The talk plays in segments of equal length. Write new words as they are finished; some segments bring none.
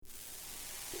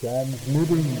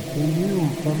Transmitting to you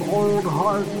from Old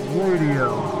Heart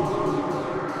Radio.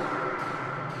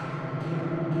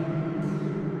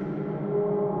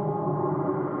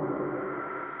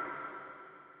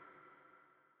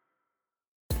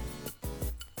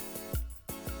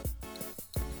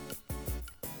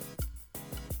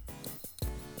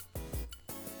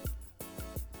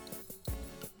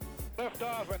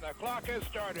 Liftoff and the clock has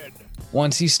started.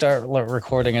 Once you start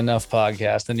recording enough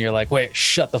podcasts, then you're like, wait,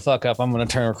 shut the fuck up. I'm going to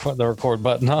turn the record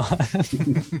button on.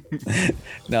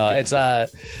 No,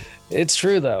 it's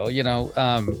true though. You know,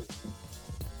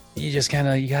 you just kind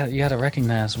of, you got to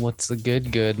recognize what's the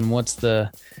good and what's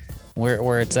the,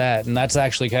 where it's at. And that's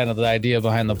actually kind of the idea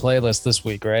behind the playlist this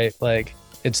week, right? Like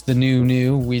it's the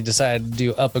new, we decided to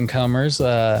do up and comers,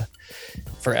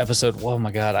 for episode. Oh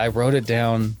my god, I wrote it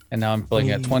down and now I'm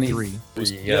looking at 23.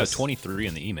 Yes. Yeah, 23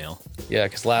 in the email. Yeah,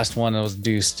 because last one it was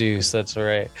deuce. That's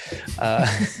right.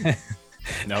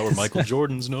 Now we're Michael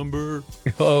Jordan's number.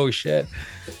 Oh shit,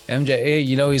 MJ. Hey,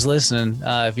 you know he's listening.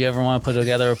 If you ever want to put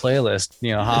together a playlist,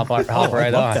 you know, hop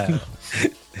right on.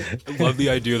 I love the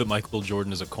idea that Michael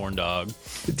Jordan is a corn dog.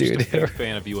 Dude, just a big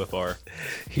fan of UFR.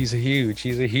 He's a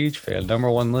huge fan.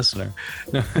 Number one listener.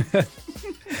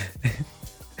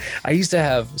 I used to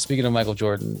have, speaking of Michael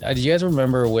Jordan, do you guys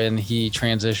remember when he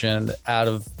transitioned out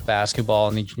of basketball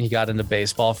and he got into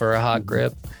baseball for a hot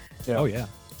grip? Yeah. Oh, yeah.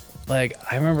 Like,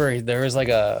 I remember there was like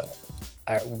I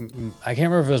can't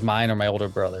remember if it was mine or my older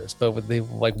brother's, but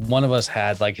like one of us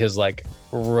had like his like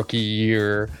rookie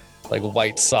year, like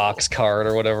White Sox card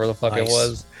or whatever the fuck it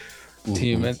was. Mm-hmm.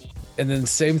 Team. And then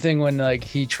same thing when like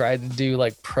he tried to do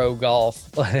like pro golf.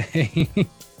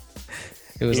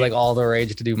 It was like all the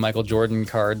rage to do Michael Jordan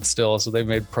cards still, so they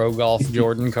made pro golf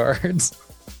Jordan cards.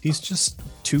 He's just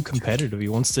too competitive. He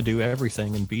wants to do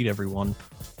everything and beat everyone.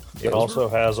 He also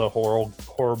has a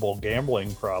horrible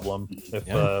gambling problem,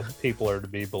 if people are to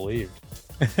be believed.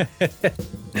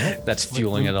 That's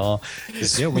fueling it all.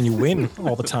 Yeah, when you win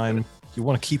all the time, you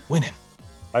want to keep winning.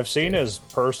 I've seen his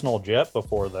personal jet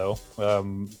before, though.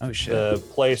 Oh, shit. The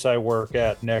place I work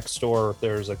at next door,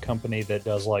 there's a company that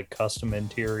does like custom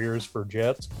interiors for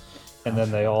jets. And then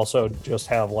they also just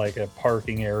have like a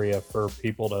parking area for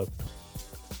people to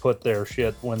put their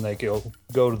shit when they go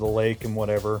to the lake and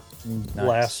whatever. Nice.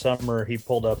 Last summer, he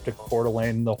pulled up to Coeur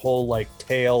d'Alene. The whole like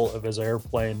tail of his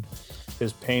airplane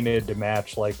is painted to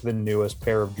match like the newest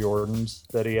pair of Jordans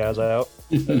that he has out.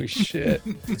 Oh shit.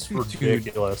 It's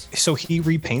ridiculous. So he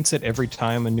repaints it every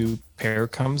time a new pair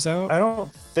comes out? I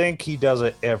don't think he does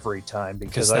it every time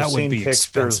because I've seen pictures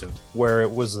expensive. Where it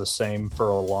was the same for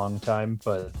a long time,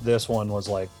 but this one was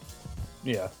like,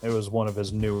 yeah, it was one of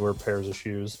his newer pairs of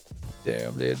shoes.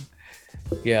 Damn, dude.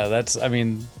 Yeah, that's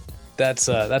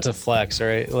a flex,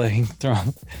 right? Like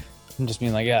I'm just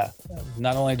being like, yeah,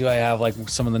 not only do I have like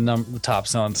some of the top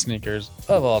selling sneakers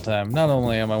of all time, not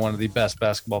only am I one of the best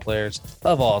basketball players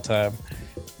of all time,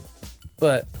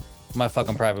 but my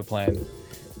fucking private plane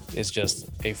is just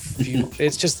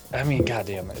it's just, I mean,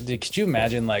 goddamn it. Dude, could you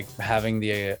imagine like having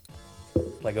the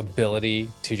like ability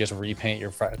to just repaint your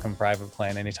fucking private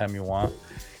plane anytime you want?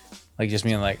 Like just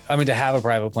being like, I mean, to have a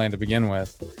private plane to begin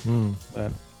with.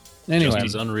 But anyway, just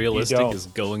as unrealistic as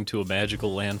going to a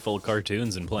magical land full of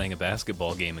cartoons and playing a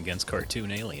basketball game against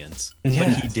cartoon aliens.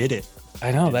 Yeah, but he did it.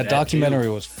 I know that documentary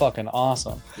was fucking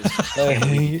awesome.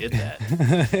 He did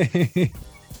that.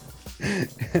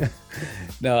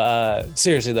 No,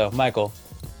 seriously though, Michael,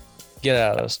 get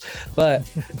out of this. But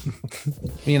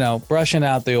you know, brushing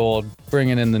out the old,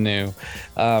 bringing in the new.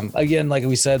 Again, like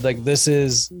we said, like this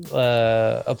is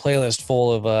a playlist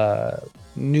full of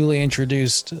newly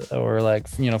introduced or like,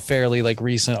 you know, fairly like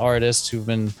recent artists who've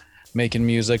been making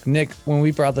music. Nick, when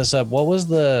we brought this up, what was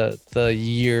the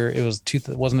year? It was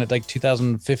wasn't it like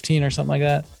 2015 or something like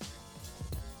that?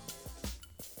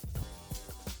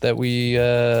 That we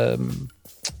it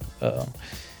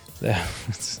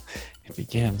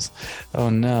begins. Oh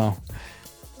no.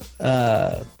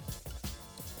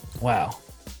 Wow.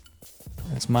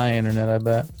 It's my internet, I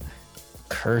bet.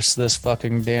 Curse this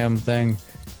fucking damn thing.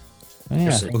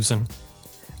 Yeah. Frozen.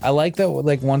 I like that.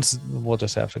 Like once we'll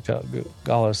just have to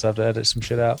all us have to edit some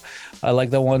shit out. I like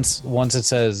that once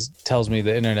it tells me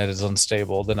the internet is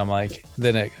unstable, then I'm like,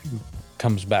 then it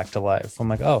comes back to life. I'm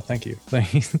like, oh, thank you.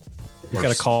 You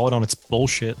gotta call it on its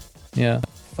bullshit. Yeah.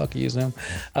 Fuck you, Zoom.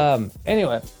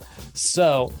 Anyway,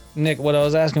 so Nick, what I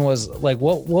was asking was like,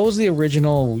 what was the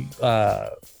original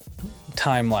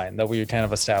timeline that we kind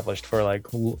of established for like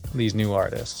these new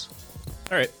artists?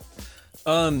 All right.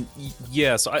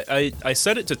 Yeah, so I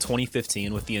set it to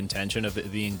 2015 with the intention of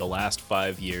it being the last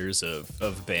 5 years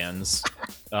of bands,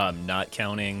 not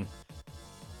counting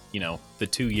the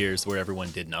 2 years where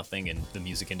everyone did nothing and the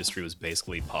music industry was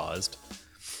basically paused.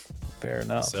 Fair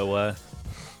enough. So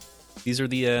these are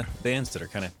the bands that are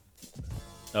kind of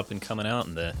up and coming out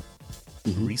in the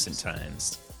recent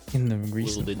times. In the A little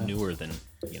recent bit newer than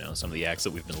some of the acts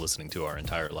that we've been listening to our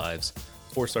entire lives.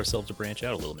 Forced ourselves to branch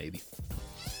out a little, maybe.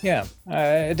 Yeah,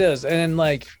 it does. And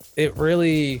like it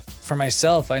really, for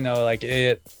myself, I know like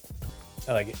I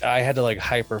had to like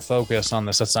hyper focus on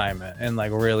this assignment and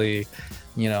like really,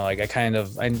 like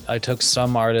I took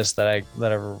some artists that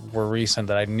were recent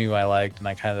that I knew I liked, and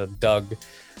I kind of dug,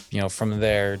 from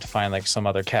there to find like some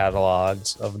other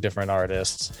catalogs of different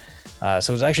artists. So it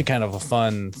was actually kind of a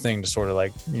fun thing to sort of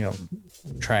like,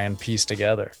 try and piece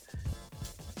together.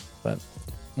 But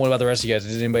what about the rest of you guys?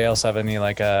 Did anybody else have any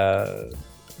like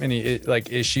any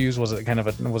like issues? Was it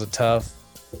was it tough?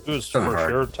 It was for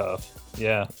sure tough.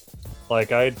 Yeah.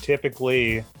 Like I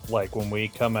typically, like when we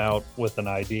come out with an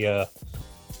idea,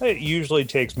 it usually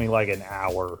takes me like an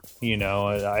hour.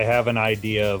 I have an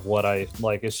idea of what I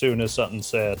like. As soon as something's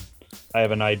said, I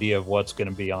have an idea of what's going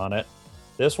to be on it.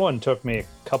 This one took me a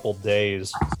couple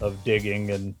days of digging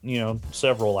and,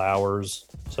 several hours.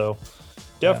 So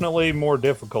definitely more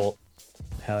difficult.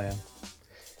 Hell yeah.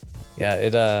 Yeah, I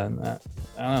don't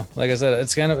know. Like I said,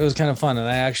 it was kind of fun. And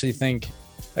I actually think,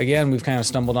 again, we've kind of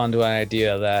stumbled onto an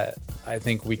idea that I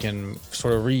think we can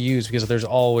sort of reuse, because there's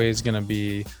always going to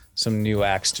be some new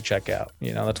acts to check out.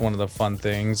 That's one of the fun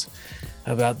things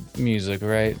about music,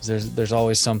 right? There's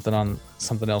always something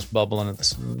else bubbling at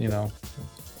this,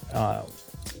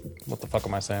 what the fuck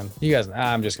am I saying? You guys,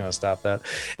 I'm just gonna stop that.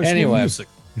 Anyway,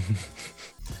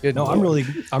 good no, Lord.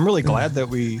 I'm really glad that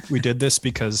we did this,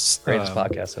 because Greatest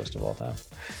podcast host of all time.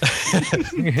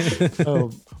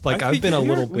 I've been a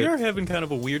little bit. We are having kind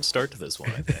of a weird start to this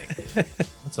one, I think.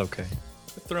 That's okay.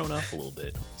 We're thrown off a little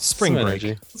bit. Spring Some break.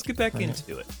 energy. Let's get back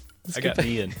into it. I got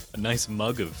me a nice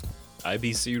mug of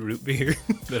IBC root beer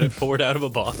that I poured out of a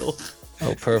bottle.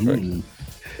 Oh, perfect.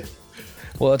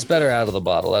 Well, it's better out of the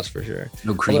bottle, that's for sure.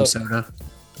 No cream soda.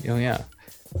 Oh yeah.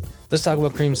 Let's talk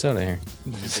about cream soda here.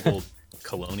 Just a little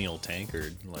colonial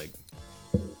tankard, like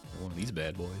one of these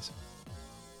bad boys.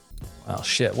 Oh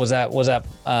shit. Does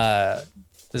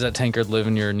that tankard live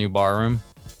in your new bar room?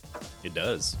 It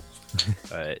does.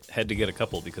 I had to get a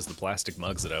couple because the plastic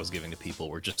mugs that I was giving to people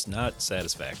were just not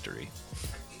satisfactory.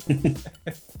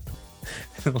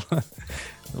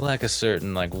 Lack a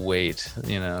certain like weight, to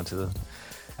the.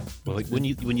 Well, like when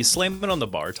you slam it on the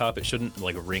bar top, it shouldn't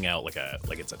like ring out like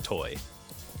it's a toy.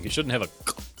 It shouldn't have a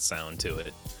sound to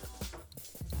it.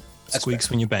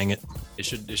 Squeaks when you bang it. It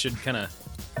should kind of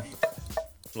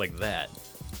like that.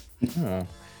 Oh.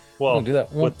 Well, We'll do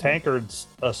that. with tankards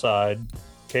aside,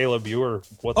 Caleb,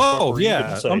 what the fuck Oh were you yeah,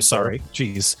 gonna say, I'm sir? sorry.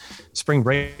 Jeez, spring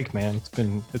break, man.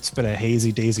 It's been a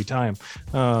hazy daisy time.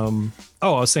 I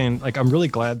was saying, like, I'm really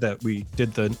glad that we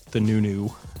did the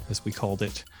new, as we called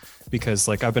it, because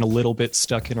like I've been a little bit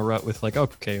stuck in a rut with like,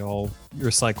 okay, I'll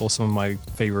recycle some of my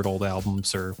favorite old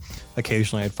albums, or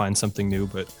occasionally I'd find something new,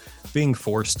 but being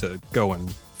forced to go and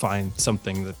find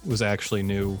something that was actually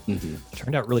new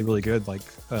turned out really, really good. Like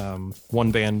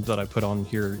one band that I put on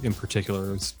here in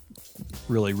particular is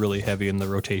really, really heavy in the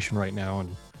rotation right now.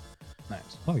 And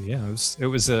Nice. oh yeah, it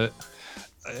was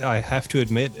I have to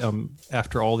admit,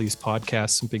 after all these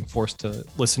podcasts and being forced to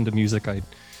listen to music I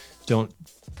don't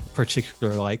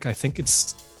particularly like, I think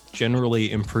it's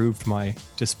generally improved my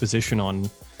disposition on,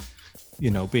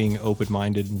 being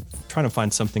open-minded and trying to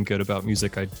find something good about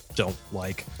music I don't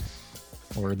like,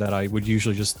 or that I would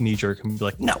usually just knee-jerk and be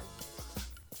like, no,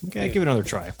 okay, give it another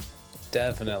try.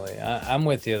 Definitely. I'm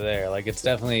with you there. Like, it's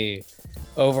definitely,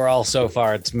 overall so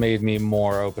far, it's made me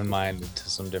more open-minded to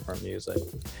some different music.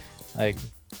 Like,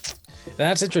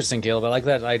 that's interesting, Caleb. I like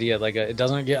that idea. Like, it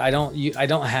doesn't get, I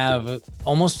don't have,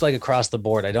 almost like across the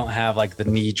board, I don't have like the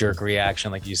knee-jerk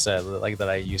reaction, like you said, like that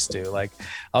I used to. Like,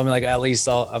 I'll be like, at least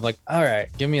I'm like, all right,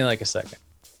 give me like a second.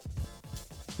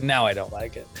 Now I don't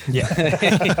like it. Yeah.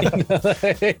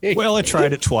 Well, I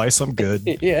tried it twice. I'm good.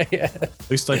 Yeah. At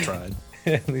least I tried.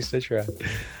 At least I tried.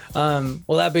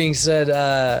 Well, that being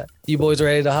said, you boys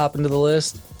ready to hop into the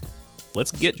list?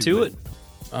 Let's get to it.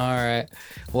 All right.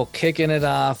 Well, kicking it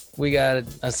off, we got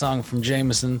a song from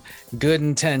Jameson, Good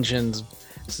Intentions.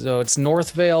 So it's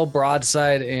North Vale,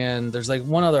 Broadside, and there's like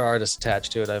one other artist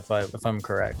attached to it, if I'm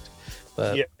correct.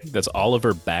 But Yeah. That's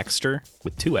Oliver Baxter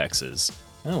with 2 X's.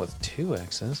 oh, with 2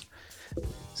 X's.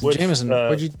 So Which, Jameson,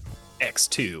 what'd you?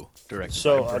 X2, directed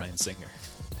So, by Brian Singer.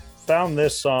 Found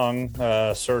this song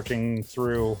searching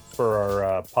through for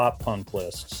our pop punk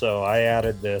list. So I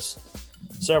added this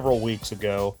several weeks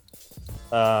ago.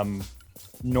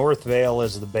 North Vale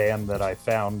is the band that I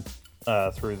found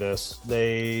through this.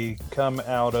 They come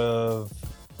out of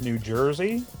New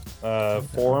Jersey,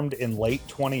 formed in late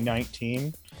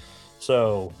 2019.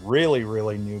 So really,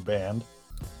 really new band.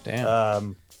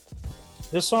 Damn.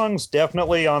 This song's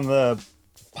definitely on the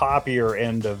poppier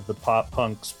end of the pop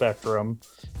punk spectrum,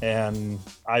 and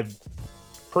I've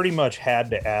pretty much had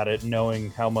to add it knowing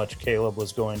how much Caleb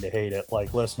was going to hate it.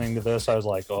 Like listening to this, I was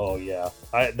like, oh yeah,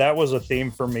 that was a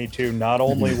theme for me too. Not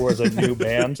only was it new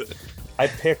band, I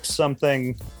picked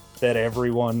something that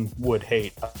everyone would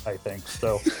hate, I think.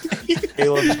 So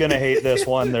Caleb's gonna hate this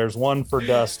one. There's one for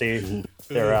Dusty.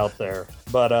 They're out there.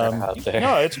 But out there.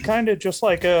 no, it's kind of just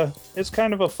like it's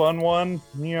kind of a fun one.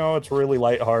 You know, it's really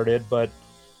lighthearted, but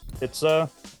it's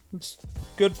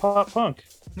good pop punk.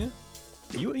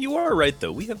 You are right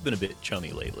though. We have been a bit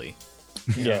chummy lately.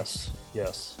 Yes.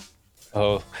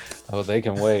 Oh, they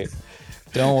can wait.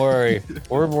 Don't worry,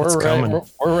 we're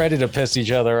ready to piss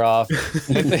each other off. I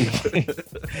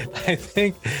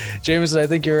think, Jameson, I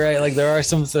think you're right. Like there are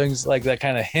some things like that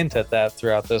kind of hint at that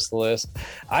throughout this list.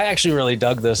 I actually really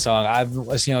dug this song. I've,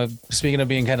 speaking of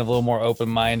being kind of a little more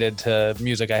open-minded to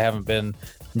music, I haven't been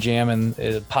jamming.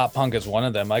 Pop punk is one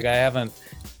of them. Like I haven't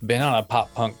been on a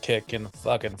pop punk kick in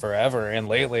fucking forever, and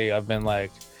lately I've been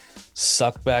like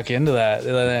sucked back into that,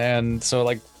 and so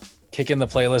like kicking the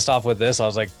playlist off with this, I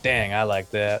was like, dang, I like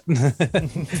that.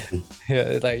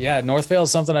 North Vale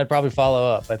is something I'd probably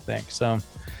follow up, I think. So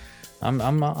I'm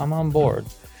on board.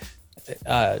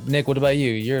 Nick, what about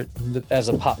you? You're as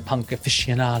a pop punk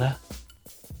aficionado.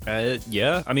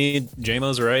 Yeah, I mean,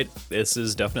 JMO's right. This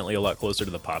is definitely a lot closer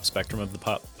to the pop spectrum of the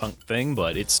pop punk thing,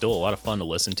 but it's still a lot of fun to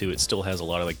listen to. It still has a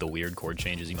lot of like the weird chord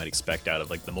changes you might expect out of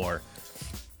like the more,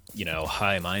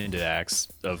 high-minded acts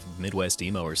of Midwest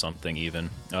emo or something even.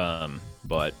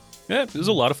 But yeah, it was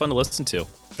a lot of fun to listen to.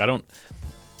 I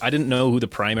didn't know who the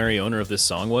primary owner of this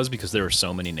song was because there were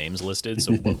so many names listed.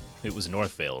 So it was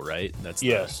North Vale, right? North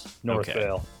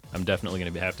Vale. I'm definitely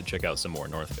going to have to check out some more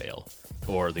North Vale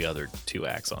or the other two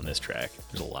acts on this track.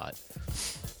 There's a lot.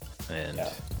 And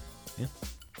yeah.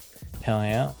 Hell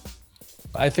yeah.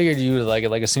 I figured you would like it.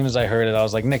 Like as soon as I heard it, I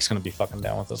was like, Nick's gonna be fucking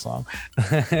down with this song.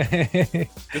 Good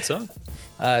song.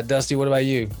 Dusty, what about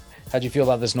you? How'd you feel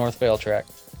about this North Vale track?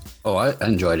 Oh, I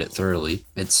enjoyed it thoroughly.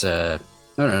 It's I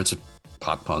don't know, it's a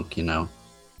pop punk, I'm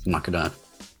not gonna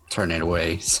turn it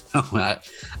away. So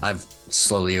I've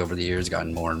slowly over the years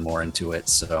gotten more and more into it.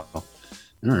 So I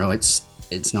don't know, it's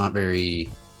not very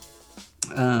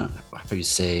how do you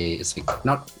say, it's like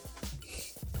not,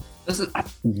 doesn't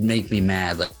make me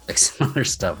mad like some other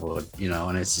stuff would,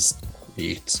 and it's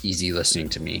easy listening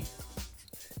to me.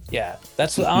 Yeah,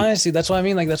 that's honestly, that's what I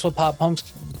mean. Like that's what pop punk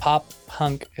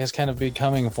is kind of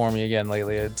becoming for me again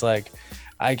lately. It's like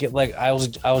I get like I was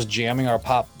jamming our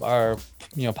pop punk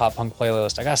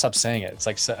playlist. I gotta stop saying it. It's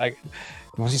like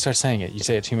once you start saying it, you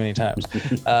say it too many times.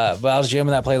 But I was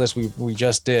jamming that playlist we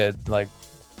just did like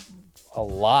a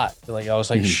lot. Like I was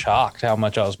like shocked how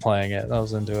much I was playing it. I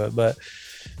was into it. But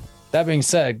that being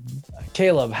said,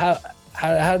 Caleb, how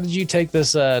did you take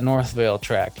this North Vale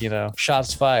track?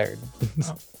 Shots fired.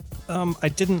 I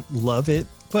didn't love it,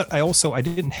 but I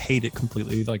didn't hate it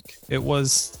completely. Like it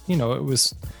was, it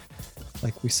was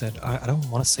like we said. I don't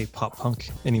want to say pop punk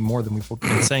any more than we've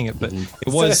been saying it, but it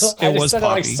was I just said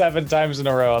poppy. It like 7 times in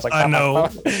a row. I was like, I know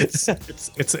it's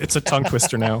a tongue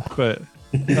twister now, but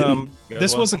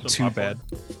this wasn't too bad.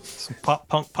 Some pop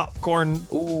punk popcorn.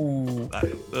 Ooh,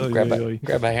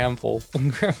 grab a handful. So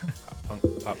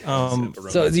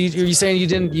you're saying you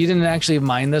didn't actually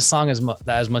mind this song as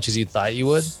much as you thought you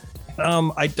would?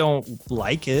 I don't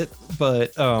like it,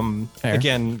 but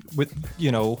again, with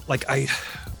like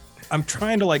I'm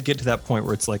trying to like get to that point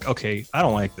where it's like, okay, I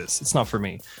don't like this. It's not for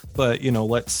me. But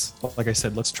let's, like I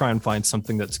said, let's try and find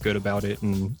something that's good about it,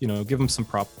 and give them some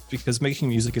props, because making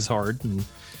music is hard, and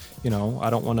I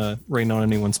don't want to rain on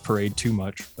anyone's parade too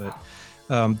much. But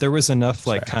there was enough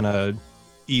like kind of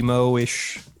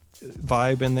emo-ish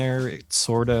vibe in there. It's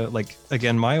sort of like,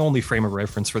 again, my only frame of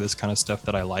reference for this kind of stuff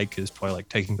that I like is probably like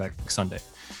Taking Back Sunday.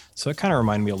 So it kind of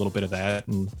reminded me a little bit of that,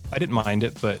 and I didn't mind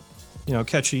it, but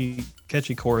catchy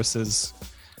choruses.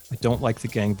 I don't like the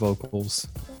gang vocals.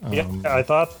 I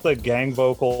thought the gang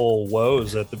vocal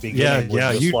woes at the beginning would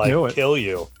just you knew like it. kill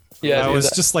you. Yeah, I was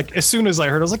just like, as soon as I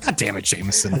heard, I was like, God damn it,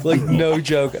 Jameson. like no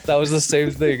joke. That was the same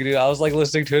thing, dude. I was like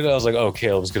listening to it, and I was like, oh,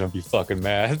 Caleb's gonna be fucking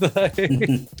mad. I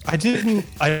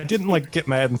didn't like get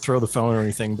mad and throw the phone or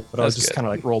anything, but I was just kind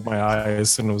of like rolled my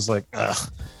eyes and was like, ugh.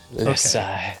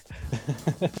 Sigh.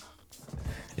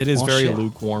 It is very shit.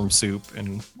 lukewarm soup,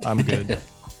 and I'm good.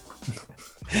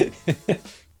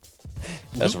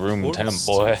 That's room temp,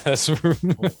 boy. That's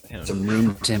room. Some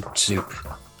room temp soup.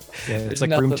 Yeah, There's it's like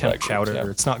nothing room temp like room chowder. temp.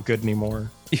 It's not good anymore.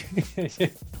 It's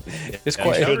Yeah,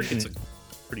 quite. chowder gets a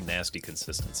pretty nasty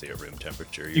consistency at room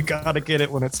temperature. You gotta get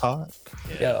it when it's hot.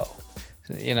 Yo,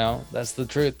 you know, that's the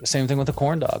truth. Same thing with the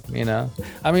corn dog. You know,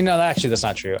 I mean, no, actually, that's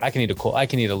not true. I can eat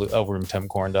a room temp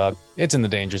corn dog. It's in the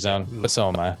danger zone, but so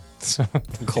am I.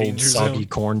 Cold, Danger soggy zone.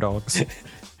 corn dogs.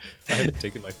 I haven't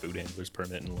taken my food handler's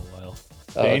permit in a little while.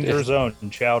 Oh, Danger dude, zone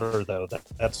chowder though.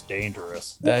 That's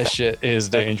dangerous. that shit is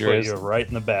That can put dangerous. you right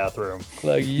in the bathroom.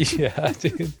 Like, yeah,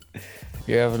 dude,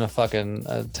 you're having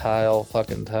a tile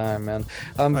fucking time, man.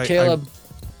 Caleb,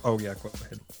 Oh yeah, go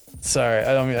ahead. sorry,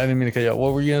 I didn't mean to cut you off.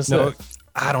 What were you gonna say? No,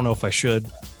 I don't know if I should.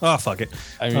 Oh fuck it.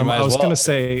 I mean, you might I as was well. gonna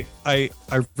say I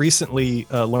recently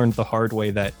learned the hard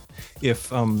way that if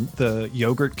the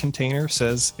yogurt container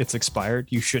says it's expired,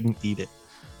 you shouldn't eat it.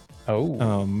 Oh,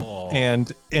 Oh.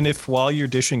 And if while you're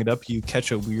dishing it up you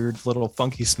catch a weird little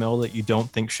funky smell that you don't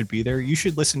think should be there, you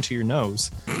should listen to your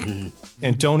nose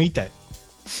and don't eat that.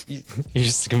 you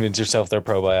just convince yourself they're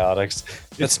probiotics.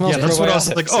 That smells Yeah, that's what I was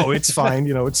probiotics. like. Oh, it's fine.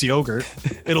 You know, it's yogurt.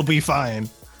 It'll be fine.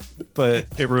 But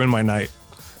it ruined my night.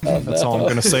 That's all I'm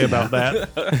gonna say about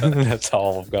that. That's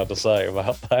all I've got to say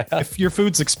about that. If your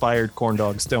food's expired, corn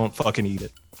dogs, don't fucking eat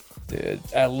it. Dude,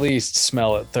 at least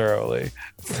smell it thoroughly.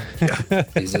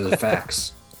 These are the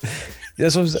facts.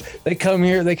 This was they come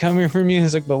here for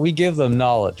music, but we give them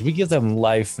knowledge. We give them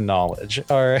life knowledge.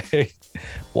 All right.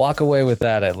 Walk away with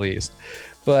that at least.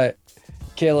 But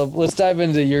Caleb, let's dive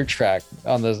into your track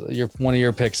on this one of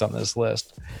your picks on this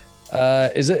list.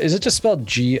 Is it just spelled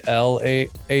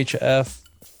GLAHF?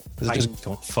 Is it I just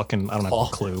don't have a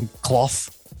clue.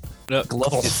 cloth? No,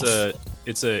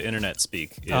 it's a internet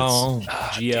speak. It's Oh.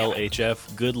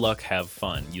 GLHF. Good luck, have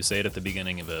fun. You say it at the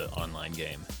beginning of an online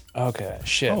game. Okay,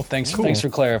 shit. Oh, Thanks cool. for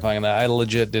clarifying that. I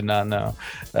legit did not know.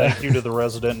 Thank you to the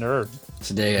resident nerd.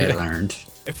 Today I learned.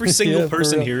 Every single Yeah, for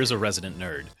person real. here is a resident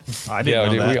nerd. I didn't Yeah,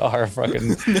 know dude, that. we are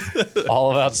fucking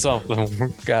all about something. We're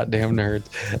goddamn nerds.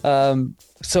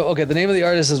 So okay, the name of the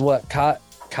artist is what?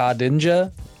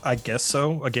 Kadinja? I guess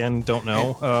so. Again, don't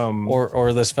know.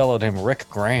 Or this fellow named Rick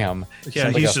Graham. Yeah,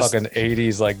 Sounds like he's a just- fucking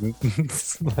 80s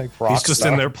like rock he's just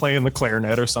star. in there playing the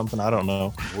clarinet or something. I don't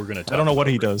know. We're gonna. I don't know what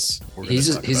he does. We're gonna He's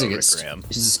a, talk he's a about good Rick Graham.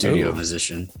 he's a studio Ooh.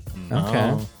 musician.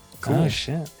 Okay. Oh, Cool. Oh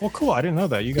shit. well, cool. I didn't know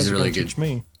that. You guys He's are really really good. teach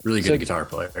me. Really good So- guitar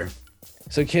player.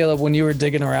 So Caleb, when you were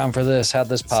digging around for this, how'd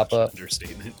this pop up?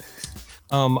 Understatement.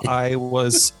 I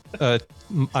was,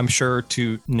 I'm sure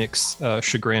to Nick's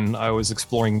chagrin, I was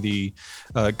exploring the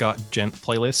Got Gent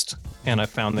playlist, and I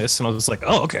found this, and I was like,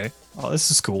 oh, okay, oh, this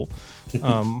is cool.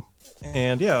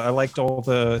 And yeah, I liked all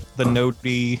the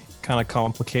notey, kind of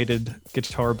complicated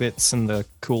guitar bits and the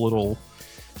cool little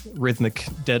rhythmic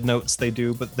dead notes they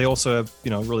do, but they also have,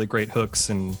 really great hooks,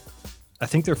 and I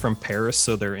think they're from Paris,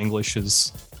 so their English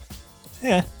is,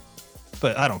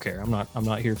 but I don't care. I'm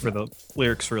not here for the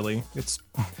lyrics really. It's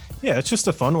just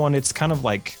a fun one. It's kind of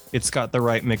like it's got the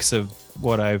right mix of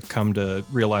what I've come to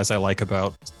realize I like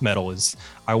about metal is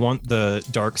I want the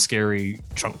dark, scary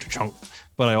chunk to chunk,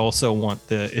 but I also want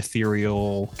the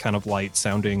ethereal kind of light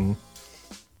sounding,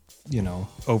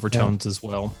 overtones as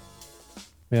well.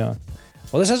 Yeah.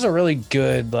 Well, this has a really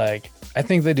good, I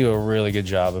think they do a really good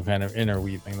job of kind of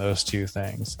interweaving those two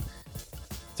things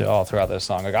all throughout this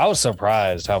song. I was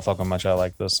surprised how fucking much I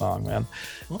like this song, man.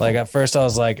 At first I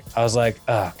was like,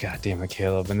 oh god damn it,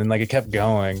 Caleb, and then it kept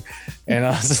going, and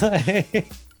I was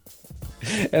like,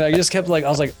 and I just kept I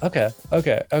was like, okay,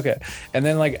 and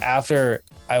then after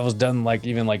I was done,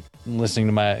 even listening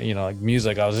to my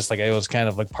music, I was just it was kind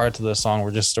of parts of the song were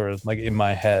just sort of in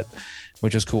my head,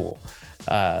 which is cool.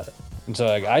 And so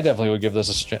I definitely would give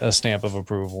this a stamp of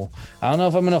approval. I don't know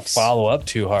if I'm gonna follow up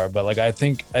too hard, but I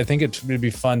think it would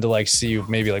be fun to see you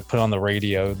maybe put on the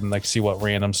radio and see what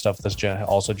random stuff this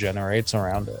also generates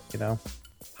around it.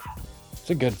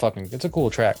 It's a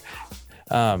cool track.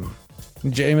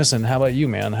 Jameson, how about you,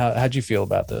 man? How'd you feel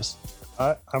about this?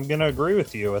 I'm gonna agree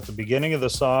with you. At the beginning of the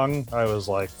song, I was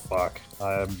like, "Fuck,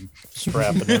 I'm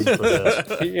strapping in for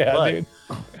this." Yeah, But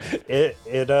dude.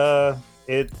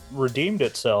 it redeemed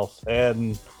itself,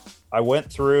 and I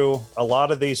went through a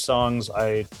lot of these songs.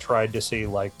 I tried to see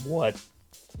what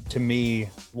to me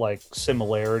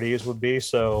similarities would be.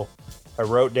 So I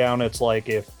wrote down it's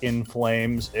if In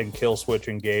Flames and Killswitch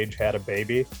Engage had a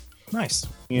baby. Nice.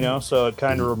 So it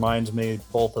kind of reminds me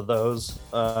both of those.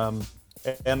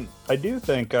 And I do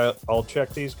think I'll check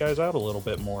these guys out a little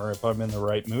bit more if I'm in the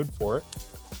right mood for it.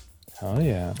 Oh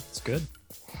yeah, It's good.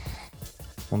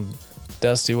 well,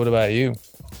 Dusty, what about you?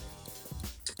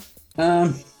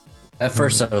 At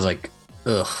first I was like,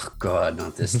 "Ugh, God,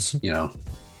 not this,"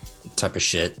 type of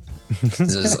shit.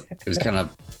 It was kind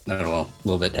of I don't know, a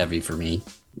little bit heavy for me.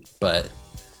 But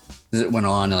as it went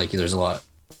on, like there's a lot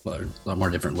more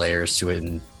different layers to it,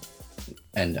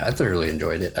 and I thoroughly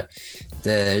enjoyed it.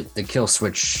 The kill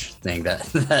switch thing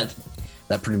that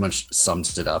pretty much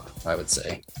sums it up, I would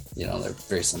say. You know, they're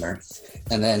very similar.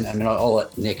 And then I mean, I'll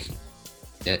let Nick.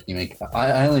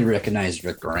 I only recognize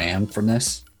Rick Graham from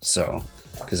this, so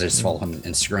because I just follow him on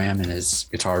Instagram and his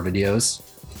guitar videos.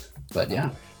 But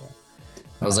yeah,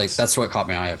 I was like, that's what caught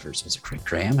my eye at first. I was like, Rick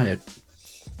Graham.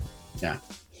 Yeah,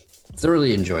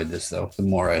 thoroughly enjoyed this though. The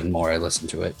more and more I listened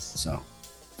to it, so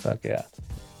Fuck yeah.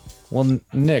 Well,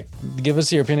 Nick, give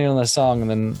us your opinion on this song, and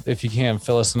then if you can,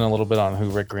 fill us in a little bit on who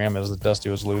Rick Graham is that Dusty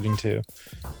was alluding to.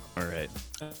 All right.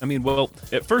 I mean, well,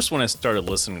 at first when I started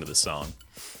listening to the song,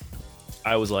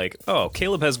 I was like, oh,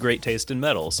 Caleb has great taste in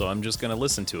metal, so I'm just going to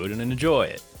listen to it and enjoy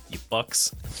it, you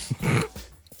fucks.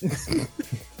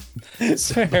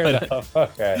 Fair enough.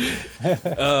 Okay.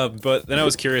 But then I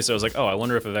was curious. I was like, oh, I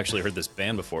wonder if I've actually heard this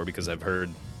band before, because I've heard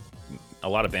a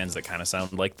lot of bands that kind of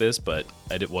sound like this, but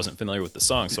I wasn't familiar with the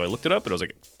song. So I looked it up and I was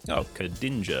like, oh,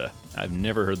 Kadinja. I've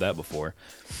never heard that before.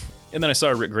 And then I saw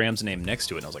Rick Graham's name next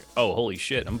to it and I was like, oh, holy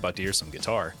shit, I'm about to hear some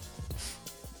guitar.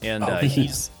 And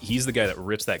he's the guy that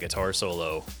rips that guitar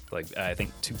solo, like I think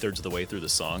 2/3 of the way through the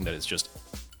song. That is just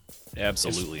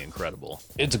absolutely incredible.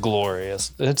 It's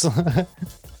glorious. It's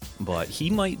But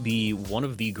he might be one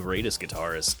of the greatest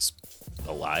guitarists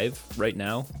alive right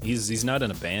now. He's not in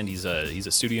a band. He's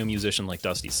a studio musician, like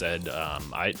Dusty said.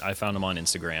 I found him on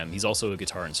Instagram. He's also a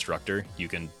guitar instructor. You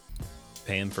can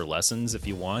pay him for lessons if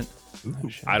you want.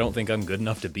 I don't think I'm good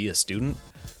enough to be a student.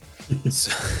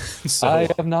 So I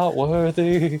am not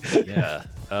worthy. yeah.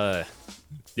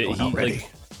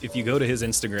 If you go to his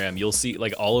Instagram, you'll see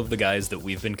like all of the guys that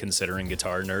we've been considering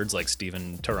guitar nerds, like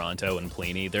Steven Toronto and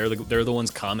Pliny. They're the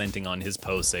ones commenting on his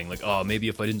post saying like, "Oh, maybe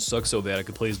if I didn't suck so bad, I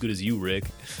could play as good as you, Rick."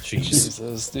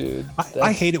 Jesus, dude.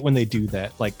 I hate it when they do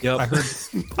that. Like, Yep.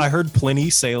 I heard Pliny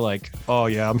say like, "Oh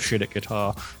yeah, I'm shit at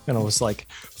guitar," and I was like,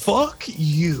 "Fuck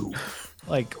you!"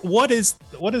 Like, what does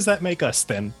that make us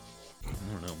then? I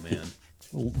don't know,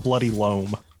 man. Bloody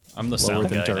loam. I'm the Lower sound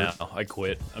than guy dirt. now. I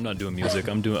quit. I'm not doing music.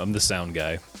 I'm the sound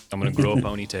guy. I'm gonna grow a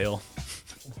ponytail.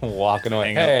 Walking away.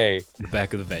 Hang out. Hey, The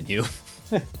back of the venue.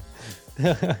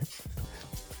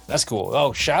 that's cool.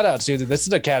 Oh, shout outs, dude. This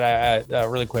is a cat I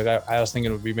really quick. I was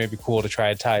thinking it would be maybe cool to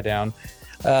try to tie down.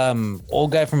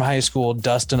 Old guy from high school,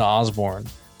 Dustin Osborne.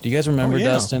 Do you guys remember yeah.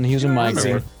 Dustin? He was in my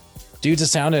grade. Dude's a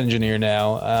sound engineer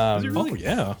now. Oh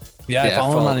yeah. Yeah, I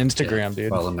follow him on yeah, Instagram, dude.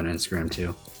 Follow him on Instagram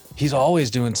too. He's always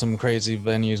doing some crazy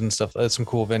venues and stuff, some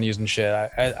cool venues and shit.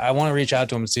 I want to reach out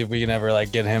to him and see if we can ever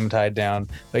like get him tied down.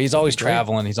 But he's always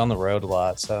traveling. He's on the road a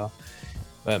lot. So,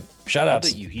 but shout I'll out.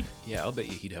 bet you he'd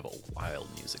have a wild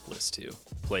music list too.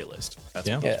 Playlist. That's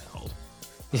Yeah. what it's called.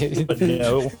 But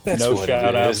no That's no what it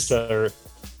shout outs is. to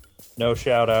no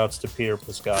shout outs to Peter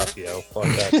Piscasio. Fuck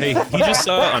that. Hey, he just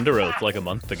saw Under Oath like a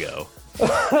month ago.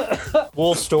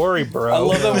 Full story, bro. I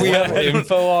love that we have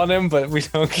info on him, but we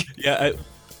don't. Yeah,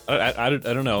 I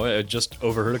don't know. I just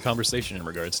overheard a conversation in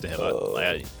regards to him.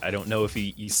 I don't know if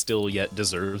he still yet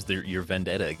deserves your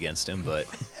vendetta against him, but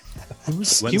He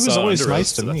was went and saw always Under Oath,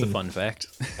 nice to so me. That's a fun fact.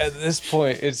 At this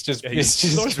point, it's just Yeah, it's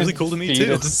he's just always really cool to me, feed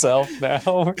too. itself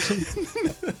now.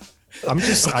 I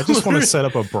just want to set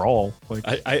up a brawl. Like,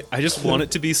 I just want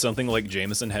it to be something like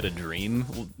Jameson had a dream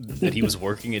that he was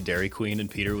working at Dairy Queen and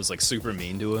Peter was like super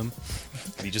mean to him.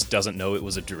 And he just doesn't know it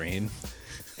was a dream.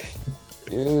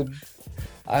 Dude,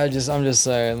 I'm just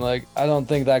saying, like, I don't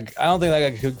think that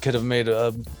guy could have made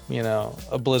a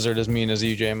Blizzard as mean as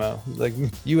you, JMO. Like,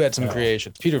 you had some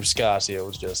creations. Peter Piscasio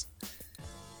was just,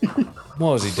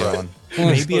 what was he doing?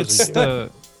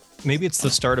 maybe it's the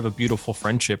start of a beautiful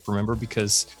friendship. Remember,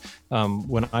 because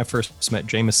when I first met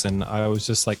Jameson, I was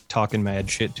just like talking mad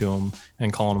shit to him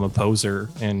and calling him a poser,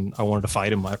 and I wanted to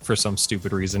fight him for some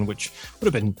stupid reason, which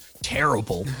would have been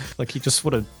terrible. Like, he just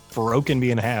would have broken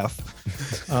me in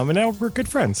half. And now we're good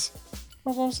friends.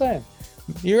 That's what I'm saying.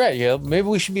 You're right, yeah. Maybe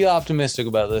we should be optimistic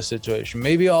about this situation.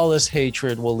 Maybe all this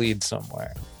hatred will lead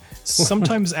somewhere.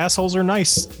 Sometimes assholes are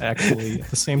nice, actually, at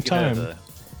the same You gotta have time. an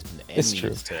It's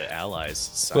enemies true. to allies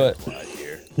side But- plot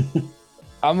here.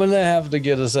 I'm gonna have to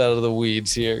get us out of the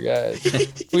weeds here, guys.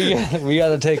 we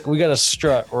gotta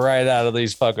strut right out of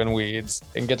these fucking weeds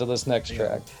and get to this next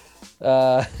track.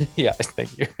 Yeah,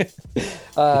 thank you.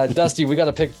 Dusty, we got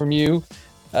a pick from you.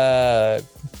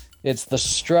 It's the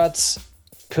Struts.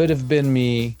 Could Have Been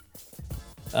Me.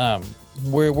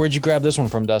 Where'd you grab this one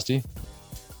from, Dusty?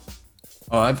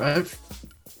 Oh, I've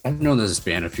known this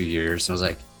band a few years. I was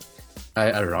like,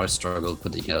 I don't know, I struggled to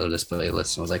put together this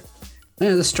playlist. And I was like,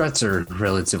 Yeah, the Struts are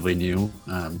relatively new.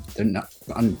 They're not,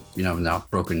 not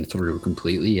broken through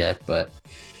completely yet, but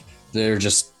they're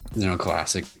just,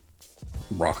 classic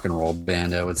rock and roll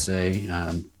band, I would say.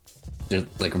 They're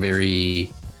like a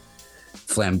very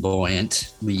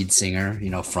flamboyant lead singer,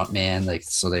 front man. Like,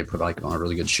 so they put like on a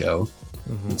really good show.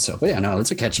 And so, but yeah, no,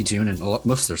 it's a catchy tune, and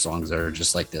most of their songs are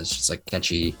just like this, just like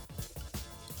catchy,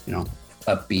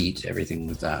 upbeat, everything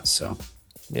like that. So,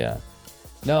 yeah,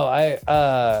 no,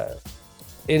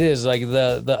 it is like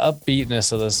the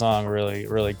upbeatness of the song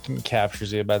really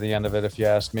captures you by the end of it, if you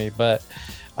ask me. But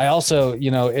I also,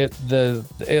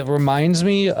 it reminds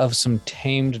me of some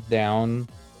tamed down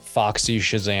Foxy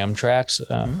Shazam tracks.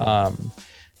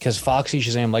 Because Foxy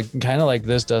Shazam, like kind of like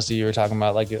this, Dusty, you were talking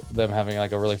about, like them having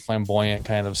like a really flamboyant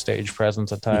kind of stage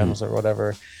presence at times or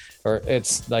whatever. Or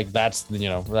it's like that's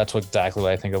exactly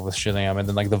what I think of with Shazam, and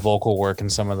then like the vocal work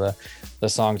and some of the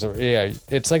songs are,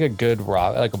 it's like a good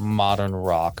rock, like a modern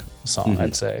rock song,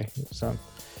 I'd say. So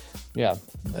yeah.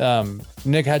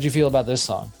 Nick, how'd you feel about this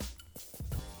song?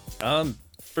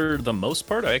 For the most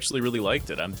part, I actually really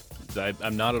liked it. I'm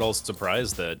not at all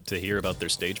surprised to hear about their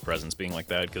stage presence being like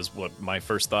that, because what my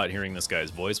first thought hearing this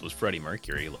guy's voice was Freddie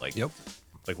Mercury. Like, Yep.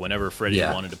 Like whenever Freddie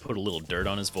wanted to put a little dirt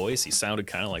on his voice, he sounded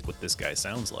kind of like what this guy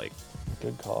sounds like.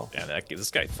 Good call. Yeah,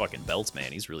 this guy fucking belts,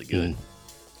 man. He's really good.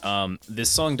 This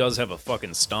song does have a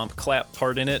fucking stomp clap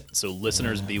part in it, so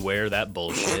listeners beware that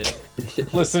bullshit.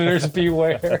 Listeners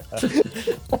beware.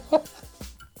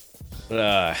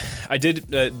 I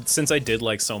did since I did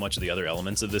like so much of the other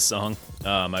elements of this song.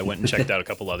 I went and checked out a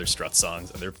couple other Struts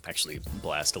songs, and they're actually a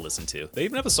blast to listen to. They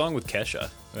even have a song with Kesha,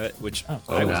 right, which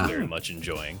I was very much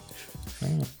enjoying.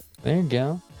 Oh, there you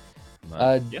go.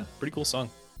 Yeah, pretty cool song.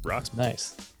 Rocks.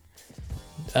 Nice.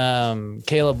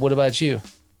 Caleb, what about you?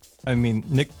 I mean,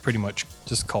 Nick pretty much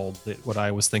just called it what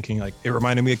I was thinking. Like, it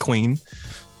reminded me of Queen,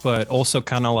 but also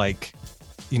kind of like,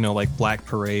 like Black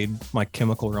Parade, My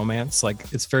Chemical Romance.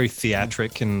 Like, it's very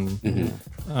theatric, and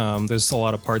there's a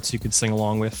lot of parts you could sing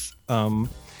along with.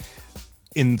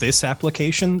 In this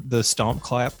application, the stomp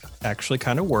clap actually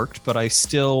kind of worked, but I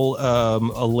still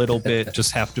a little bit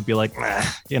just have to be like,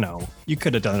 you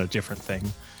could have done a different thing.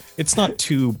 It's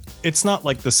not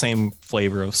like the same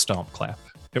flavor of stomp clap.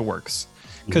 It works.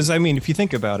 Because, I mean, if you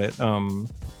think about it,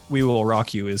 We Will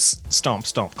Rock You is stomp,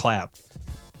 stomp, clap.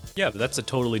 Yeah, but that's a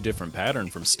totally different pattern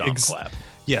from stomp clap.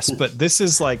 Yes, but this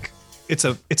is like, it's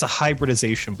a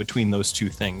hybridization between those two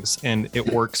things, and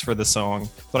it works for the song,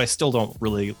 but I still don't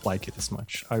really like it as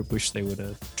much. I wish they would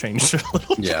have changed it a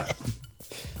little bit. yeah.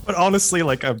 But honestly,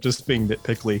 like, I'm just being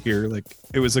nitpicky here. Like,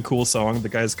 it was a cool song. The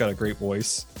guy's got a great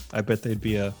voice. I bet they'd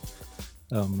be a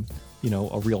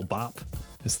real bop,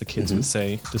 as the kids would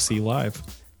say, to see live.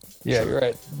 Yeah, you're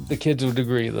right. The kids would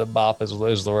agree the bop is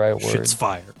the right word. Shit's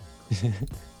fire.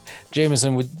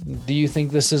 Jameson, do you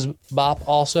think this is bop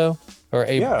also? Or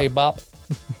a bop?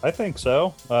 I think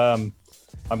so. I'm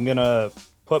going to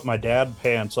put my dad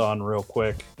pants on real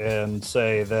quick and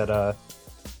say that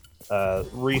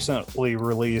recently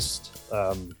released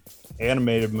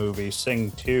animated movie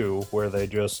Sing 2, where they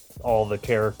all the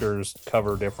characters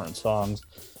cover different songs.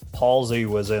 Halsey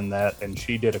was in that, and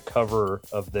she did a cover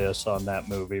of this on that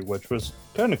movie, which was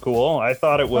kind of cool. I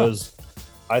thought it was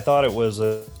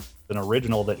an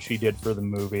original that she did for the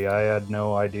movie. I had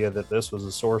no idea that this was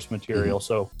a source material.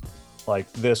 So like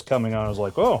this coming on, I was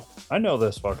like, oh, I know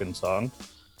this fucking song.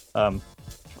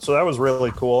 So that was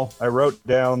really cool. I wrote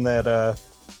down that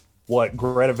what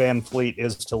Greta Van Fleet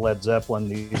is to Led Zeppelin,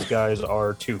 these guys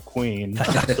are to Queen.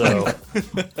 So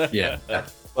Yeah.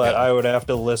 but I would have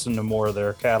to listen to more of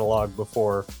their catalog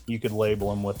before you could label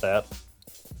them with that.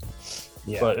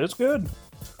 Yeah. But it's good.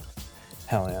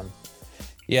 Hell yeah.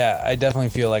 Yeah, I definitely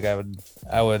feel like I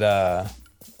would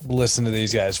listen to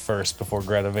these guys first before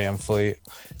Greta Van Fleet.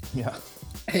 Yeah.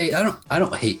 Hey, I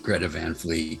don't hate Greta Van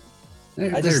Fleet.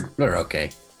 They're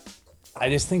okay. I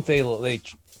just think they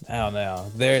I don't know.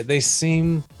 They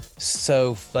seem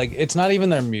so like, it's not even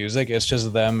their music, it's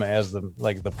just them as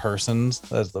the persons,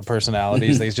 as the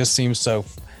personalities. They just seem so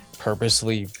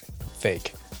purposely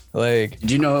fake. Like,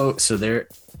 Do you know? So they're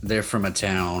from a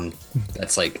town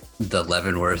that's like the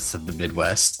Leavenworth of the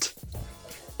Midwest.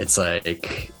 It's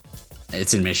like,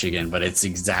 it's in Michigan, but it's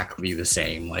exactly the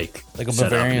same. Like a setup and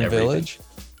Bavarian everything. village.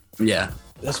 Yeah.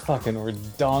 That's fucking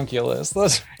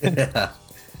redonkulous.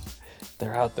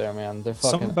 They're out there, man. They're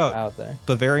fucking about out there.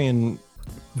 Bavarian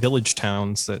village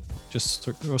towns that just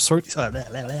that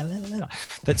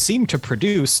seem to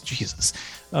produce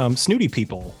snooty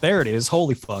people. There it is.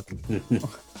 Holy fuck.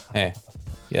 Hey,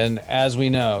 And as we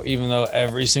know, even though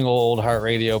every single Old Heart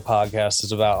Radio podcast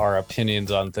is about our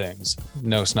opinions on things,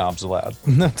 no snobs allowed.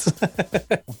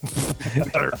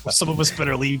 Some of us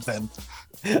better leave then.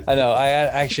 I know.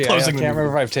 I can't Closing the remember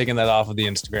if I've taken that off of the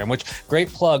Instagram, which great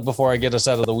plug before I get us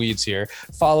out of the weeds here.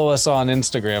 Follow us on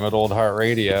Instagram at Old Heart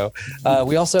Radio.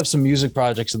 We also have some music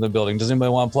projects in the building. Does anybody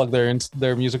want to plug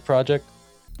their music project?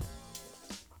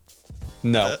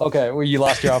 No. Okay. Well, you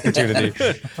lost your opportunity.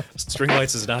 String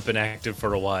Lights has not been active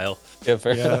for a while. Yeah,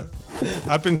 fair Yeah, enough.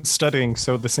 I've been studying,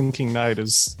 so the Sinking Night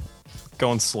is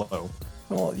going slow.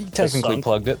 Well, you technically sunk.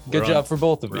 plugged it. Good We're job on- for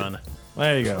both of We're you. on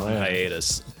There you go. Yeah.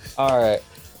 hiatus. All right.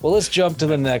 Well, let's jump to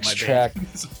the My next band track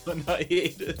is on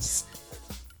hiatus.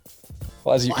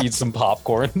 as you eat some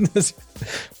popcorn.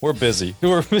 We're busy.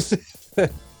 We're busy.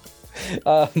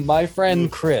 My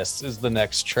friend Chris is the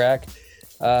next track.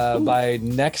 By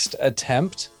Next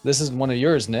Attempt. This is one of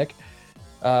yours, Nick.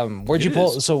 Where'd you It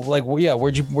pull? is. So, like, well, yeah,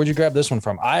 where'd you grab this one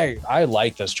from? I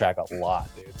like this track a lot,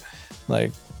 dude.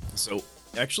 Like, So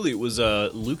actually, it was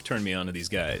Luke turned me on to these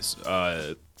guys.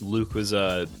 Luke was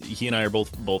he and I are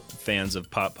both fans of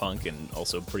pop punk and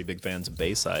also pretty big fans of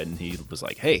Bayside, and he was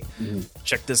like, "Hey,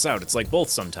 check this out. It's like both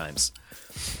sometimes."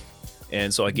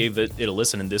 And so I gave it a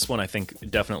listen, and this one I think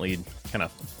definitely kind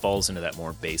of falls into that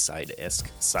more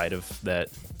Bayside-esque side of that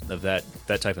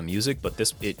type of music. But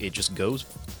it just goes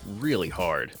really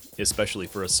hard, especially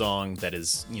for a song that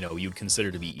is, you know, you'd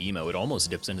consider to be emo. It almost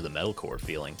dips into the metalcore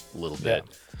feeling a little bit.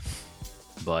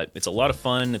 But it's a lot of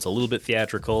fun. It's a little bit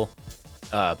theatrical.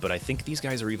 But I think these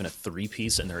guys are even a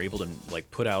 3-piece, and they're able to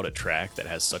like put out a track that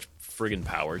has such friggin'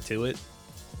 power to it.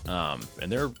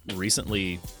 And they're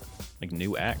recently like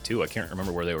new act too. I can't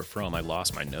remember where they were from. I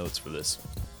lost my notes for this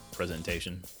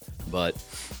presentation, but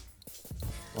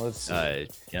let's see.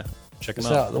 yeah, check them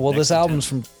This out. well, Next this album's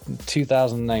Attempt. from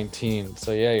 2019.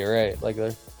 So yeah, you're right. Like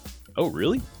they're Oh,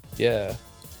 really? yeah,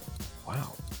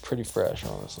 Wow. pretty fresh,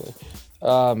 honestly.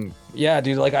 Yeah,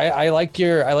 dude. Like I like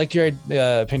your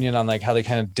opinion on like how they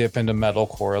kind of dip into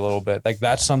metalcore a little bit. Like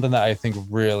that's something that I think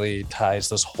really ties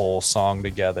this whole song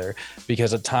together,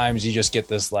 because at times you just get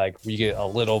this like you get a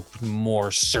little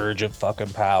more surge of fucking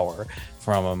power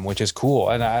from them, which is cool.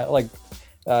 And I like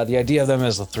the idea of them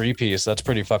as a 3-piece. That's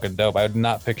pretty fucking dope. I would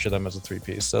not picture them as a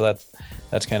 3-piece, so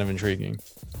that's kind of intriguing.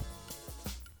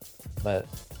 But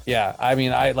yeah, I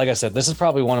mean, like I said, this is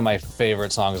probably one of my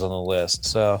favorite songs on the list.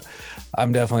 So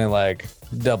I'm definitely like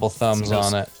double thumbs So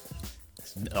on it.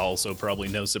 Also, probably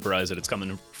no surprise that it's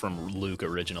coming from Luke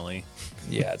originally.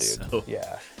 Yeah, dude. So-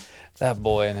 Yeah, that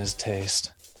boy and his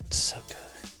taste. It's so good.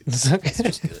 It's so good.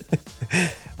 Just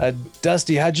good.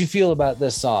 Dusty, how'd you feel about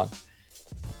this song?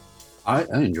 I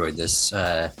enjoyed this.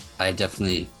 I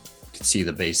definitely could see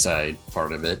the Bayside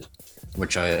part of it,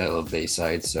 which I love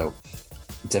Bayside. So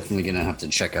definitely gonna have to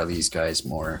check out these guys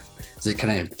more. 'Cause it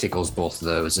kind of tickles both of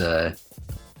those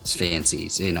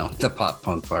fancies, you know, the pop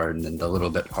punk part and then the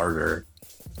little bit harder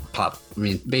pop. I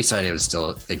mean, Bayside I would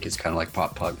still think is kind of like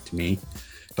pop punk to me,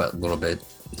 but a little bit,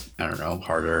 I don't know,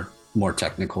 harder, more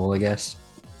technical, I guess.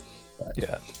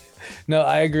 Yeah. No,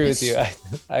 I agree with you.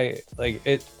 I like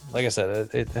it. Like I said,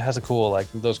 it has a cool, like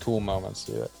those cool moments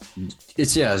to it.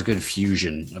 It's a good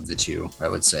fusion of the two, I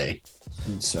would say.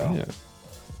 So. Yeah.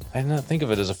 I did not think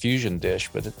of it as a fusion dish,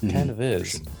 but it kind of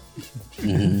is.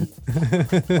 Mhm.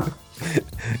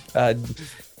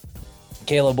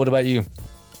 Caleb, what about you?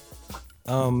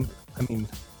 I mean,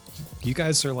 you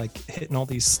guys are like hitting all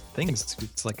these things.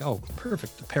 It's like, oh,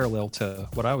 perfect parallel to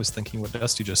what I was thinking, what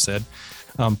Dusty just said,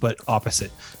 but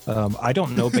opposite. I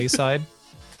don't know Bayside,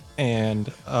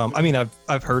 and I mean,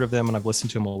 I've heard of them and I've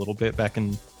listened to them a little bit back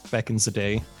in the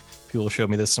day. People showed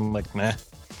me this, and I'm like, nah.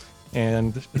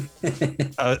 And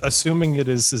assuming it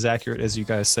is as accurate as you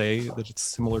guys say, that it's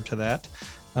similar to that,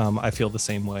 I feel the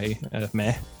same way.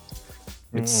 Meh.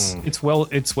 It's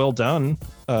well done,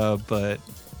 but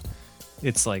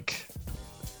it's like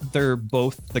they're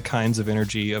both the kinds of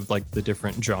energy of like the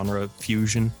different genre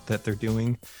fusion that they're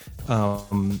doing,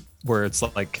 where it's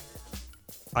like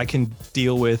I can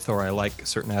deal with or I like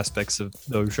certain aspects of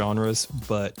those genres,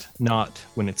 but not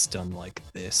when it's done like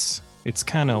this. It's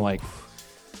kind of like,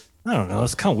 I don't know,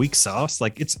 it's kind of weak sauce.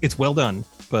 Like it's well done,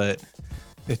 but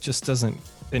it just doesn't.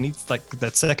 It needs like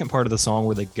that second part of the song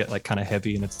where they get like kind of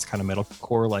heavy and it's kind of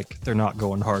metalcore. Like they're not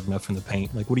going hard enough in the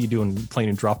paint. Like, what are you doing, playing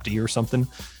in drop D or something?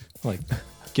 Like,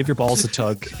 give your balls a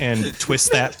tug and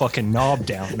twist that fucking knob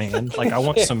down, man. Like I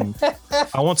want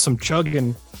some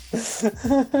chugging. That's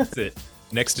it.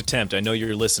 Next attempt. I know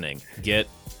you're listening. Get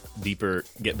deeper.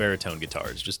 Get baritone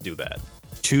guitars. Just do that.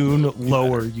 Tune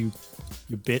lower, you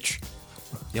bitch.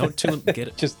 You know, tune. Get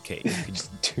it. Just- okay.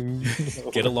 Two.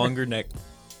 Get a longer neck.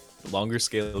 longer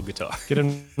scale guitar. Get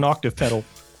an octave pedal,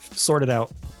 sort it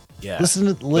out. Yeah. Listen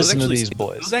to these Those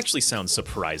boys. actually sound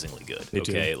surprisingly good. They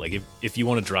do. Okay, like if you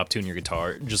want to drop tune your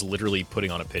guitar, just literally putting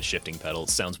on a pitch shifting pedal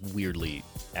sounds weirdly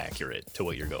accurate to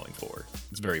what you're going for.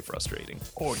 It's very frustrating.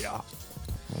 Oh yeah.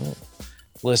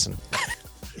 Listen.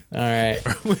 All right.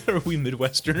 Are we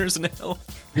Midwesterners now?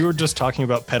 We were just talking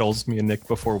about pedals, me and Nick,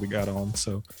 before we got on.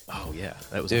 So Oh yeah,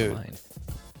 that was Dude. mine.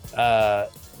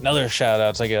 Another shout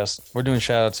outs, I guess. We're doing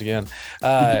shout outs again.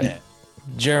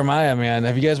 Jeremiah, man,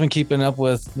 have you guys been keeping up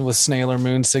with Snailer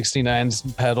Moon 69's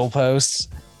pedal posts?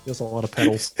 there's a lot of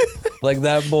pedals. Like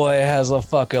that boy has a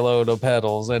fuckload of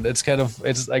pedals, and it's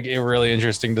like really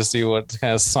interesting to see what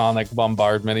kind of sonic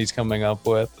bombardment he's coming up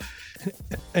with.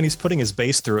 And he's putting his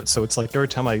bass through it, so it's like every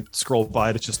time I scroll by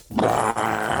it, it's just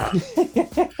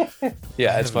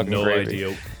Yeah, it's fucking No crazy.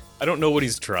 idea. I don't know what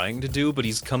he's trying to do, but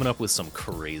he's coming up with some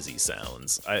crazy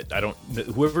sounds. I don't.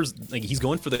 Whoever's like, he's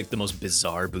going for the most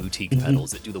bizarre boutique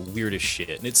pedals that do the weirdest shit,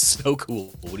 and it's so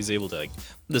cool what he's able to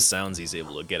the sounds he's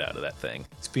able to get out of that thing.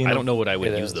 I don't know what I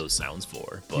would It use is. those sounds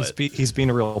for, but he's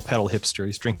being a real pedal hipster.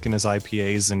 He's drinking his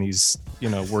IPAs and he's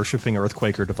worshiping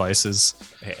Earthquaker devices.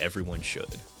 hey, everyone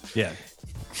should. Yeah.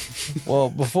 Well,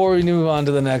 before we move on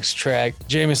to the next track,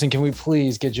 Jameson, can we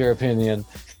please get your opinion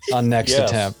on Next Yes.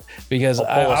 Attempt? Because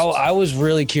I was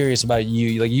really curious about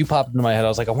you. Like, you popped into my head. I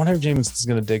was like, I wonder if Jameson's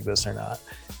going to dig this or not.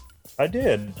 I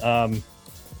did.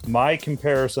 My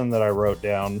comparison that I wrote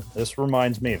down, this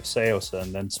reminds me of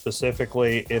Seosin, and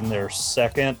specifically in their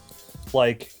second,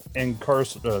 not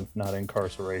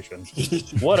incarceration,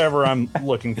 whatever I'm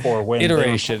looking for. When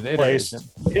Iteration.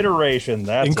 Iteration.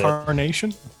 That's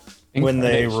Incarnation? when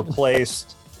they Incarnation.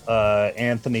 replaced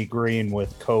Anthony Green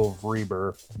with Cove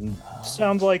Reber.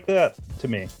 Sounds like that to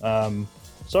me.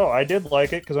 So I did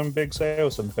like it because I'm a big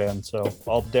Seosin fan. So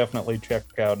I'll definitely check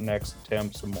out Next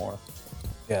Attempt some more.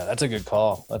 Yeah, that's a good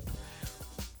call.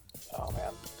 Oh,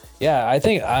 man. Yeah,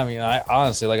 I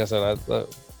honestly, like I said, a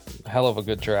hell of a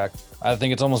good track. I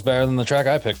think it's almost better than the track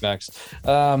I picked next,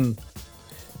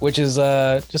 which is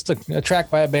just a track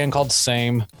by a band called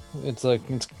Same. It's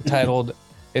titled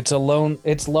It's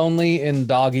Lonely in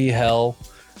Doggy Hell.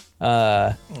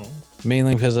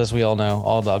 Mainly because, as we all know,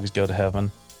 all dogs go to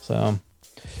heaven. So,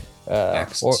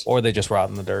 or they just rot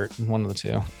in the dirt. One of the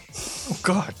two. Oh,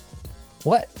 God.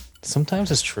 What? Sometimes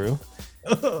it's true.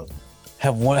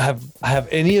 Have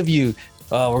any of you?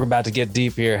 We're about to get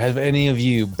deep here. Have any of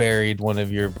you buried one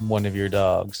of your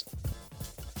dogs?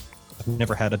 I've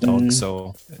never had a dog,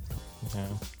 so. Yeah.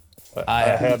 I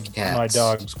I had Cats. my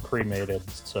dogs cremated,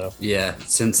 so Yeah,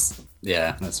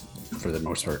 that's for the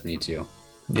most part me too.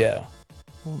 Yeah.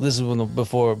 This is when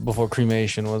before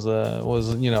cremation was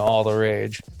all the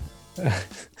rage.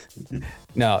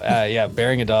 No, yeah,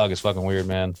 burying a dog is fucking weird,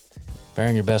 man.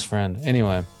 Burying your best friend.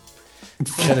 Anyway,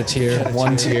 shed a tear,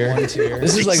 one tear. This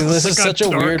is such a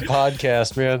weird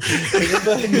podcast, man.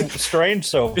 strange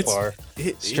so far.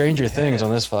 Stranger things on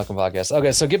this fucking podcast.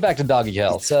 Okay, so get back to Doggy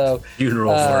Hell. So,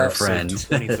 Funeral for a So friend.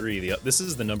 23. This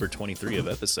is the number 23 of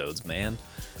episodes, man.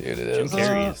 dude, it Jim is.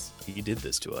 Carrey he did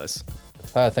this to us.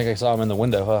 I think I saw him in the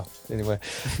window, huh? Anyway.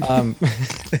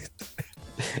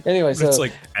 Anyway, so It's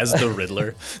like as the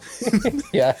Riddler.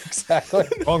 yeah, exactly.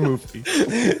 Wrong movie.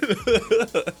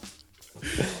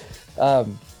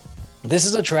 This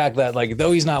is a track that, like,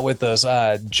 though he's not with us,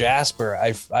 Jasper.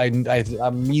 I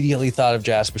immediately thought of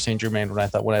Jasper St. Germain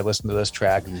when I listened to this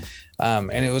track,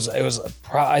 and it was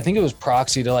I think it was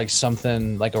proxy to like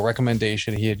something like a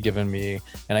recommendation he had given me,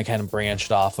 and I kind of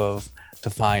branched off of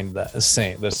to find this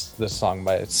song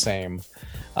by its Same.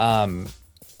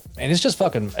 And it's just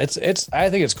fucking. I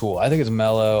think it's cool. I think it's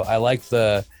mellow. I like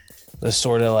the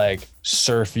sort of like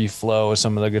surfy flow of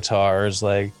some of the guitars.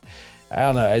 Like, I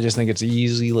don't know. I just think it's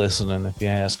easy listening, if you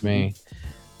ask me.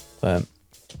 But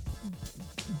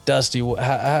Dusty,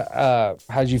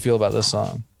 how'd you feel about this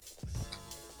song?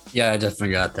 Yeah, I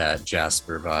definitely got that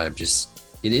Jasper vibe. Just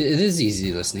it is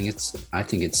easy listening. I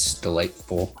think it's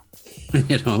delightful.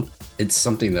 It's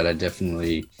something that I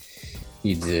definitely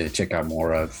need to check out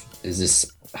more of. Is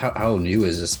this how new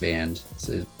is this band? Is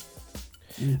it,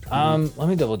 Let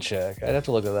me double check. I'd have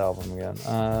to look at the album again.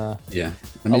 yeah,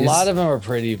 A lot of them are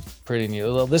pretty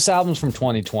new. This album's from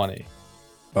 2020.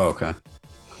 Oh, okay.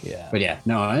 Yeah. But yeah,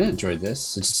 no, I enjoyed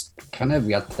this. It's kind of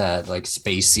got that like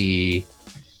spacey,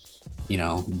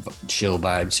 chill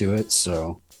vibe to it.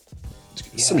 So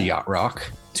some yacht rock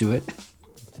to it.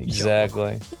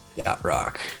 Exactly. Yacht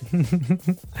rock.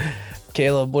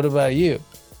 Caleb, what about you?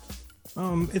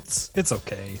 It's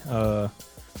okay.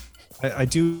 I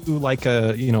do like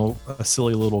a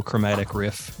silly little chromatic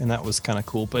riff, and that was kind of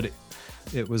cool, but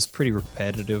it was pretty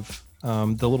repetitive.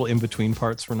 The little in between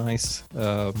parts were nice.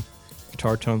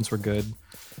 Guitar tones were good.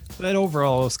 But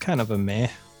overall, it was kind of a meh.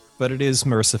 But it is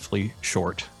mercifully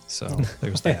short, so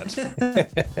there's that.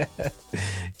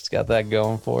 It's got that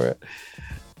going for it.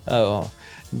 Oh,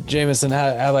 Jameson,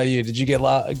 how about you? Did you get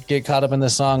caught up in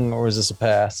this song, or was this a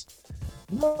pass?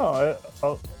 No,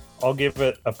 I'll give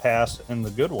it a pass in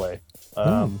the good way.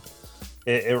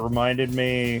 It reminded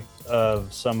me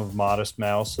of some of Modest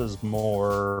Mouse's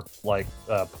more like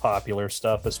popular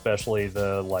stuff, especially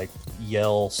the like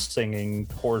yell singing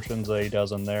portions that he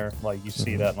does in there. Like you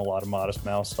see that in a lot of Modest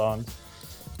Mouse songs.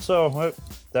 So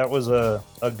that was a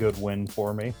good win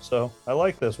for me. So I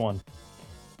like this one.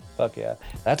 Fuck yeah,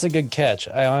 that's a good catch.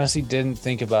 I honestly didn't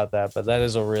think about that, but that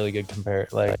is a really good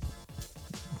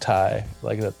tie,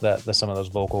 like that some of those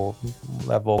vocal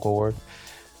work.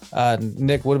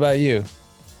 Nick, what about you?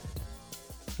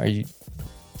 Are you?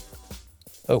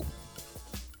 Oh,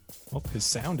 His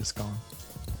sound is gone.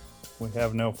 We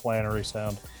have no Flannery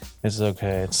sound. it's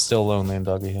okay. It's still lonely in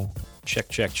Doggy Hill. Check.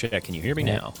 Can you hear me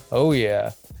now? Oh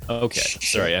yeah. Okay.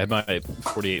 Sorry, I had my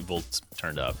 48 volts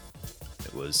turned up.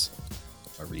 It was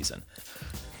a reason.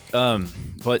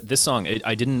 But this song,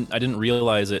 I didn't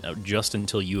realize it just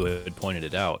until you had pointed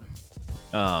it out.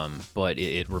 But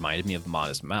it reminded me of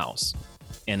Modest Mouse.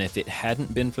 And if it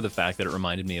hadn't been for the fact that it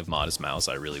reminded me of Modest Mouse,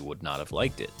 I really would not have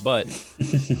liked it. But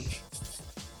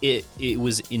it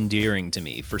was endearing to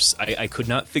me. I could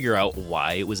not figure out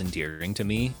why it was endearing to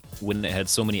me when it had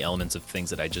so many elements of things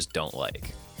that I just don't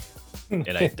like.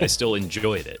 And I still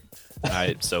enjoyed it.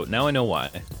 So now I know why.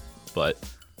 But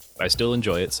I still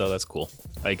enjoy it, so that's cool.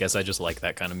 I guess I just like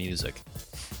that kind of music.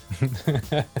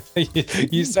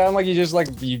 You sound like you just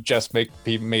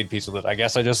made peace with it. I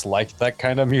guess I just like that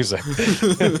kind of music.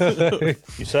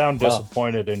 You sound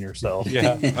disappointed in yourself.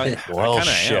 Yeah. I kind of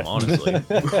am, honestly.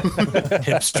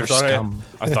 Hipster scum.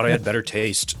 I thought I had better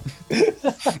taste. I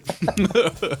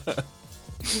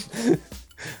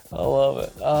love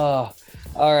it. Oh,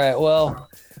 all right. Well,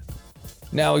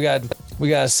 now we got to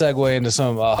segue into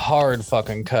some hard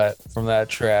fucking cut from that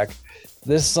track.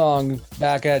 This song,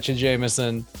 Back at You,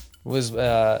 Jameson, was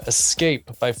Escape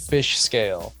by Fish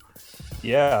Scale.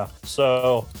 Yeah,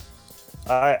 so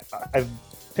I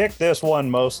picked this one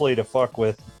mostly to fuck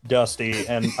with Dusty,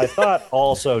 and I thought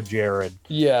also Jared.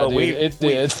 Yeah, but dude, it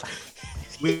did.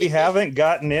 We haven't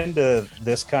gotten into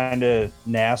this kind of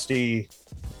nasty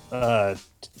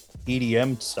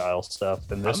EDM style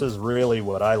stuff, and this is really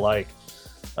what I like.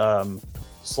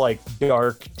 It's like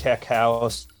dark tech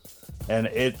house, and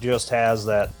it just has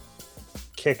that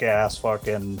kick-ass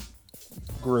fucking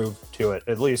groove to it,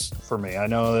 at least for me. I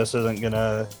know this isn't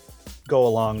gonna go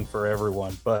along for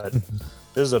everyone, but this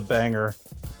is a banger.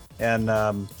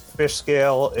 And Fish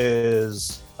Scale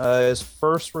is his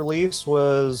first release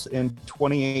was in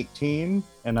 2018,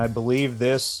 and I believe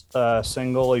this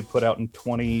single he put out in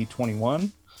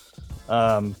 2021.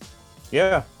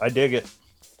 Yeah, I dig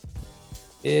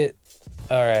it.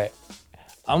 All right.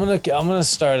 I'm gonna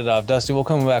start it off. Dusty, we'll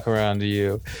come back around to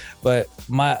you. But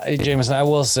Jameson, I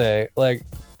will say, like,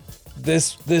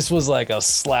 this was like a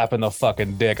slap in the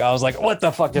fucking dick. I was like, what the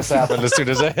fuck just happened as soon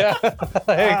as it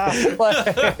like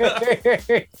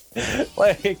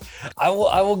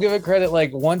I will give it credit.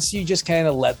 Like, once you just kind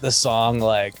of let the song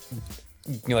like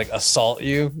assault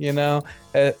you, you know,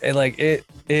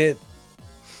 it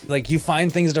like you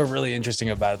find things that are really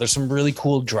interesting about it. There's some really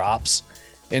cool drops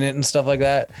in it and stuff like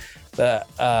that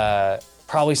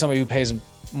probably somebody who pays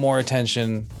more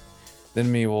attention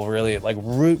than me will really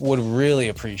would really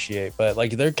appreciate, but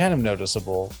like they're kind of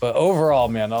noticeable. But overall,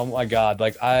 man, oh my god,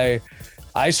 like I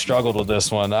struggled with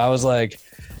this one. I was like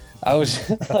I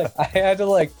had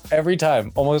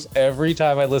to almost every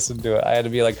time I listened to it, I had to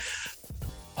be like,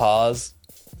 pause,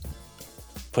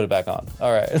 put it back on.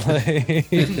 All right.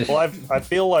 Well, I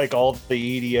feel like all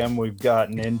the EDM we've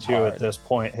gotten into at this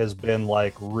point has been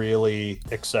like really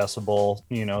accessible,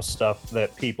 you know, stuff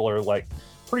that people are like,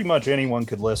 pretty much anyone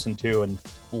could listen to and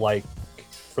like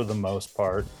for the most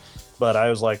part. But I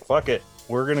was like, fuck it,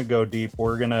 we're gonna go deep.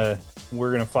 We're gonna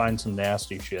find some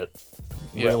nasty shit.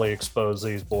 Yeah. Really expose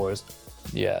these boys.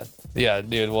 Yeah,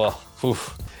 dude. Well,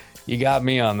 you got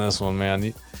me on this one,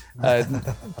 man.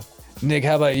 Nick,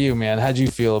 how about you, man? How'd you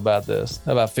feel about this?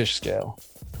 About Fish Scale?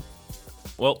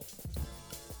 Well,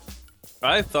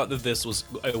 I thought that this was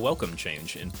a welcome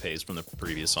change in pace from the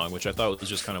previous song, which I thought was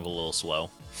just kind of a little slow.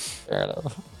 Fair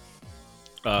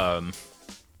enough.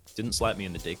 Didn't slap me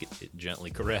in the dick, it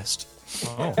gently caressed.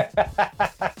 Oh.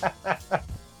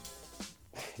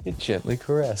 It gently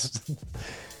caressed.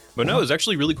 But no, it was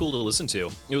actually really cool to listen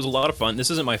to. It was a lot of fun. This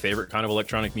isn't my favorite kind of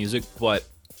electronic music, but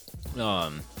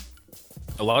a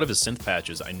a lot of his synth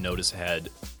patches I noticed had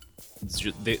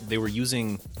they were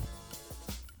using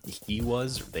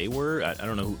they were I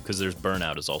don't know who, because there's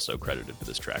Burnout is also credited for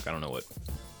this track. I don't know what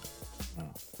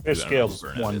Fish I don't know who Scale's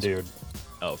Burnout one is. dude.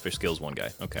 Oh, Fish Scale's one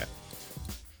guy. Okay.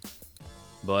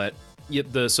 But yeah,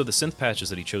 so the synth patches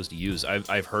that he chose to use,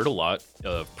 I've heard a lot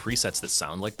of presets that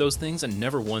sound like those things, and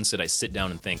never once did I sit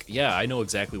down and think, yeah, I know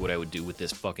exactly what I would do with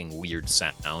this fucking weird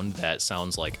sound that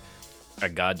sounds like a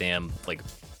goddamn like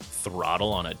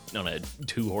throttle on a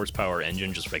 2 horsepower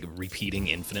engine just like repeating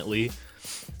infinitely.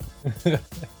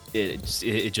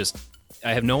 it just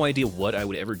I have no idea what I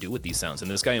would ever do with these sounds, and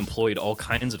this guy employed all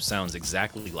kinds of sounds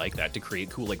exactly like that to create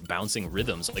cool like bouncing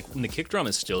rhythms. Like when the kick drum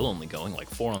is still only going like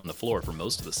 4 on the floor for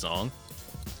most of the song,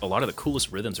 a lot of the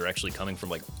coolest rhythms are actually coming from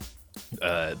like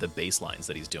the bass lines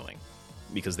that he's doing,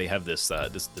 because they have this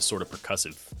this sort of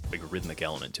percussive like rhythmic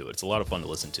element to it. It's a lot of fun to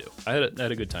listen to. I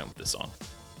had a good time with this song.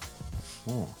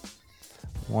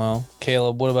 Well,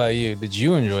 Caleb, what about you? Did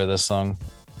you enjoy this song?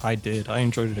 I did. I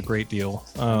enjoyed it a great deal.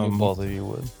 I knew both of you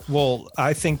would. Well,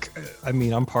 I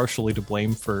mean, I'm partially to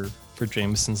blame for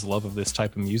Jameson's love of this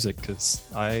type of music, because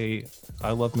I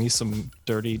love me some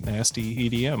dirty, nasty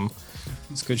EDM.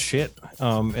 It's good shit.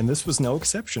 And this was no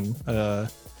exception.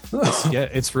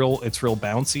 It's real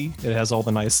bouncy. It has all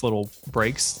the nice little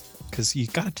breaks, because you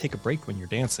got to take a break when you're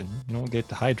dancing. You don't get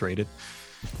dehydrated.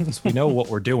 So we know what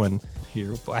we're doing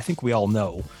here. But I think we all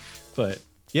know. But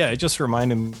yeah, it just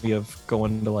reminded me of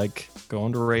going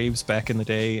to raves back in the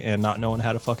day and not knowing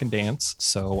how to fucking dance.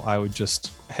 So I would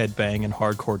just headbang and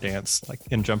hardcore dance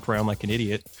and jump around like an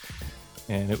idiot.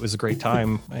 And it was a great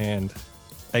time. And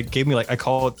it gave me I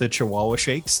call it the Chihuahua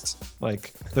shakes.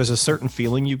 Like there's a certain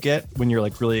feeling you get when you're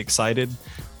really excited,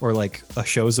 or like a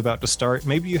show's about to start.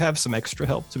 Maybe you have some extra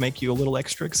help to make you a little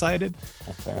extra excited.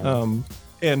 Okay.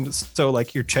 And so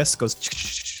your chest goes,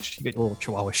 you get little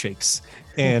Chihuahua shakes.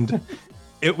 And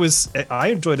I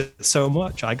enjoyed it so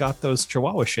much. I got those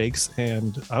Chihuahua shakes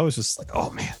and I was just like,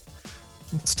 oh man,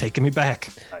 it's taking me back.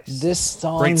 This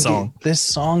song, Great song. This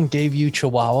song gave you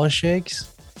Chihuahua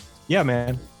shakes? Yeah,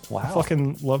 man. Wow. I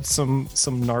fucking love some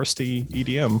nasty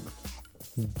EDM.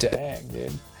 Dang,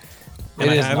 dude. And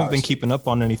I haven't been keeping up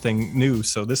on anything new,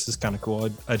 so this is kind of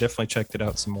cool. I definitely checked it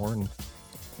out some more, and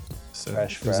so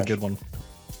it was a good one.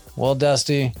 Well,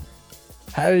 Dusty,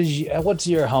 what's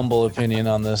your humble opinion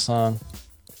on this song?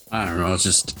 I don't know. It's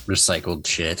just recycled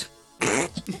shit.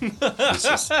 It's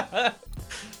just, at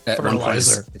one point,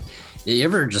 Fertilizer. you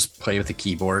ever just play with the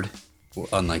keyboard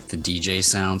on the DJ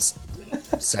sounds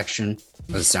section,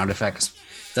 or the sound effects?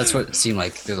 That's what it seemed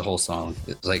like through the whole song.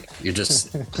 It's like you're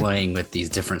just playing with these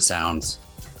different sounds,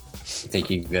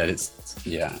 thinking that it's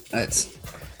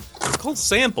called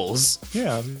samples.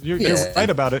 Yeah, you're right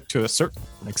about it to a certain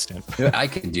extent. I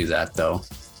can do that though.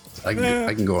 I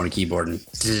can go on a keyboard and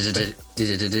There's a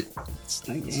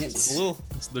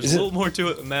little more to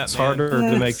it than that. It's harder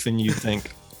to make than you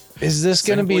think. Is this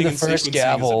going to be Sampling the and first sequencing is a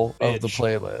gavel of the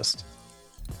bitch. playlist?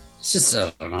 It's just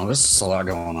I don't know. There's just a lot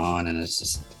going on, and it's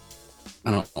just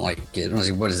I don't like it. I was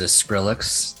like, what is this,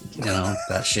 Skrillex? You know,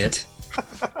 that shit.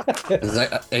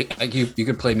 You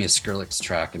could play me a Skrillex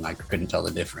track, and I couldn't tell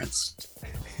the difference.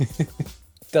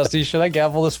 Dusty, should I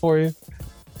gavel this for you?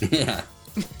 Yeah,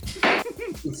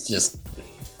 it's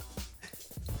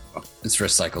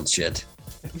recycled shit.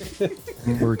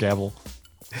 We're gavel.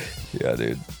 Yeah,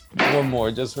 dude. One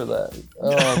more just for that.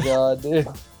 Oh, God, dude.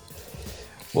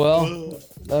 Well,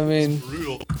 I mean,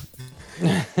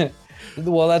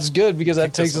 well, that's good because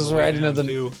that takes us right into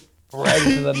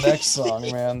the next song,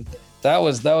 man. That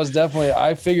was definitely.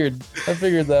 I figured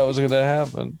that was gonna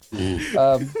happen.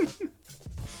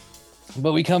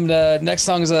 But we come to next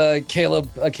song is a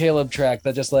Caleb track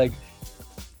that just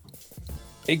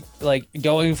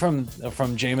going from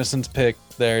Jameson's pick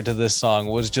there to this song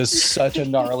was just such a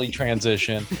gnarly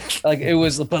transition. It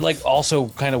was, but also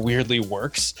kind of weirdly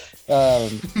works.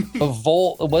 Was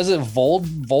it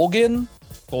Volgin?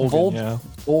 Yeah.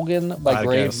 Volgin by I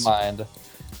Grave guess. Mind.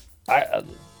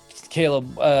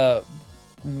 Caleb,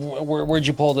 where'd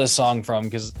you pull this song from?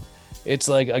 Because it's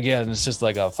it's just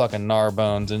like a fucking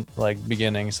Gnarbones and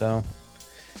beginning. So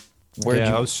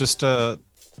I was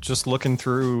just looking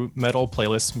through metal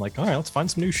playlists. I'm like, all right, let's find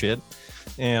some new shit.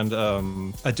 And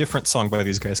a different song by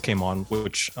these guys came on,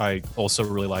 which I also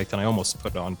really liked, and I almost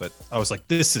put it on, but I was like,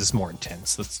 this is more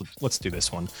intense. Let's do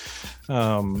this one.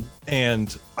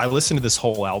 And I listened to this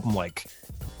whole album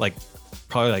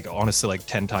probably honestly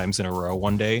 10 times in a row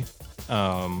one day.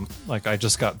 I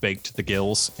just got baked to the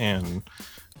gills, and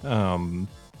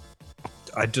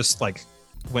I just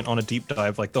went on a deep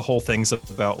dive. The whole thing's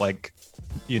about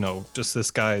just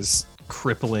this guy's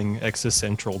crippling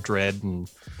existential dread and,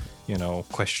 you know,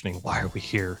 questioning why are we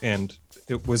here. And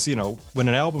it was, you know, when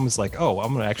an album is like, oh,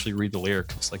 I'm gonna actually read the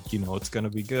lyrics, like, you know, it's gonna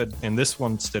be good. And this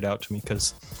one stood out to me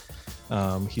because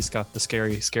he's got the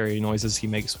scary noises he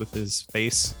makes with his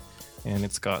bass, and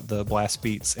it's got the blast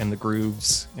beats and the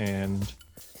grooves and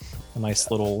a nice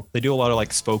little, they do a lot of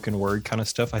like spoken word kind of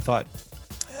stuff. I thought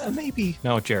maybe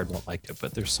no, Jared won't like it,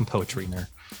 but there's some poetry in there.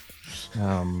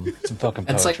 Some fucking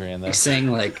It's like poetry in there.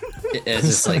 saying like it's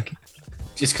just like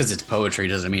just because it's poetry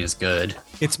doesn't mean it's good.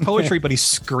 It's poetry, but he's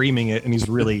screaming it, and he's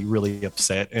really, really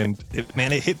upset. And it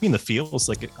hit me in the feels.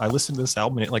 Like I listened to this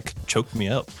album, and it like choked me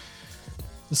up.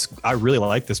 I really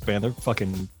like this band. They're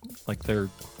fucking like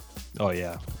oh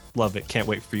yeah, love it. Can't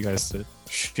wait for you guys to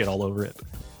shit all over it.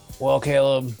 Well,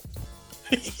 Caleb,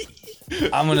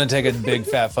 I'm gonna take a big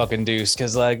fat fucking deuce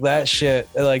because like that shit,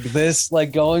 like this,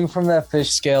 like going from that Fish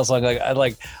Scale song,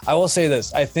 I will say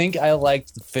this. I think I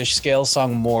liked the Fish Scale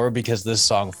song more because this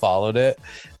song followed it.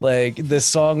 Like this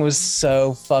song was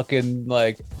so fucking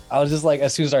like I was just like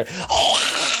as soon as I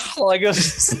started, like it was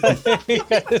just like,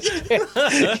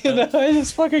 you know, I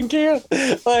just fucking can't.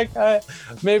 Like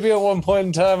maybe at one point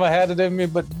in time I had it in me,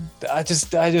 but I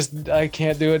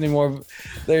can't do it anymore.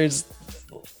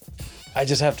 I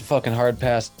just have to fucking hard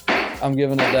pass. I'm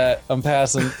giving it that. I'm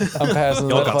passing.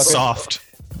 Y'all got soft.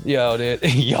 Yo, dude.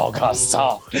 Y'all got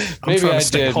soft. I'm trying to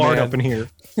stick hard up in here.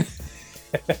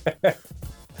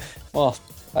 Well,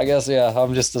 I guess yeah.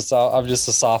 I'm just a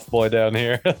soft boy down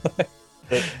here.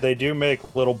 They do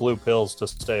make little blue pills to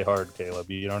stay hard,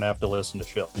 Caleb. You don't have to listen to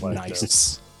shit like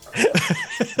this.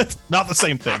 Nice. Not the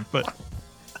same thing, but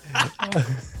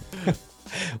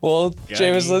well,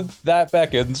 Jameson, that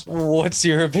beckons. What's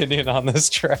your opinion on this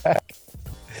track?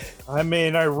 I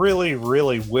mean, I really,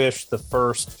 really wish the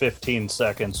first 15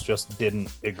 seconds just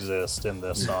didn't exist in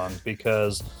this song,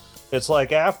 because it's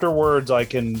like afterwards I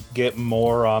can get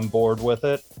more on board with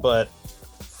it, but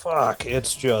fuck,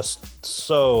 it's just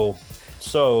so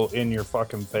in your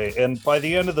fucking face. And by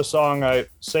the end of the song,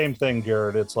 same thing,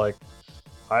 Jared. It's like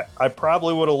I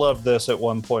probably would have loved this at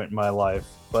one point in my life,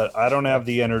 but I don't have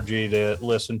the energy to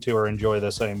listen to or enjoy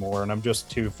this anymore, and I'm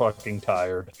just too fucking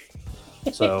tired.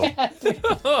 So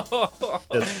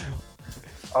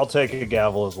I'll take a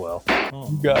gavel as well.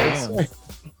 oh, Guys.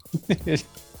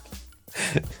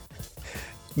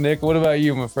 Nick, what about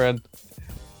you, my friend?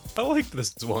 I liked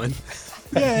this one.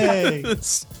 yay!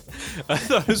 I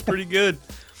thought it was pretty good.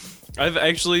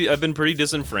 I've been pretty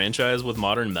disenfranchised with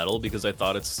modern metal because I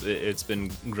thought it's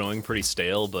been growing pretty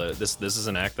stale, but this is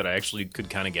an act that I actually could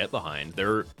kind of get behind.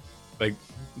 They're like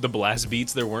the blast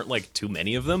beats, there weren't like too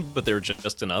many of them, but they were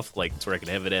just enough like so I could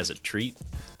have it as a treat.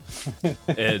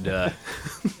 And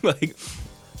like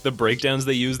the breakdowns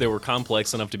they used, they were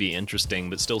complex enough to be interesting,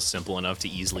 but still simple enough to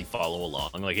easily follow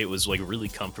along. Like it was like really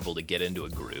comfortable to get into a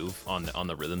groove on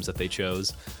the rhythms that they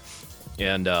chose.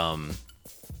 And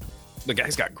the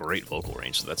guy's got great vocal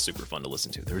range, so that's super fun to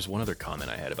listen to. There was one other comment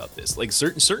I had about this. Like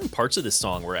certain parts of this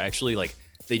song were actually like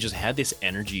they just had this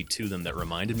energy to them that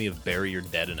reminded me of Bury Your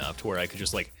Dead enough to where I could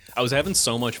just like I was having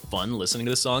so much fun listening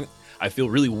to this song. I feel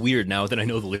really weird now that I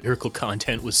know the lyrical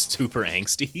content was super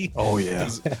angsty. Oh yeah.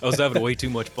 I was having way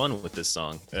too much fun with this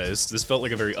song. This felt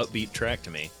like a very upbeat track to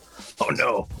me. Oh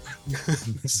no.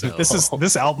 So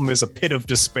This album is a pit of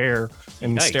despair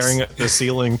and Nice. staring at the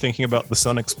ceiling, thinking about the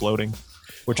sun exploding,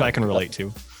 which I can relate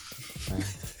to.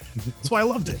 That's why I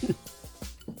loved it.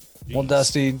 Well,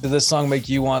 Dusty, did this song make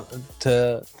you want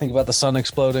to think about the sun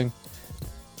exploding?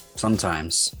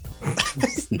 Sometimes. I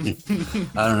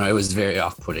don't know. It was very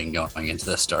off-putting going into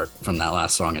the start from that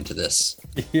last song into this.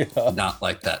 Yeah. Not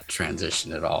like that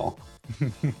transition at all.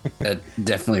 It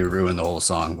definitely ruined the whole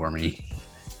song for me.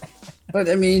 But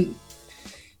I mean,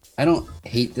 I don't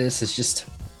hate this. It's just,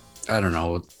 I don't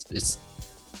know. It's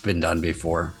been done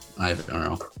before. I don't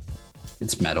know.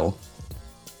 It's metal.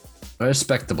 I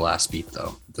respect the blast beat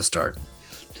though at the start.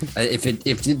 If it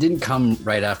didn't come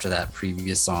right after that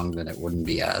previous song, then it wouldn't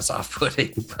be as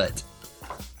off-putting. But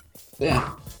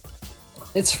yeah,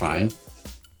 it's fine.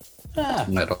 Ah,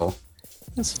 Metal.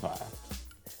 it's fine.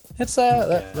 It's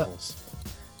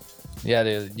yeah,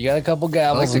 dude. You got a couple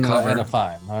gavels I like the and cover. and a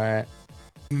fine. All right.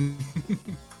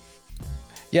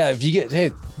 Yeah, if you get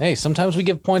hey, sometimes we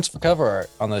give points for cover art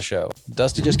on this show.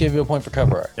 Dusty just gave you a point for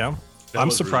cover art. Yeah. That I'm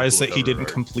was really surprised cool that he cover didn't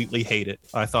art. completely hate it.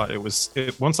 I thought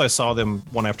once I saw them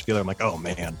one after the other, I'm like, oh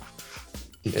man.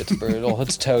 It's brutal.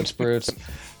 It's totes brutes.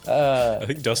 I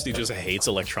think Dusty just hates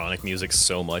electronic music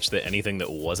so much that anything that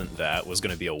wasn't that was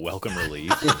going to be a welcome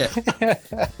relief.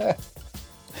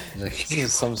 This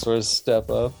is some sort of step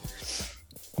up.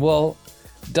 Well,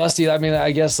 Dusty, I mean,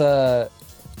 I guess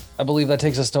I believe that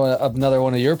takes us to another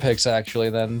one of your picks, actually.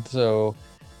 Then, so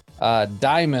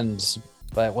Diamonds,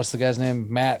 but what's the guy's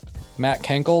name? Matt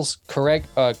Kenkles,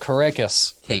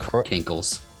 Karekis.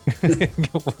 Kinkles.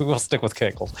 We'll stick with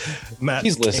Kenkles. Matt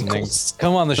He's listening. Kinkles.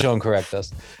 Come on the show and correct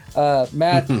us.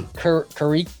 Matt Karekis.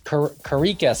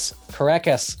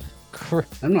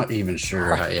 I'm not even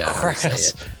sure how to say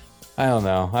it. I don't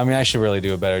know. I mean, I should really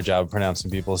do a better job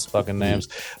pronouncing people's fucking names.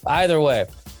 Either way,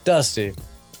 Dusty,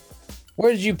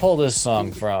 where did you pull this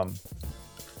song from?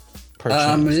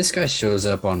 This guy shows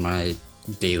up on my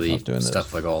daily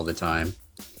stuff like all the time.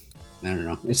 I don't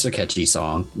know. It's a catchy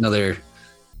song. Another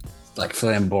like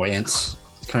flamboyance.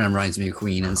 Kind of reminds me of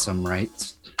Queen in some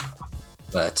rights.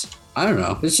 But I don't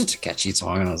know. It's just a catchy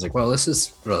song, and I was like, well, this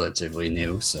is relatively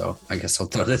new, so I guess I'll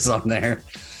throw this on there.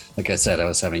 Like I said, I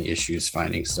was having issues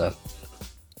finding stuff.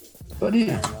 But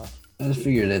yeah, I just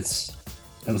figured I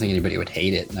don't think anybody would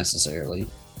hate it necessarily.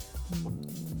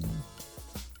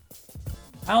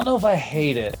 I don't know if I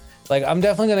hate it. Like, I'm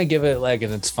definitely gonna give it like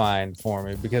an it's fine for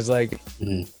me because like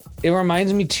it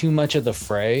reminds me too much of the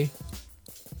Fray.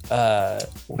 I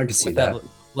can see that.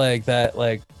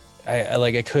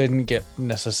 I couldn't get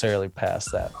necessarily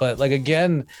past that. But like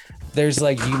again, there's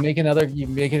like you make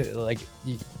it like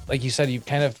you said, you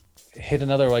kind of hit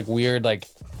another like weird like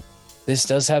this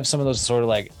does have some of those sort of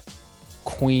like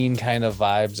Queen kind of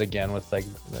vibes again with like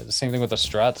the same thing with the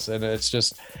Struts, and it's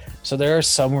just so there are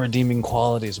some redeeming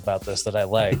qualities about this that I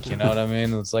like, you know what I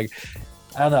mean? It's like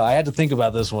I don't know, I had to think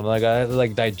about this one, like I had to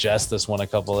like digest this one a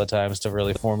couple of times to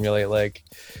really formulate like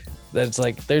that's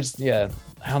like there's I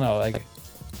don't know, like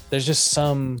there's just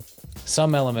some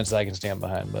elements that I can stand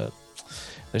behind, but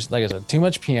there's, like I said, too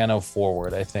much piano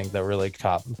forward, I think, that really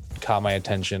caught my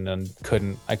attention and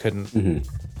I couldn't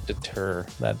deter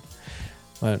that.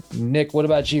 But Nick, what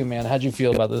about you, man? How'd you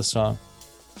feel about this song?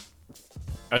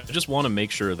 I just want to make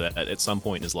sure that at some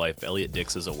point in his life, Elliot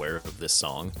Dix is aware of this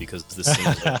song because this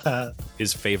seems like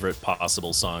his favorite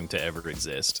possible song to ever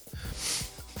exist.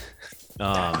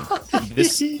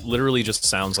 This literally just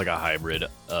sounds like a hybrid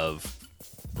of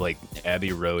like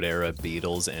Abbey Road era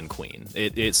Beatles and Queen.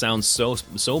 It sounds so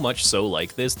much so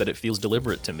like this that it feels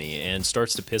deliberate to me and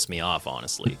starts to piss me off,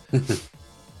 honestly.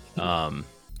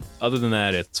 Other than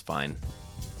that, it's fine.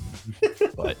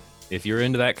 But if you're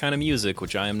into that kind of music,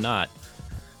 which I am not,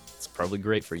 it's probably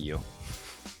great for you.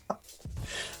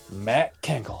 Matt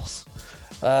Kenkles.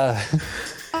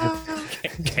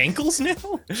 Kankles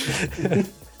now?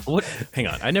 What? Hang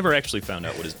on, I never actually found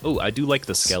out what is. Oh, I do like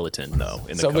the skeleton though.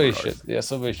 In the somebody cover should, art.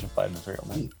 somebody should find this real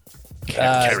man.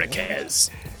 Caracas.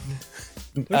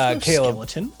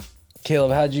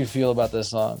 Caleb, how did you feel about this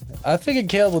song? I figured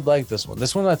Caleb would like this one.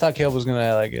 This one, I thought Caleb was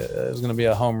gonna like it. It was gonna be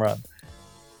a home run.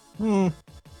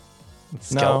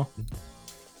 No.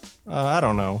 I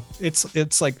don't know.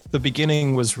 It's like the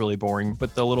beginning was really boring,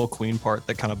 but the little Queen part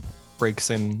that kind of breaks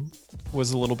in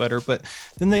was a little better. But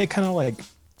then they kind of like,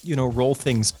 roll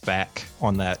things back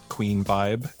on that Queen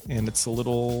vibe, and it's a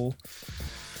little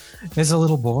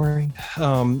boring.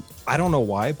 I don't know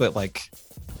why, but like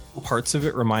parts of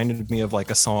it reminded me of like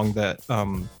a song that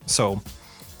so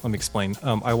let me explain.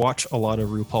 I watch a lot of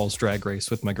RuPaul's Drag Race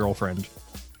with my girlfriend,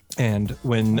 and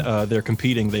when they're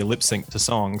competing, they lip sync to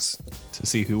songs to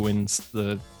see who wins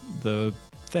the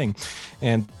thing.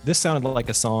 And this sounded like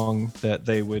a song that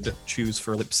they would choose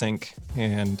for lip sync.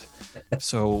 And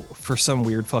so for some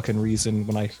weird fucking reason,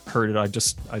 when I heard it, I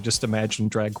just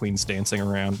imagined drag queens dancing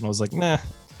around, and I was like, nah,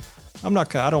 I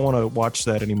don't want to watch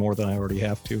that any more than I already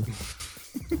have to.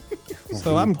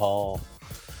 So I'm Paul.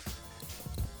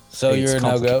 So you're a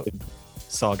no-go?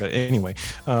 Saga. Anyway,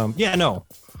 no.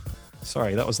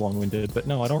 Sorry, that was long-winded, but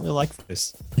no, I don't really like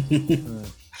this.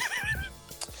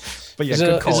 But yeah,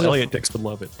 good call. Elliot Dix would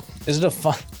love it. Is it a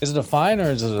fine, or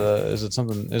is it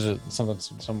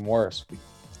something worse? I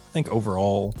think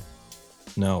overall,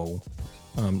 no.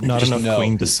 Not enough no.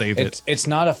 Queen to save it. It's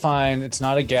not a fine. It's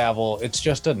not a gavel. It's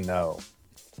just a no.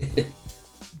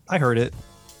 I heard it.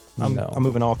 I'm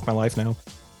moving on with my life now.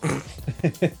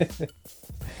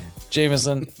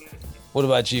 Jameson, what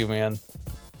about you, man?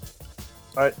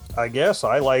 I guess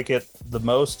I like it the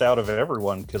most out of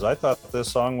everyone because I thought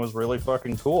this song was really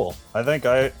fucking cool. I think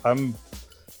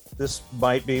this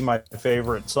might be my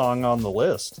favorite song on the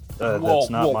list. That's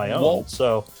not my own.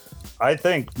 So I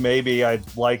think maybe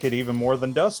I'd like it even more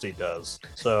than Dusty does.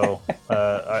 So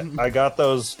I got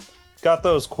those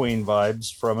Queen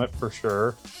vibes from it for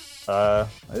sure.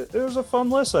 It was a fun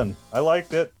listen. I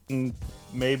liked it, and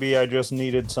maybe I just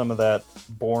needed some of that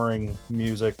boring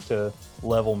music to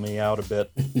level me out a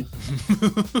bit.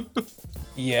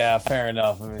 Yeah, fair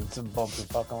enough. I mean, it's a bumpy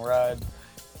fucking ride.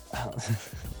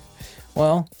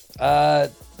 Well, I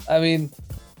mean,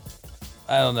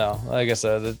 I don't know. Like I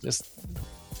said,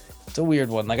 it's a weird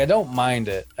one. Like I don't mind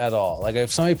it at all. Like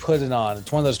if somebody put it on,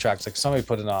 it's one of those tracks. Like somebody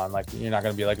put it on, like you're not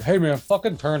gonna be like, hey man,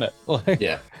 fucking turn it. Like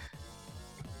Yeah.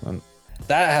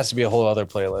 that has to be a whole other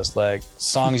playlist. Like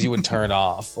songs you would turn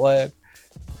off. Like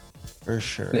for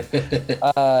sure.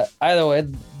 Either way,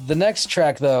 the next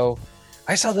track though,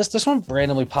 I saw this one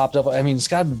randomly popped up. I mean, it's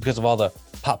got to be because of all the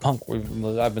pop punk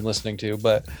I've been listening to,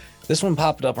 but this one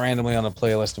popped up randomly on a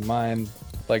playlist of mine,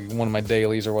 like one of my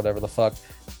dailies or whatever the fuck.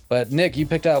 But Nick, you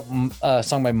picked out a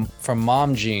song from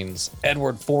Mom Jeans,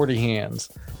 Edward 40 Hands.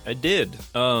 I did.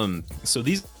 So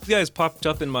these guys popped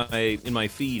up in my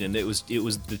feed, and it was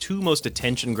the two most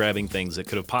attention grabbing things that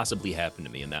could have possibly happened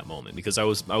to me in that moment, because I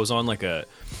was on a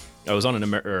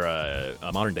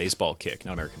modern baseball kick,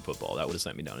 not American football. That would have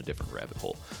sent me down a different rabbit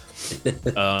hole.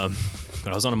 But I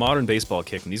was on a modern baseball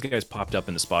kick, and these guys popped up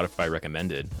in the Spotify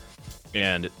recommended,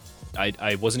 and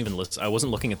I wasn't even I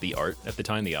wasn't looking at the art at the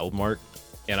time, the album art.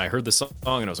 And I heard the song,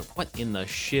 and I was like, what in the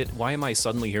shit? Why am I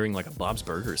suddenly hearing like a Bob's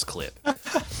Burgers clip?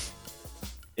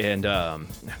 And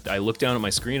I looked down at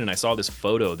my screen, and I saw this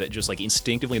photo that just like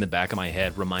instinctively in the back of my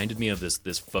head reminded me of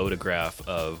this photograph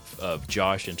of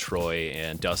Josh and Troy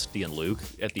and Dusty and Luke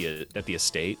at the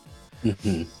estate.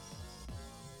 Mm-hmm.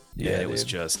 Yeah, it was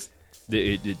just...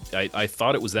 I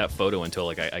thought it was that photo until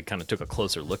like I kind of took a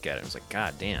closer look at it. I was like,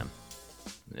 God damn.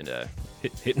 And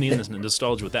hit me in this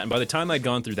nostalgia with that. And by the time I'd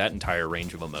gone through that entire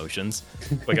range of emotions,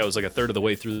 like I was like a third of the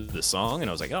way through the song, and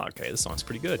I was like, oh, okay, this song's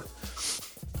pretty good.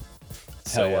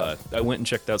 So yeah. I went and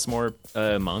checked out some more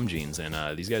Mom Jeans, and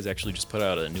these guys actually just put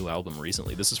out a new album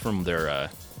recently. This is from their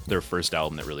first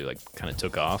album that really like kind of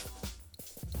took off,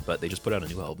 but they just put out a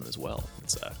new album as well.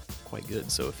 It's quite good.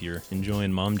 So if you're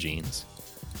enjoying Mom Jeans,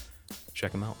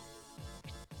 check them out.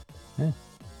 Yeah,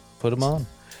 put them on.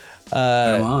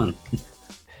 Come on.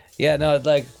 Yeah, no,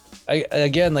 like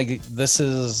this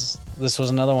was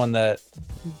another one that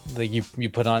like you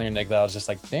put on your Nick that I was just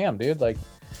like, damn, dude, like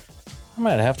I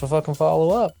might have to fucking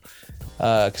follow up.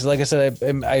 Because like I said,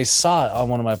 I saw it on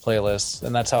one of my playlists,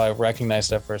 and that's how I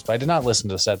recognized it at first, but I did not listen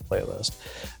to said playlist.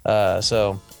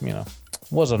 So,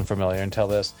 was unfamiliar until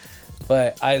this.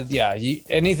 But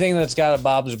anything that's got a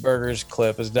Bob's Burgers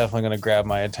clip is definitely going to grab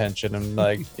my attention. And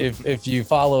like, if you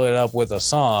follow it up with a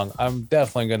song, I'm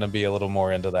definitely going to be a little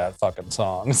more into that fucking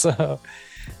song. So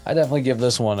I definitely give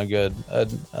this one a good,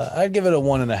 I'd give it a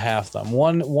 1.5 thumb,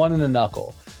 one in a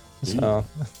knuckle. So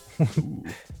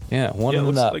yeah, one in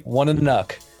a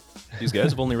knuck. These guys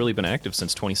have only really been active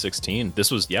since 2016.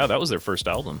 That was their first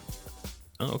album.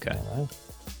 Oh, okay.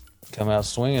 Come out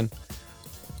swinging.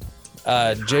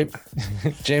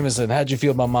 Jameson, how'd you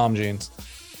feel about Mom Jeans?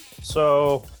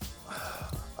 So,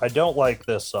 I don't like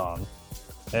this song,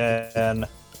 and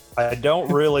I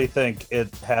don't really think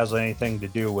it has anything to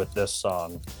do with this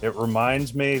song. It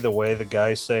reminds me, the way the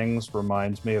guy sings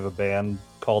reminds me of a band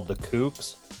called The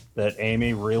Kooks that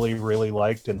Amy really, really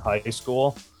liked in high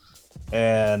school,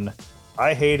 and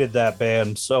I hated that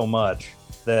band so much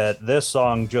that this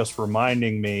song just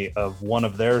reminding me of one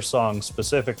of their songs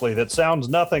specifically that sounds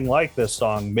nothing like this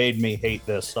song made me hate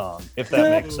this song, if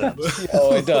that makes sense.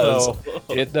 Oh, it does. So,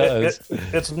 it does.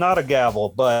 It's not a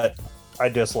gavel, but I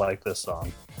dislike this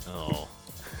song. Oh.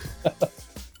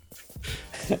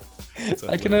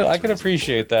 I can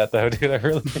appreciate that though, dude. I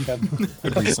really think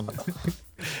Good reason.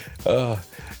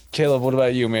 Caleb, what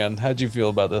about you, man? How'd you feel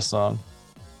about this song?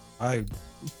 I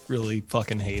really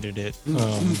fucking hated it. Give me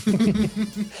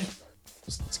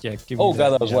Oh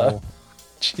god, that was yell. loud.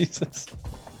 Jesus.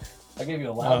 I gave you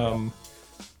a loud one.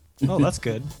 Oh, that's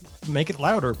good. Make it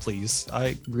louder, please.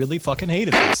 I really fucking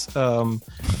hated this.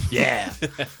 Yeah.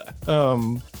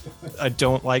 I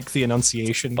don't like the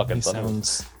enunciation. Fucking He thunder.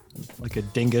 sounds like a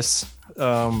dingus.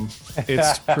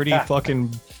 It's pretty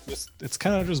fucking. It's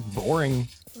kind of just boring.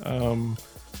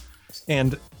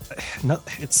 And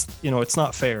it's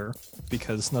not fair,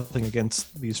 because nothing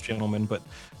against these gentlemen, but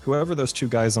whoever those two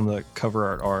guys on the cover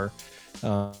art are,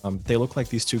 they look like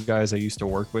these two guys I used to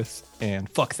work with, and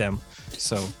fuck them.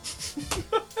 So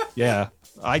yeah,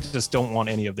 I just don't want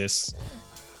any of this.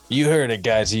 You heard it,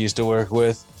 guys you used to work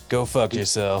with. Go fuck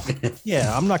yourself.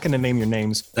 Yeah, I'm not going to name your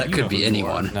names. but That you could know be who you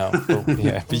anyone. are. No.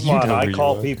 Yeah. But Come on, know I who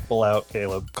call you are. people out,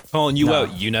 Caleb. Calling you Nah.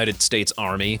 out, United States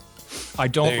Army. I There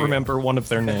don't you remember one of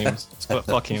their names, but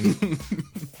fuck him.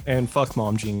 And fuck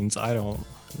Mom Jeans. I don't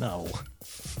know.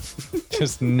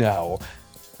 Just no.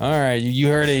 All right, you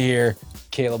heard it here.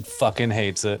 Caleb fucking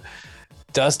hates it.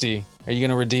 Dusty, are you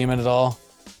gonna redeem it at all?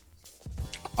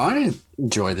 I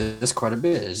enjoy this quite a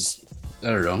bit. I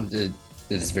don't know. It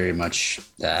is very much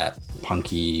that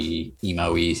punky,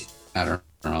 emo-y. I don't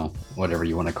don't know, whatever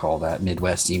you want to call that,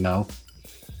 Midwest emo.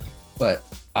 But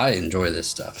I enjoy this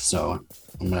stuff, so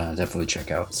I'm gonna definitely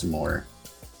check out some more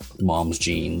Mom's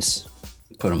Jeans.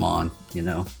 Put them on,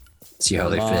 see how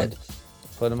they fit.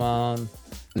 Put them on.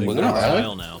 They Well, got no, I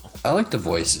style now. like the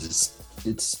voices.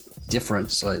 It's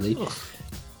different slightly.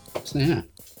 So yeah,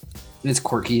 it's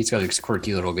quirky. It's got these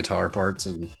quirky little guitar parts,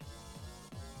 and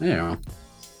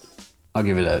I'll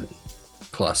give it a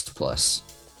plus.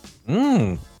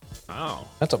 Wow.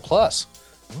 That's a plus.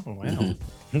 Oh, wow.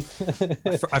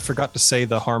 I forgot to say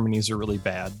the harmonies are really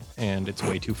bad and it's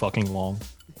way too fucking long.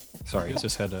 Sorry, I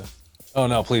just had to. Oh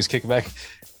no, please kick it back.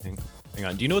 Hang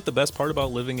on. Do you know what the best part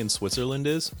about living in Switzerland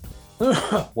is?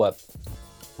 What?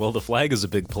 Well, the flag is a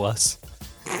big plus.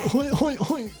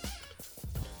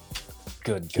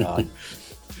 Good God.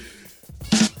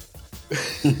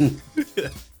 You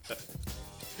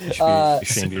should be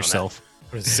ashamed of yourself.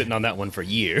 I was sitting on that one for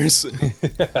years.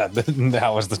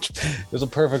 That was it was a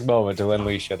perfect moment to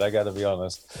unleash it. I got to be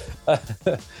honest.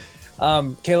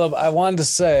 Caleb, I wanted to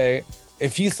say,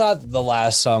 if you thought the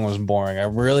last song was boring,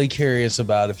 I'm really curious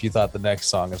about if you thought the next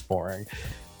song is boring,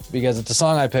 because it's a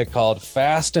song I picked called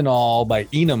 "Fast and All" by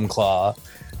Enumclaw.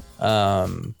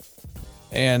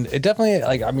 And it definitely,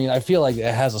 I feel like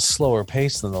it has a slower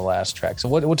pace than the last track. So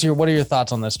what are your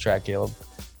thoughts on this track, Caleb?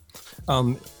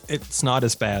 It's not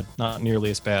as bad, not nearly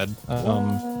as bad.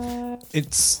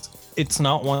 It's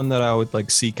not one that I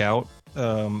would seek out,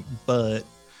 but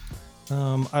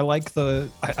I like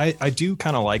I do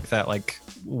kind of like that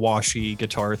washy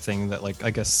guitar thing that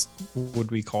I guess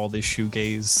would we call this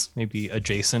shoegaze, maybe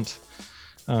adjacent.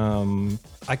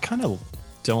 I kind of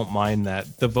don't mind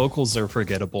that. The vocals are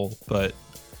forgettable, but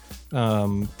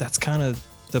that's kind of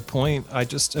the point. I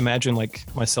just imagine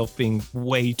myself being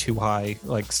way too high,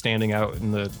 standing out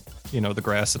in the the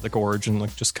grass at the gorge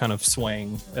and just kind of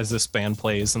swaying as this band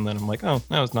plays, and then I'm like, oh,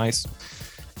 that was nice,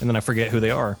 and then I forget who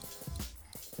they are.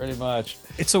 Pretty much.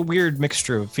 It's a weird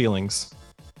mixture of feelings.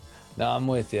 No, I'm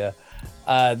with you.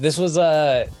 This was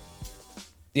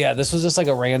just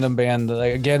a random band.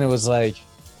 Again, it was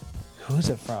who is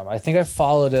it from? I think I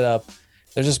followed it up.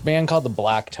 There's this band called the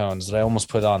Black Tones that I almost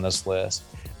put on this list,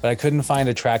 but I couldn't find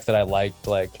a track that I liked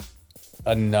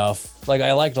enough.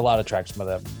 I liked a lot of tracks by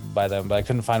them, but I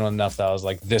couldn't find one enough that I was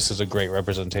this is a great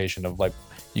representation of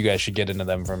you guys should get into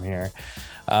them from here.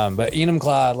 But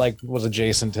Enumclaw was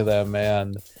adjacent to them,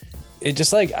 and it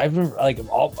just I've been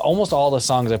almost all the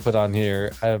songs I put on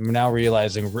here, I'm now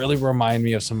realizing really remind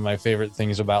me of some of my favorite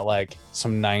things about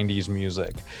some 90s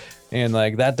music. And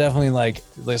that definitely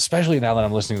especially now that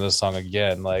I'm listening to this song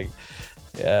again,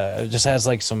 it just has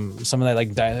some of that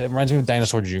it reminds me of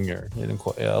Dinosaur Jr.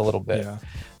 A little bit. Yeah.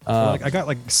 I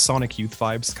got Sonic Youth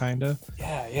vibes kind of.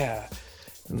 Yeah.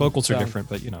 Vocals are different,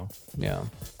 but Yeah.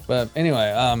 But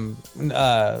anyway,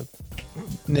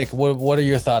 Nick, what are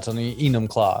your thoughts on the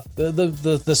Enumclaw?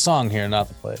 The song here, not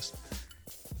the place.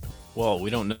 Well, we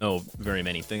don't know very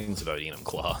many things about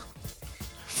Enumclaw.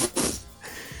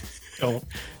 Don't.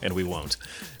 And we won't.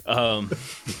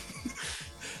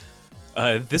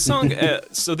 This song,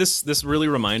 so this really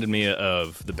reminded me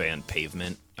of the band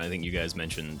Pavement. I think you guys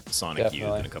mentioned Sonic Definitely.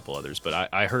 Youth and a couple others, but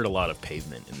I heard a lot of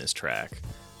Pavement in this track.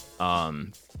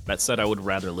 That said, I would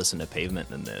rather listen to Pavement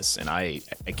than this, and I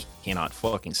cannot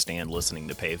fucking stand listening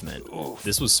to Pavement.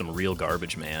 This was some real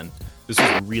garbage, man. This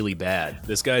was really bad.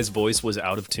 This guy's voice was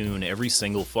out of tune every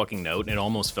single fucking note, and it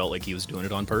almost felt like he was doing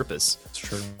it on purpose. It's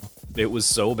true. It was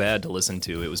so bad to listen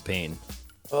to. It was pain.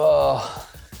 Oh,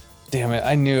 damn it.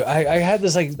 I knew. I had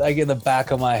this in the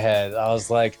back of my head. I was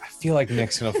I feel like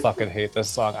Nick's going to fucking hate this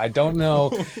song. I don't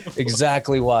know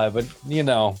exactly why, but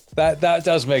that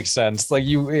does make sense.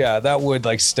 That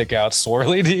would stick out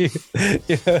sorely to you.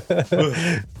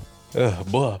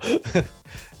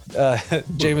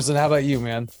 Jameson, how about you,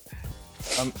 man?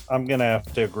 I'm gonna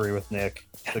have to agree with Nick.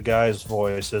 The guy's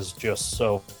voice is just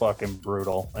so fucking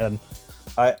brutal, and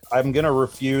I'm gonna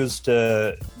refuse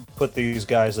to put these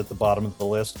guys at the bottom of the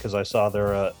list because I saw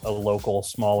they're a local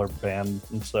smaller band,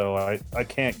 and so I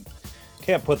can't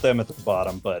put them at the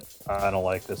bottom. But I don't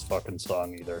like this fucking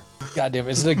song either. God damn,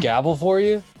 is it a gavel for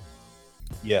you?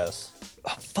 Yes.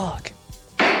 Oh, fuck.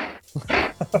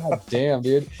 God damn,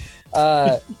 dude.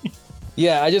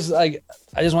 Yeah, I just wanted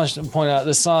to point out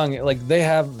this song.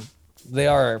 They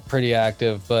are pretty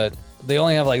active, but they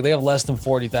only have they have less than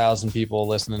 40,000 people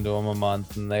listening to them a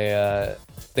month, and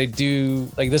they do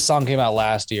this song came out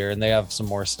last year, and they have some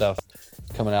more stuff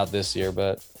coming out this year.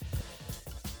 But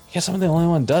I guess I'm the only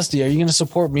one. Dusty, are you going to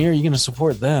support me, or are you going to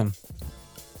support them?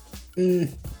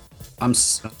 I'm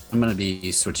gonna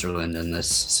be Switzerland in this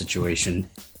situation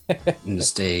and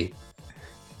stay.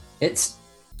 It's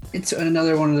It's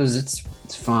another one of those. It's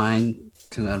fine,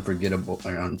 kind of unforgettable.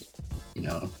 Around, you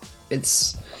know,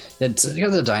 it's got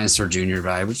the Dinosaur Jr.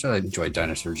 vibe, which I enjoyed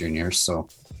Dinosaur Jr. So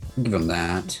I'll give them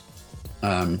that.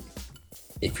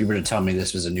 If you were to tell me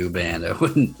this was a new band, I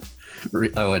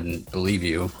wouldn't believe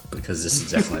you, because this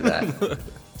is definitely that.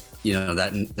 You know,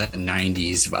 that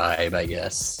 90s vibe, I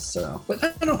guess. So, but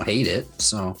I don't hate it.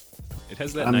 So It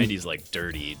has that 90s like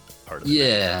dirty part of the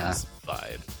Yeah. 90s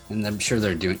vibe. and I'm sure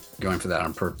they're going for that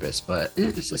on purpose, but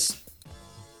it's just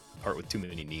Part with too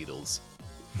many needles.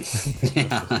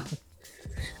 yeah.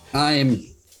 I'm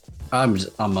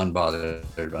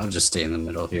unbothered. I'll just stay in the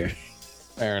middle here.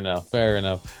 Fair enough.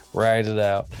 Write it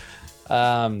out.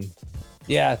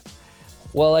 Yeah.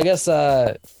 Well, I guess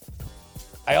I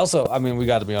mean, we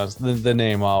got to be honest, the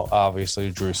name obviously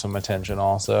drew some attention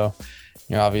also.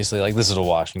 You know, obviously, like, this is a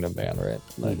Washington band, right?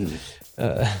 Like,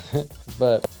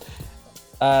 but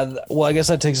well, I guess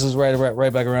that takes us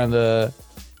right back around to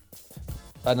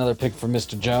another pick for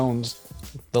Mr. Jones,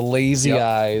 The Lazy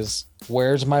Eyes,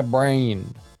 Where's My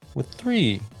Brain, with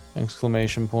 3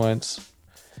 exclamation points.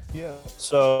 Yeah.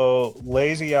 So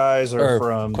Lazy Eyes are Or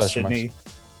from question Sydney.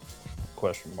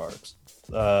 Question marks.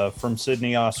 From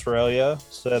Sydney, Australia.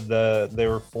 Said that they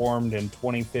were formed in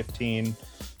 2015.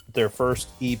 Their first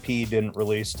EP didn't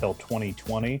release till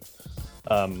 2020.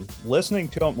 Listening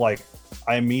to them, like,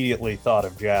 I immediately thought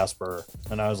of Jasper,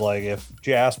 and I was like, if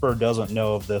Jasper doesn't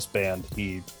know of this band,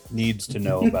 he needs to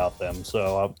know about them.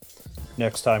 So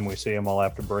next time we see him, I'll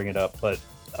have to bring it up. But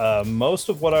most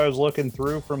of what I was looking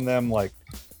through from them, like,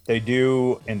 they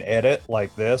do an edit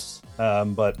like this,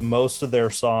 but most of their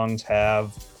songs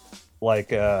have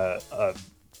like a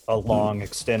long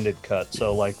extended cut.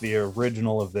 So like the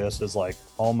original of this is like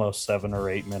almost 7 or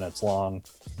 8 minutes long.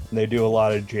 They do a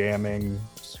lot of jamming,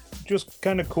 just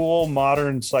kind of cool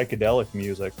modern psychedelic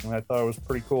music, and I thought it was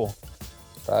pretty cool.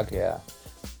 Fuck yeah.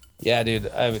 Yeah,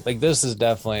 dude. Like, this is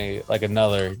definitely like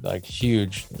another like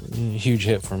huge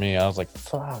hit for me. I was like,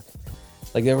 fuck.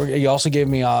 Like, you also gave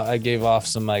me I gave off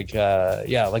some like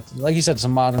like you said,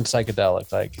 some modern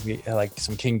psychedelic, like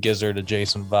some King Gizzard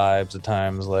adjacent vibes at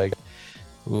times. Like,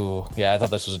 ooh, yeah, I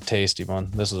thought this was a tasty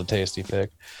one. This was a tasty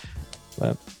pick.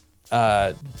 But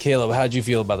Caleb, how'd you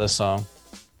feel about this song?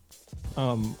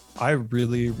 I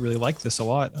really like this a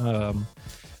lot.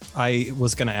 I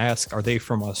was gonna ask, are they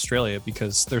from Australia?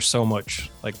 Because there's so much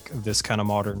like this kind of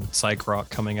modern psych rock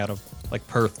coming out of like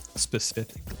Perth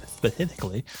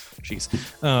specifically. Jeez.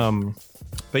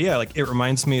 But yeah, like, it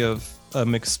reminds me of a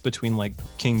mix between like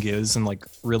King Giz and like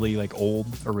really like old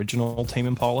original Tame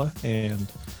Impala,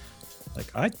 and like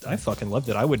I fucking loved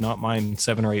it. I would not mind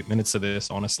 7 or 8 minutes of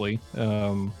this, honestly.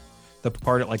 The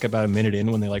part at like about a minute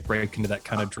in, when they like break into that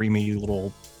kind of dreamy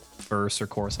little verse or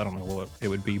chorus, I don't know what it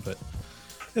would be, but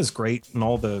it was great, and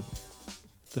all the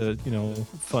you know,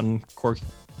 fun quirky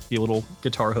little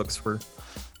guitar hooks were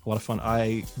a lot of fun.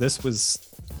 This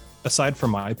was, aside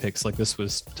from my picks, like, this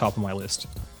was top of my list.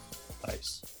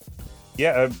 Nice.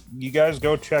 Yeah, you guys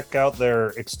go check out their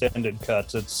extended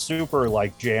cuts. It's super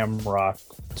like jam rock.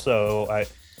 So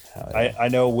I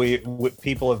know we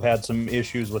people have had some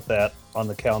issues with that on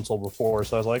the council before,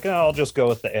 so I was like, I'll just go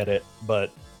with the edit. But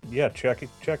yeah,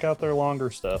 check out their longer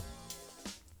stuff.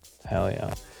 Hell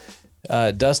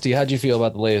yeah. Dusty, how'd you feel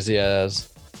about The Lazy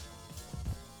Eyes?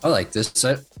 I like this.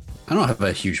 I don't have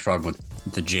a huge problem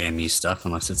with the jammy stuff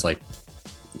unless it's like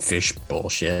fish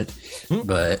bullshit.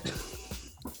 But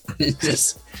it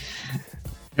just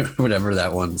whatever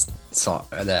that one song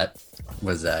that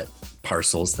was, that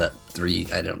Parcels, that 3,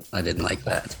 I didn't like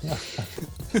that.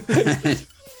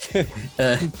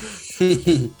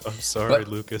 I'm sorry, But-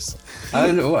 Lucas. I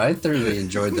don't know. I thoroughly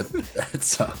enjoyed that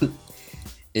song.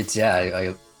 It's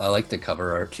I like the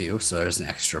cover art too, so there's an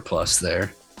extra plus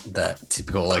there. That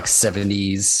typical like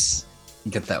 70s,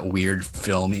 you get that weird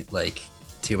filmy like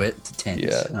to it to tint.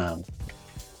 Yeah.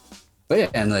 But yeah,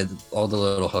 and all the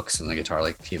little hooks in the guitar,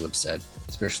 like Caleb said,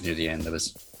 especially near the end, that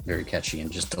was very catchy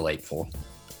and just delightful.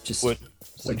 Just Would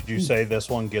you say this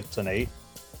one gets an 8?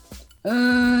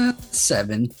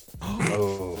 7.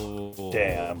 Oh,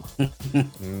 damn.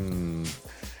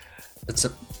 It's a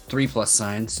 3 plus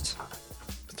signs.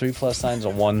 3 plus signs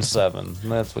and 1 7.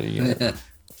 That's what you get.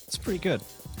 It's pretty good.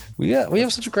 We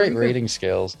have such great rating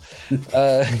scales.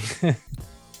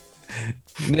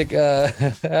 Nick, how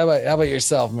about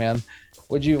yourself, man?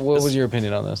 What was your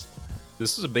opinion on this?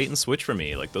 This was a bait and switch for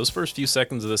me. Like, those first few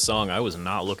seconds of this song, I was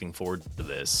not looking forward to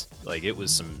this. Like, it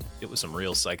was some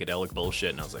real psychedelic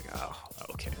bullshit, and I was like, oh,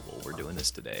 okay, well, we're doing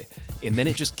this today. And then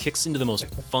it just kicks into the most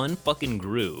fun fucking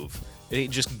groove.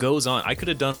 It just goes on. I could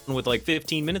have done with like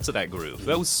 15 minutes of that groove.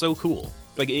 That was so cool.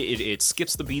 like it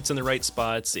skips the beats in the right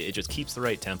spots. It just keeps the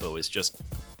right tempo. It just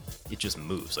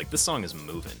moves. Like this song is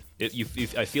moving.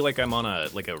 I feel like I'm on a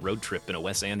road trip in a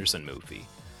Wes Anderson movie.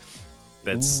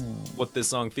 That's what this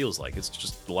song feels like. It's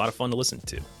just a lot of fun to listen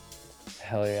to.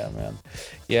 Hell yeah, man.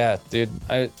 Yeah, dude.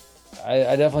 I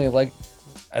definitely like.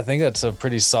 I think that's a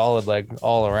pretty solid like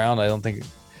all around. I don't think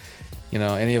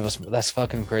any of us. That's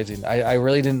fucking crazy. I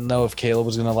really didn't know if Caleb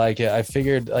was gonna like it. I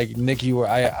figured like Nick, you were.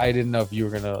 I didn't know if you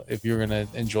were gonna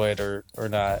enjoy it or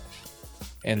not.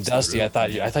 And Dusty,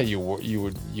 really I thought you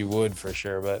would for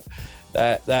sure. But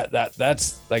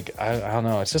that's like I don't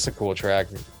know. It's just a cool track.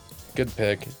 Good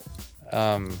pick.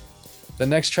 The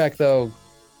next track though,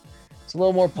 it's a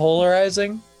little more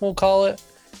polarizing. We'll call it.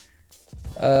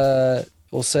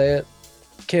 We'll say it.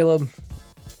 Caleb,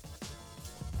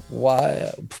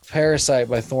 why Parasite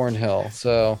by Thornhill?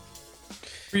 So,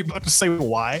 Were you about to say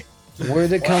why? Where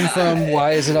did it come from?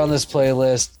 Why is it on this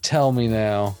playlist? Tell me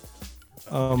now.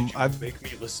 Make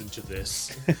me listen to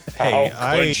this.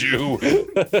 Hey, you?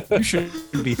 You should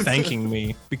be thanking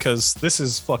me because this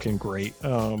is fucking great.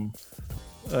 I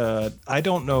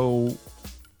don't know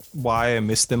why I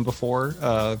missed them before,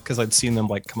 because I'd seen them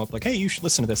like come up like, hey, you should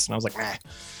listen to this, and I was like,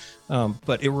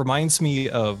 but it reminds me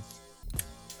of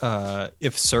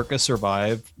if Circa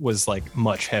Survive was like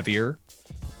much heavier,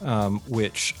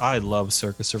 which I love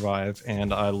Circa Survive,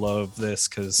 and I love this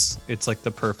because it's like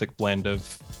the perfect blend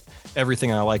of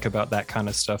everything I like about that kind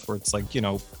of stuff, where it's like,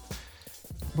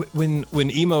 when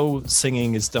emo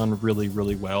singing is done really,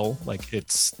 really well, like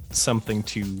it's something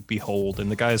to behold,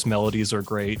 and the guy's melodies are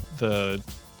great. The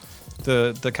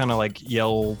kind of like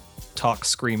yell talk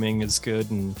screaming is good,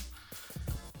 and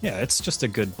yeah, it's just a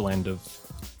good blend of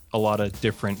a lot of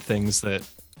different things that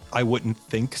I wouldn't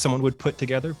think someone would put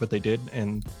together, but they did,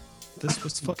 and this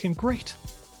was fucking great.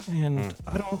 And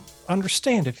I don't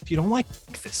understand if you don't like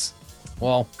this.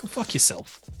 Well, go fuck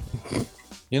yourself.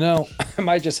 I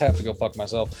might just have to go fuck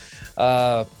myself,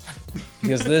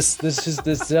 because this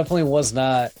definitely was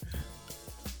not.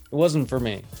 It wasn't for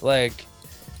me. Like,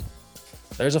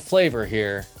 there's a flavor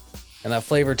here, and that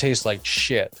flavor tastes like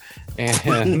shit.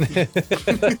 And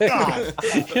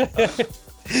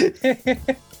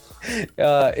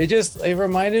it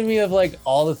reminded me of like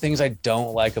all the things I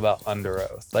don't like about Under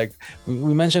Oath. Like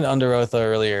we mentioned Under Oath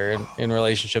earlier in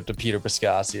relationship to Peter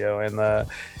Pascasio, and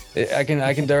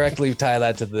I can directly tie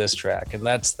that to this track, and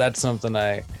that's something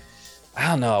I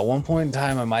don't know. At one point in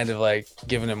time, I might have like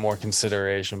given it more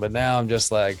consideration, but now I'm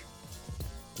just like,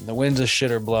 the winds of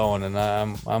shit are blowing, and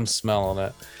I'm smelling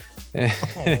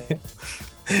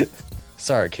it.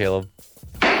 Sorry, Caleb.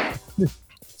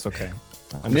 It's okay.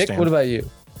 Nick, what about you?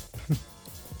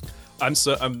 I'm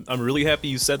really happy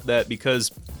you said that,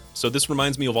 because this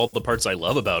reminds me of all the parts I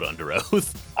love about Under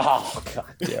Oath. Oh god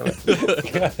damn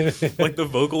it. Like the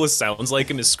vocalist sounds like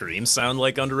him, his screams sound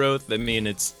like Under Oath. I mean,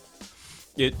 it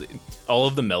all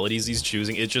of the melodies he's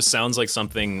choosing, it just sounds like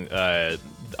something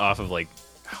off of like,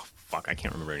 I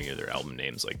can't remember any of their album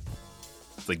names, like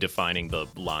Defining the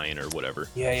Line or whatever.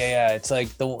 Yeah. It's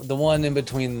like the one in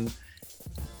between.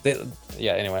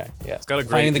 Anyway, yeah. It's got a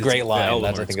great, Finding the Great Line.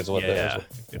 That's I think is what it is.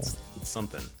 It's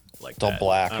something like it's all that.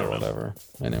 black or whatever.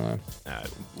 Anyway,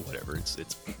 whatever. It's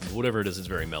whatever it is. It's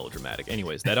very melodramatic.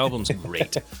 Anyways, that album's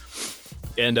great.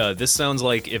 And this sounds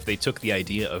like if they took the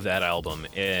idea of that album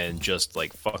and just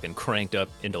like fucking cranked up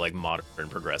into like modern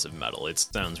progressive metal. It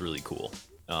sounds really cool.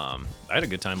 I had a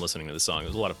good time listening to this song. It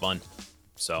was a lot of fun.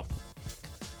 So,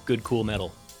 good, cool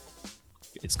metal.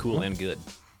 It's cool and good.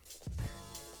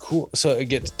 Cool. So it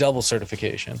gets double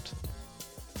certification.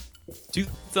 2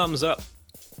 thumbs up.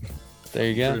 There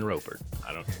you go. And Roper.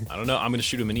 I don't know. I'm gonna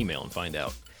shoot him an email and find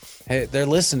out. Hey, they're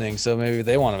listening, so maybe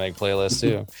they want to make playlists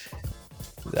too.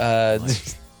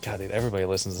 God, dude, everybody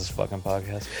listens to this fucking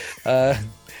podcast.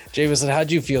 Jameson,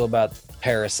 how'd you feel about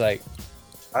Parasite?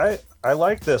 I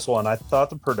like this one. I thought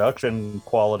the production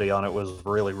quality on it was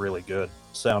really, really good.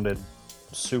 Sounded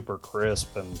super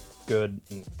crisp and good.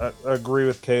 And I agree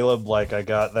with Caleb. Like, I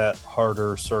got that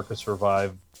harder Circa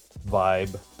Survive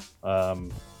vibe.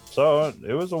 So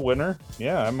it was a winner.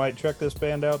 Yeah, I might check this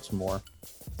band out some more.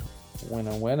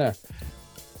 Winner.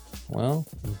 Well,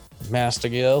 Master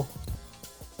Gill,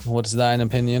 what's thine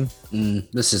opinion?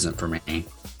 This isn't for me.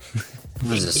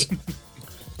 This is,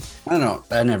 I don't know.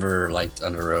 I never liked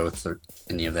Under Oath or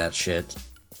any of that shit.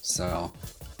 So,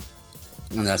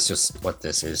 and that's just what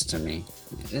this is to me.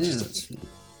 Is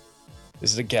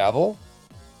it a gavel?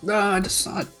 No, it's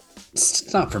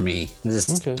not for me.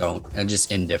 I'm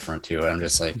just indifferent to it. I'm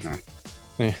just like,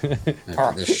 I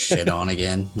put this shit on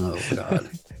again. Oh god.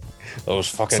 Those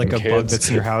fucking It's like a bug kids. that's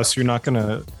in your house. You're not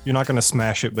gonna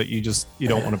smash it, but you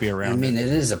don't want to be I around mean, it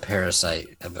is a parasite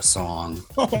of a song.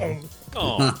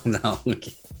 Oh, No,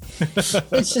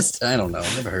 it's just I don't know.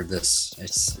 I've never heard this.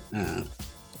 It's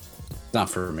not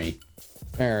for me.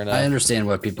 Fair enough. I understand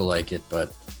why people like it,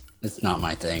 but it's not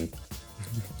my thing.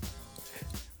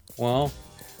 Well,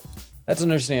 that's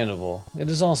understandable. It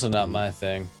is also not my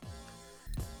thing.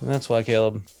 And that's why,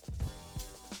 Caleb,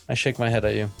 I shake my head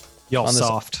at you. Y'all On this-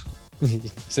 soft.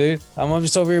 See, I'm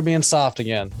just over here being soft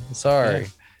again. Sorry.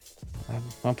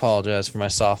 I apologize for my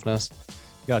softness.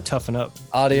 You gotta toughen up.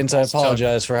 Audience, I Balls tugged.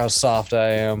 apologize for how soft I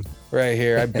am. Right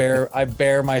here. I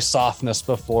bear my softness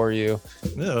before you.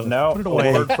 Ugh, Now, put it a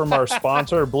away. word from our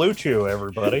sponsor, Blue Chew,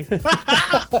 everybody.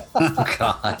 Oh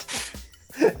God.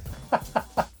 You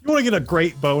want to get a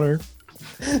great boner?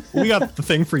 We got the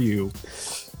thing for you.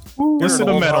 Listen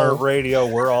to Old metal. Heart Radio,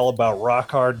 we're all about rock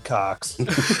hard cocks.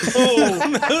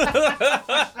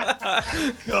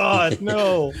 God,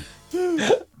 no.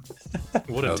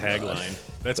 what a Oh, tagline.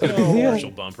 That's going to be a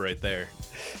commercial bump right there.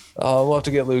 Oh, we'll have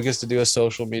to get Lucas to do a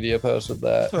social media post with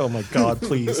that. Oh my God,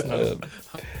 please. No. Put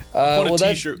Well, a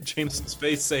that, t-shirt with Jameson's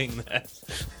face saying that.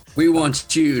 We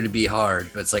want you to be hard,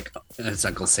 but it's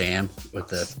Uncle Sam with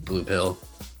the blue pill.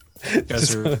 You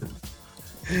guys are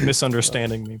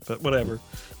misunderstanding me, but whatever.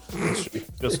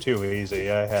 Just too easy.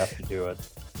 I have to do it.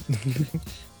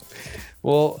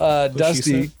 well, What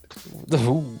she Dusty,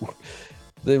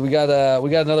 we got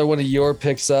another one of your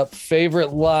picks up.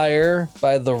 Favorite Liar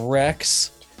by the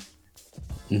Rex.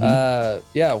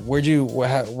 Yeah, where'd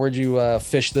you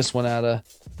fish this one out of?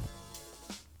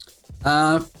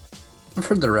 I've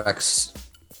heard the Rex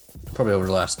probably over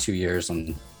the last 2 years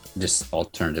on this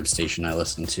alternative station I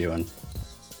listen to, and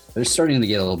they're starting to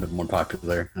get a little bit more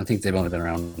popular. I think they've only been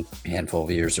around a handful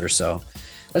of years or so.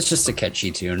 That's just a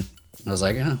catchy tune. I was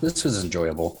like, this was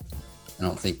enjoyable. I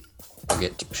don't think I'll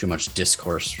get too much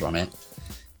discourse from it.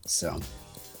 So,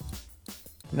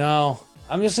 No,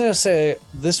 I'm just gonna say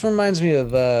this reminds me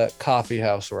of Coffee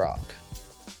House Rock.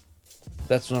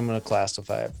 That's what I'm gonna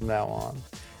classify it from now on.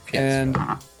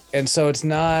 And so it's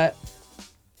not.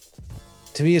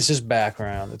 To me, it's just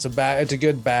background. It's a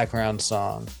good background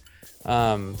song.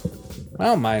 I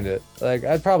don't mind it. Like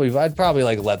I'd probably like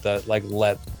let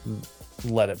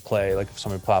it play. Like if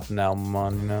somebody popped an album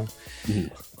on, you know.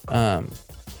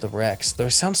 The Rex. They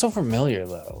sound so familiar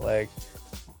though. Like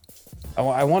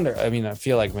I wonder. I mean, I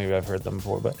feel like maybe I've heard them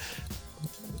before, but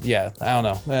yeah, I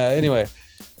don't know. Anyway,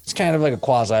 it's kind of like a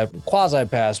quasi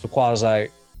pass, but quasi.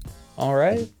 All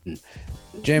right,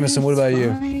 Jameson. What about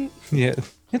you? Yeah,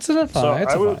 it's enough fun. So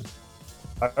It's fun.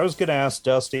 I was going to ask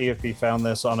Dusty if he found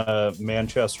this on a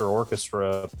Manchester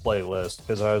Orchestra playlist,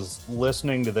 because I was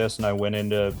listening to this and I went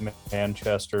into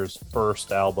Manchester's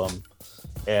first album,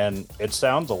 and it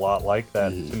sounds a lot like that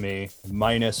to me,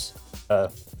 minus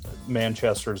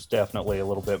Manchester's definitely a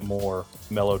little bit more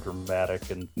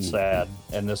melodramatic and sad,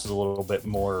 and this is a little bit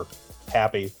more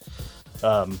happy.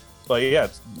 But yeah,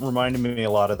 it reminded me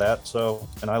a lot of that. So,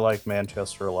 and I like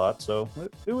Manchester a lot, so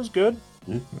it was good.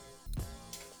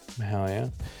 Hell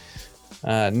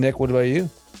yeah. Nick, what about you?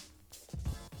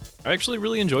 I actually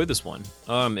really enjoyed this one.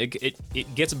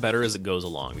 It gets better as it goes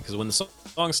along, because when the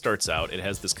song starts out, it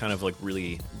has this kind of like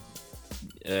really,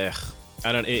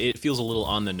 it feels a little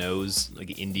on the nose, like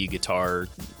indie guitar,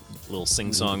 little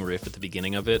sing-song riff at the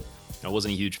beginning of it. I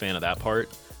wasn't a huge fan of that part,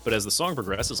 but as the song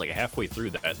progresses, like halfway through,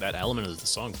 that element of the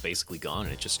song's basically gone,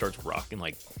 and it just starts rocking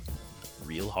like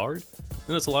real hard.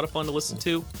 And it's a lot of fun to listen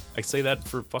to. I say that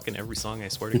for fucking every song, I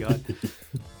swear to God.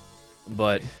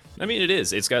 But I mean, it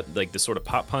is. It's got like this sort of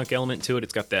pop punk element to it.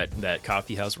 It's got that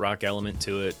coffee house rock element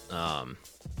to it. I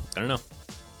don't know.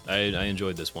 I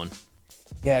enjoyed this one.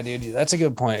 Yeah, dude, that's a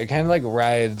good point. It kind of like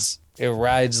rides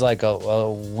like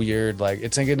a weird, like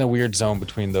it's like in a weird zone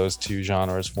between those two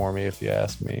genres for me, if you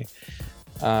ask me.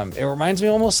 It reminds me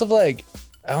almost of like,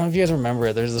 I don't know if you guys remember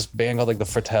it. There's this band called like the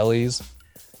Fratellis.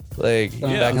 Like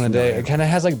back in the day, it kind of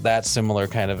has like that similar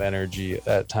kind of energy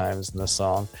at times in the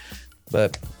song.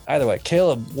 But either way,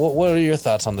 Caleb, what are your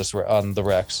thoughts on this, on the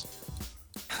Rex?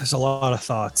 There's a lot of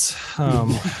thoughts.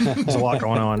 There's a lot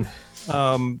going on.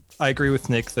 I agree with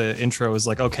Nick. The intro is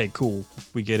like, okay, cool.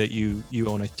 We get it. You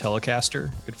own a Telecaster.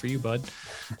 Good for you, bud.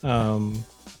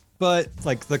 But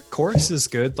like the chorus is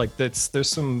good. Like there's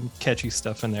some catchy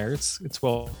stuff in there. It's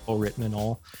well written and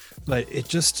all, but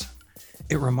it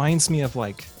reminds me of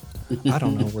like, I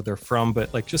don't know where they're from,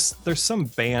 but like just there's some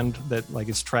band that like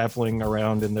is traveling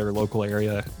around in their local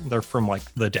area. They're from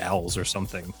like the Dalles or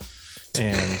something,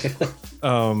 and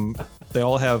they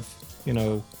all have, you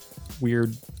know,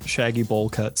 weird shaggy bowl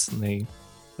cuts, and they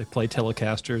play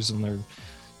Telecasters, and they're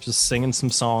just singing some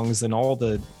songs, and all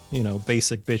the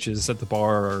basic bitches at the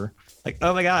bar are like,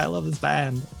 oh my god, I love this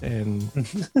band. And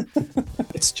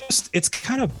it's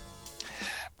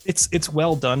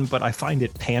well done, but I find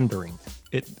it pandering.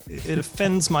 It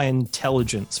offends my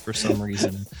intelligence for some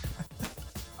reason.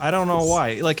 I don't know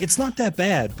why. Like, it's not that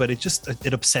bad, but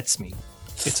it upsets me.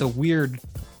 It's a weird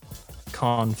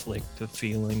conflict of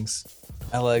feelings.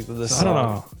 I like this I don't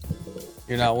song. know.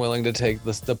 You're not willing to take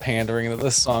the pandering that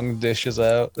this song dishes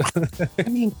out. I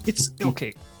mean, it's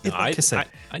okay. Like I said,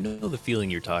 I know the feeling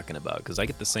you're talking about, because I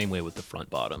get the same way with the front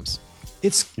bottoms.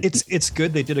 it's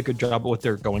good. They did a good job of what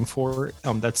they're going for.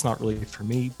 That's not really for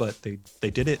me, but they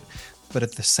did it. But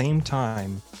at the same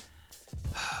time,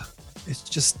 it's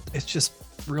just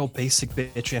real basic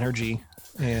bitch energy.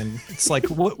 And it's like,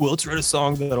 let's write a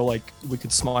song that'll, like, we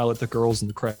could smile at the girls in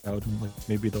the crowd, and like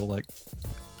maybe they'll, like,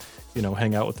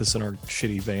 hang out with us in our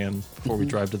shitty van before we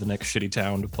drive to the next shitty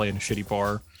town to play in a shitty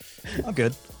bar. I'm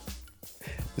good.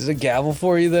 Is it a gavel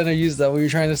for you then? Is that what you're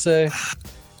trying to say?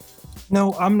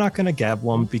 No, I'm not gonna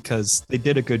gavel them because they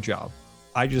did a good job.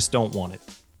 I just don't want it.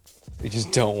 You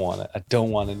just don't want it. I don't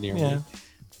want it near Yeah. me.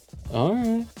 All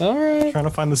right. Trying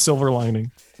to find the silver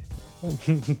lining.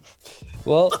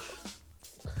 Well,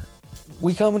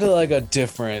 we come to like a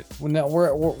different.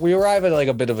 We arrive at like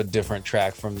a bit of a different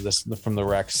track from the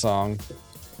Rex song.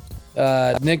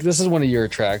 Nick, this is one of your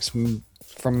tracks from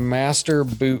Master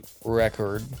Boot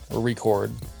Record.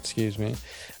 Excuse me.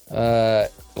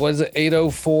 What is it?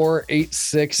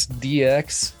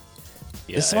 80486DX.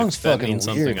 Yeah, This song's if that fucking means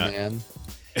weird, something, man.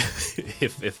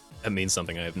 If that means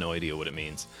something, I have no idea what it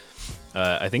means.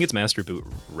 I think it's Master Boot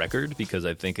Record because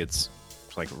I think it's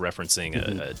like referencing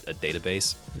a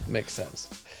database. Makes sense.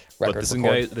 But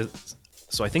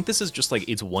so I think this is just like,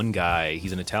 it's one guy.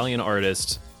 He's an Italian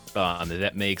artist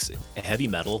that makes heavy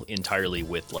metal entirely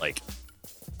with like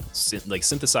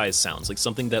synthesized sounds, like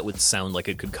something that would sound like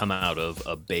it could come out of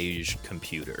a beige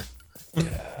computer.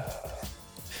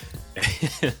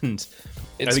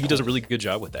 And I think he does a really good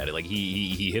job with that. Like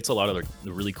he hits a lot of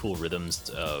the really cool rhythms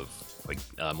of like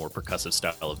more percussive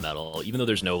style of metal. Even though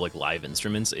there's no like live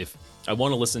instruments, if I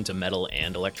want to listen to metal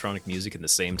and electronic music at the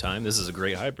same time, this is a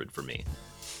great hybrid for me.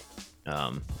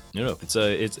 It's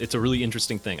a really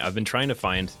interesting thing. I've been trying to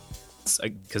find,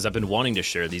 because I've been wanting to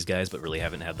share these guys, but really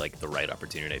haven't had like the right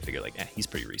opportunity. I figure like, he's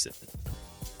pretty recent.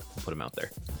 I'll put him out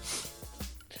there.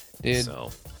 Dude,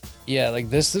 So yeah, like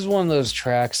this is one of those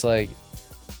tracks, like,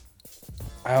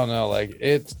 I don't know, like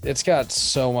it's got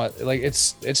so much, like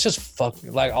it's just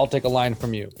fucking, like, I'll take a line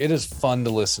from you. It is fun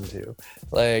to listen to.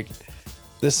 Like,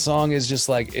 this song is just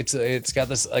like, it's got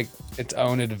this like its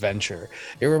own adventure.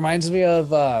 It reminds me of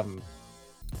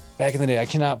back in the day, I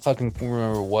cannot fucking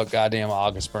remember what goddamn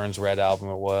August Burns Red album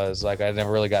it was. Like, I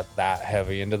never really got that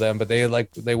heavy into them, but they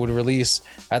would release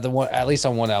at least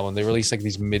on one album, they released like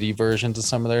these MIDI versions of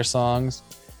some of their songs.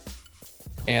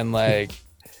 And like,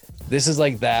 this is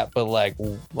like that, but like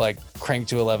cranked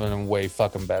to 11 and way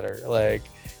fucking better. Like,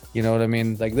 you know what I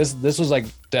mean? Like this was like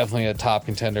definitely a top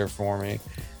contender for me.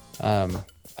 I'm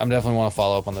definitely want to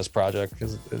follow up on this project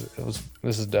because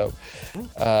this is dope.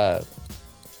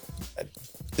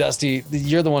 Dusty,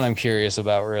 you're the one I'm curious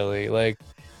about, really, like,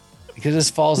 because this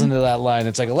falls into that line.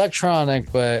 It's like electronic,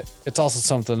 but it's also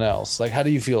something else. Like, how do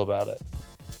you feel about it?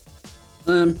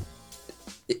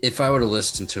 If I were to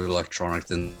listen to electronic,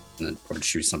 then I would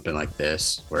choose something like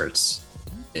this, where it's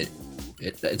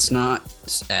not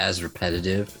as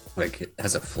repetitive. Like, it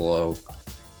has a flow.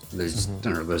 There's I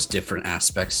don't know, those different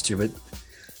aspects to it,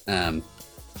 and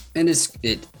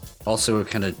it also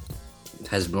kind of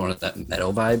has more of that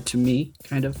metal vibe to me,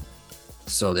 kind of.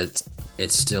 So that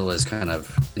it still is kind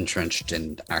of entrenched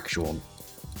in actual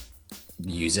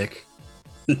music,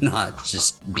 not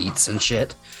just beats and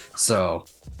shit. So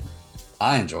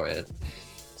I enjoy it.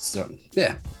 So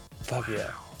yeah. Fuck yeah,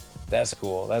 that's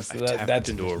cool. That's tapped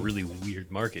into a really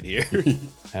weird market here.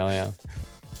 Hell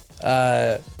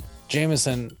yeah.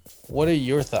 Jameson, what are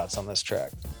your thoughts on this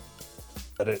track?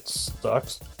 That it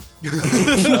sucks. I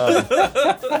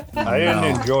didn't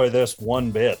enjoy this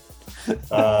one bit.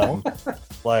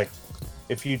 Like,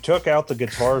 if you took out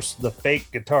the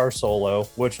fake guitar solo,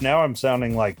 which now I'm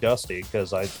sounding like Dusty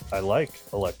because I like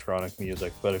electronic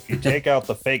music, but if you take out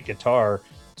the fake guitar,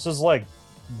 this is like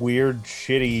weird,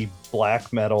 shitty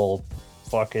black metal,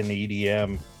 fucking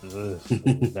EDM. Ugh.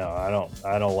 No,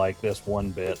 I don't like this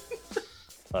one bit.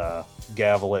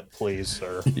 Gavel it, please,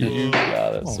 sir. You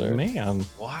got it, Oh sir. man.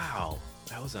 Wow,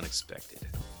 that was unexpected.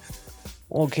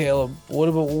 Well, Caleb,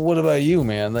 what about you,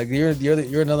 man? Like you're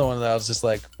another one that I was just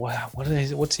like, wow,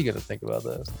 what's he gonna think about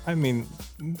this? I mean,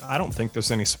 I don't think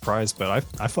there's any surprise, but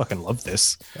I fucking love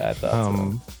this. I thought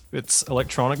so. It's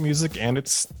electronic music and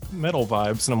it's metal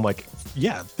vibes, and I'm like,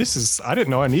 yeah, this is. I didn't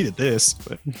know I needed this,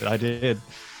 but I did.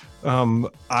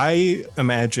 I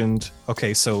imagined.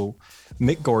 Okay, so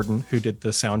Mick Gordon, who did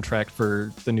the soundtrack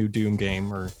for the new Doom game,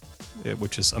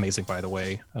 which is amazing, by the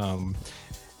way.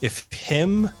 If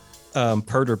him,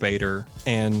 Perturbator,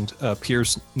 and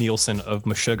Piers Nielsen of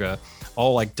Meshuggah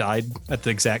all like died at the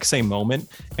exact same moment,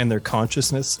 and their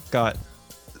consciousness got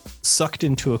sucked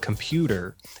into a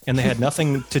computer, and they had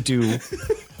nothing to do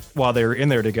while they were in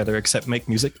there together except make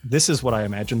music. This is what I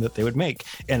imagined that they would make,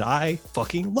 and I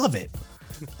fucking love it.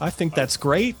 I think that's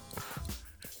great.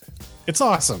 It's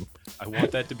awesome. I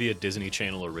want that to be a Disney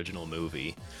Channel original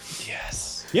movie.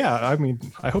 Yes. Yeah, I mean,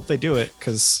 I hope they do it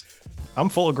because I'm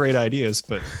full of great ideas,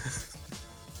 but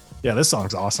yeah, this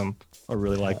song's awesome. I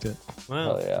really liked it.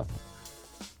 Well, Oh yeah.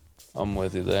 I'm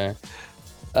with you there.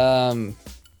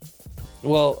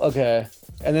 Well, okay.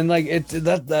 And then like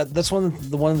that's one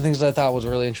of the things that I thought was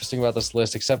really interesting about this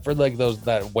list, except for like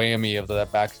that whammy of the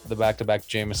back-to-back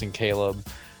Jameson Caleb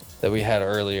that we had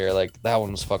earlier. Like that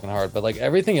one was fucking hard, but like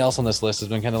everything else on this list has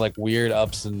been kind of like weird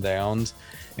ups and downs.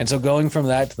 And so going from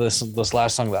that to this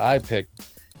last song that I picked,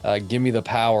 "Give Me the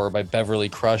Power" by Beverly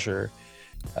Crusher,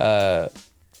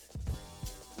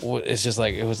 it's just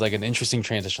like it was like an interesting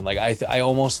transition. Like I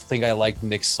almost think I like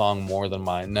Nick's song more than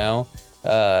mine now.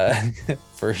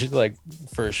 For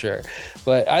sure,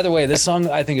 but either way, this song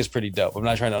I think is pretty dope. I'm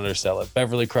not trying to undersell it.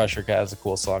 Beverly Crusher has a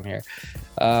cool song here.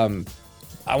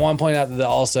 I want to point out that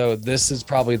also this is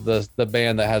probably the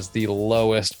band that has the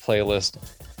lowest playlist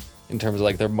in terms of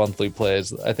like their monthly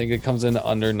plays. I think it comes in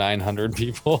under 900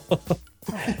 people.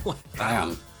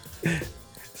 Damn.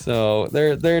 So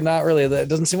they're not really. It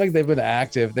doesn't seem like they've been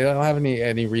active. They don't have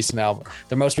any recent album.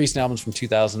 Their most recent album's from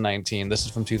 2019. This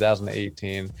is from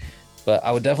 2018. But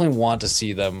I would definitely want to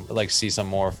see them, like see some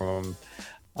more from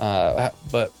them.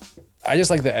 But I just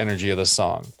like the energy of the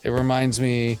song. It reminds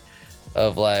me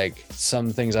of like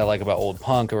some things I like about old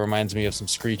punk. It reminds me of some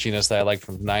screechiness that I like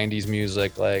from 90s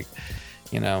music. Like,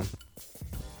 you know,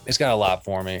 it's got a lot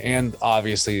for me. And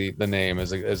obviously the name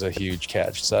is a huge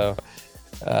catch. So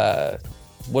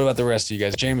what about the rest of you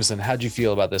guys? Jameson, how'd you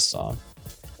feel about this song?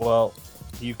 Well,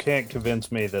 you can't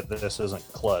convince me that this isn't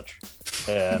Clutch,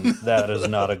 and that is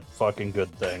not a fucking good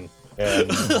thing.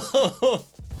 And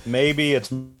maybe it's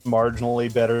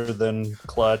marginally better than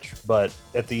Clutch, but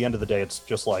at the end of the day, it's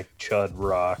just like chud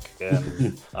rock,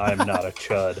 and I'm not a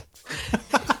chud.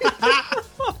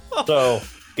 So,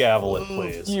 gavel it,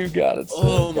 please. You got it.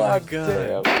 Oh my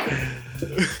God.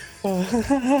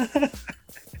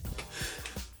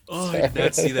 Oh, I did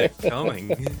not see that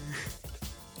coming.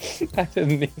 I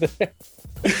didn't either.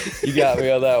 You got me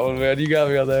on that one, man. You got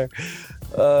me on there.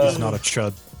 He's not a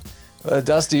chud.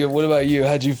 Dusty, what about you?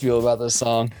 How'd you feel about this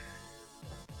song?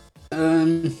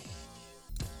 I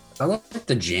like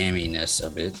the jamminess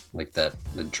of it, like the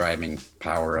driving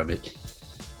power of it.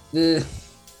 The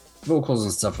vocals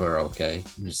and stuff are okay.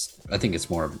 I think it's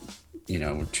more,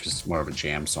 just more of a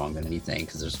jam song than anything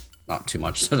because there's not too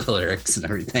much to the lyrics and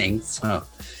everything. So,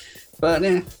 but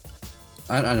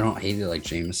I don't hate it like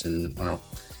Jameson.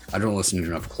 I don't listen to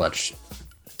enough Clutch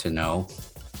to know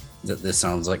that this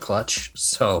sounds like Clutch.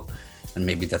 So, and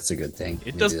maybe that's a good thing.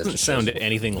 It doesn't sound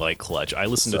anything like Clutch. I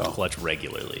listen to Clutch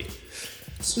regularly.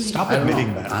 Stop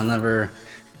admitting that. I'll never.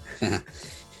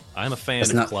 I'm a fan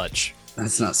of Clutch.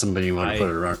 That's not somebody you want to put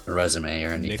a resume or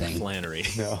anything. Nick Flannery.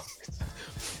 No.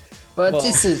 But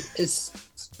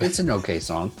it's an okay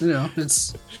song.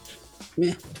 It's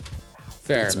meh.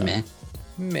 Fair It's enough.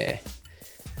 Meh.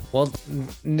 Well,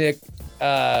 Nick,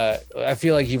 I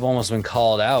feel like you've almost been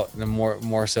called out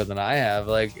more so than I have.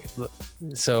 Like,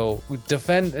 so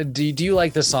defend. Do you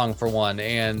like this song for one?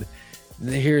 And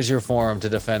here's your forum to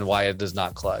defend why it does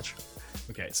not Clutch.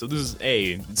 Okay, so this is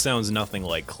it sounds nothing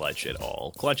like Clutch at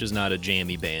all. Clutch is not a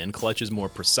jammy band. Clutch is more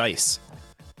precise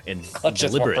and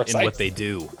deliberate in what they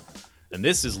do. And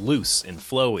this is loose and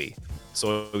flowy.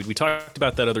 So we talked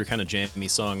about that other kind of jammy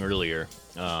song earlier.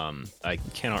 I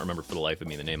cannot remember for the life of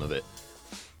me the name of it.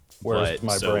 Where's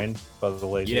My Brain by the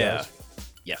Lazy Eyes?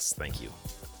 Yes, thank you.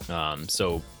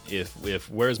 So if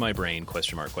Where's My Brain ?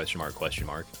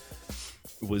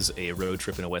 Was a road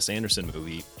trip in a Wes Anderson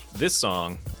movie, this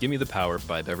song, Give Me the Power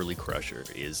by Beverly Crusher,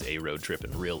 is a road trip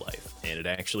in real life. And it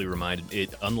actually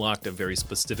unlocked a very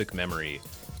specific memory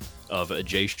of a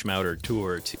Jay Schmouder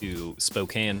tour to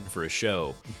Spokane for a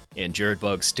show, and Jared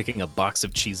Bugg sticking a box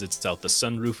of Cheez-Its out the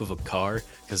sunroof of a car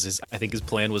because I think his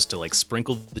plan was to like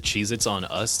sprinkle the Cheez-Its on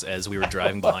us as we were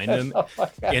driving behind him,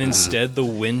 and instead the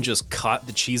wind just caught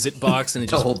the Cheez-It box and it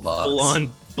The just whole box. full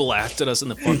on blasted us in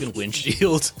the fucking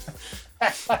windshield.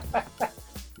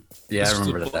 Yeah, I It's just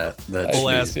remember a that. That Full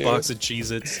ass Dude. box of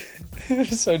Cheez-Its.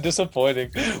 So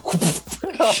disappointing.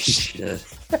 shit.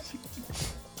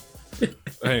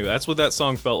 Anyway, that's what that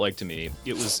song felt like to me.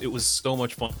 It was so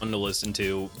much fun to listen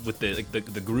to. With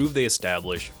the groove they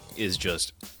establish is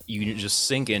just you just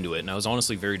sink into it. And I was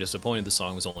honestly very disappointed the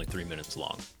song was only 3 minutes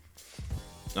long.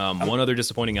 One other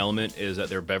disappointing element is that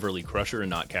they're Beverly Crusher and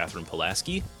not Catherine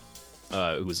Pulaski,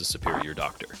 who was a superior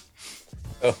doctor.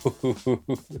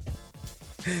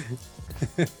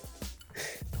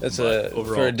 That's But for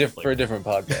overall, a different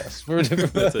podcast. For a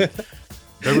different That's it.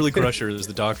 Beverly Crusher is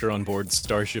the doctor on board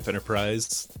Starship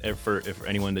Enterprise. If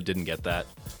anyone that didn't get that,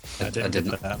 I didn't did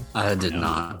get that. I did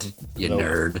not. You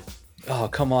nerd. Oh,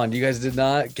 come on. You guys did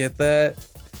not get that?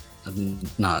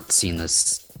 I've not seen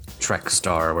this Trek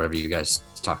Star or whatever you guys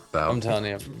talk about. I'm telling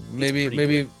you.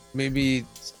 pretty Maybe.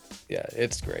 Yeah,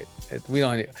 it's great. We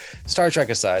don't need Star Trek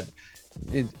aside.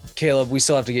 Caleb, we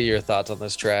still have to get your thoughts on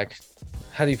this track.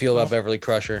 How do you feel about Beverly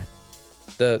Crusher?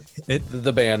 The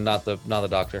band, not the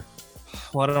doctor.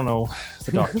 Well, I don't know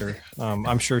the doctor.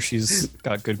 I'm sure she's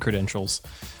got good credentials.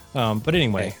 But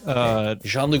anyway,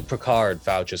 Jean-Luc Picard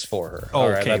vouches for her. Oh, All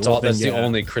right, okay, that's well, all. That's then, the yeah.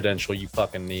 only credential you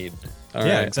fucking need. All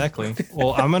yeah, right. exactly.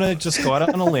 Well, I'm gonna just go out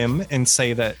on a limb and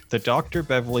say that the Dr.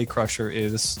 Beverly Crusher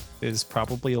is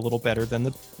probably a little better than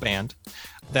the band.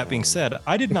 That being said,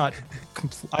 I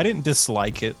didn't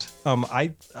dislike it.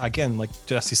 I again, like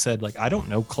Jesse said, like I don't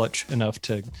know Clutch enough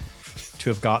to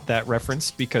have got that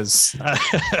reference because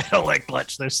I don't like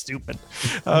Clutch. They're stupid.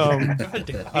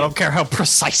 I don't care how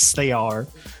precise they are.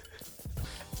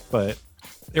 But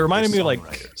it reminded me of like,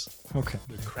 okay,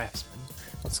 they're craftsmen.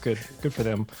 that's good. Good for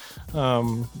them.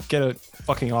 Get a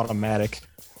fucking automatic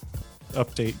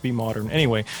update, be modern.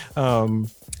 Anyway,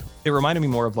 it reminded me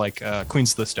more of like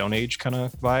Queens of the Stone Age kind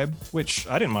of vibe, which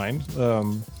I didn't mind.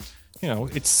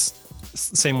 It's the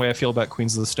same way I feel about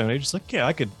Queens of the Stone Age. It's like, yeah,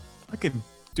 I could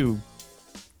do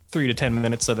 3 to 10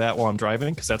 minutes of that while I'm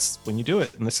driving because that's when you do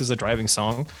it. And this is a driving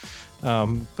song.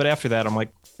 But after that, I'm like,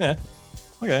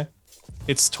 okay.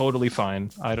 It's totally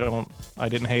fine. I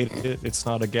didn't hate it. It's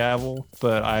not a gavel,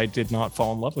 but I did not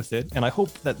fall in love with it. And I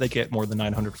hope that they get more than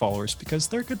 900 followers because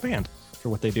they're a good band for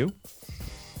what they do.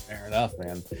 Fair enough,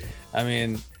 man. I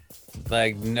mean,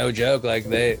 like no joke. Like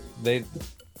they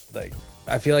like.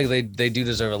 I feel like they do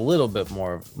deserve a little bit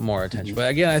more attention.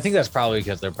 But again, I think that's probably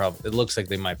because it looks like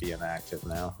they might be inactive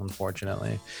now,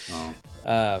 unfortunately.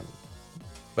 Oh.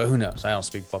 But who knows? I don't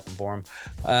speak fucking for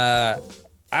them.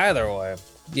 Either way,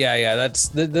 yeah.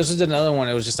 This is another one.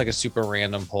 It was just like a super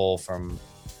random poll from.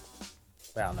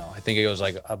 I don't know. I think it was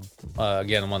like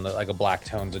again one that like a Black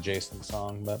Tones adjacent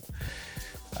song, but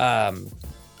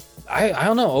I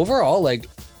don't know. Overall, like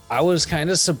I was kind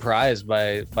of surprised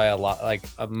by a lot, like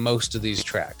most of these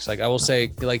tracks. Like I will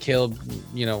say, like Caleb,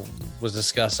 was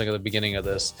discussing at the beginning of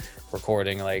this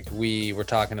recording. Like we were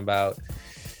talking about,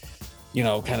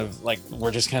 kind of like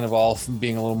we're just kind of all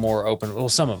being a little more open. Well,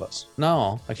 some of us.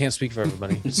 No, I can't speak for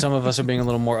everybody. Some of us are being a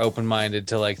little more open-minded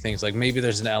to like things like maybe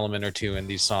there's an element or two in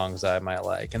these songs that I might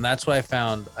like, and that's what I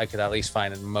found I could at least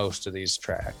find in most of these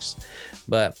tracks.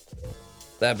 But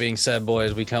that being said,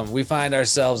 boys, we find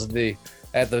ourselves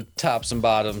at the tops and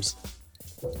bottoms.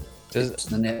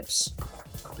 The nips.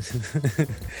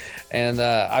 And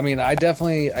I mean, I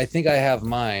think I have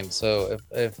mine. So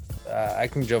if I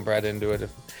can jump right into it.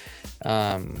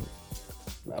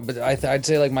 But I'd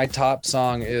say like my top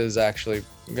song is actually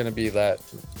gonna be that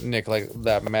Nick, like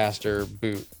that Master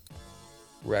Boot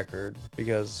record,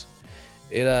 because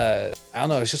it I don't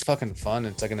know, it's just fucking fun.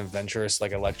 It's like an adventurous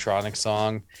like electronic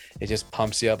song. It just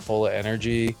pumps you up full of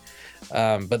energy.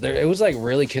 But it was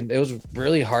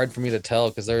really hard for me to tell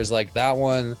because there's like that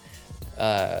one,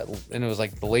 and it was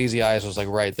like the Lazy Eyes was like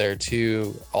right there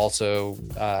too. Also,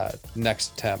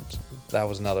 Next Attempt, that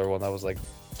was another one that was like,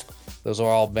 those are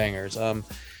all bangers.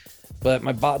 But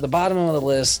the bottom of the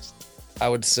list, I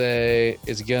would say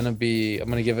is gonna be, I'm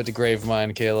gonna give it to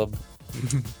Gravemind, Caleb.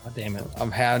 God damn it.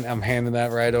 I'm handing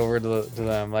that right over to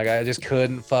them. Like I just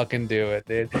couldn't fucking do it,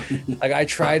 dude. Like I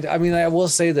tried. I mean, I will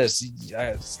say this.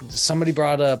 Somebody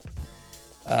brought up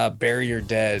 "Bury Your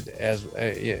Dead" as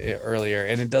earlier,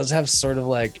 and it does have sort of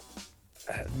like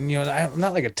I'm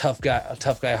not like a tough guy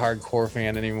hardcore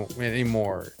fan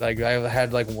anymore. Like I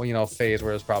had like a phase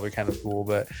where it was probably kind of cool,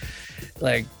 but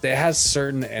like it has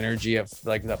certain energy of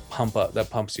like that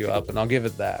pumps you up, and I'll give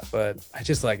it that. But I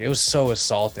just like, it was so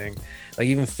assaulting. Like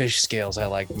even Fish Scales I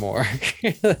liked more.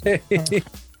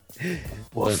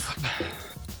 But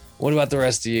what about the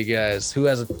rest of you guys? Who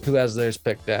has theirs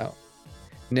picked out?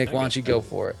 Nick, why don't you go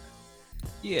for it?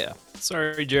 Yeah.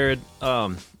 Sorry, Jared.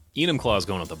 Enum Claw's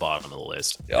going at the bottom of the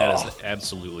list. That is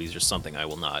absolutely just something I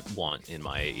will not want in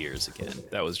my ears again.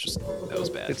 That was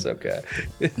bad. It's okay.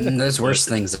 There's worse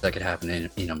things that could happen in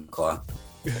Enum Claw.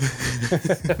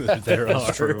 There That's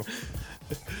are. true.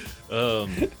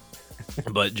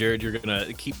 But Jared, you're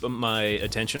gonna keep my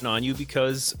attention on you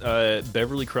because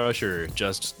Beverly Crusher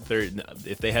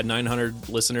if they had 900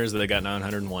 listeners, they got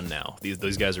 901 now.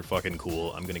 Those guys are fucking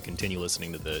cool. I'm gonna continue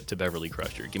listening to Beverly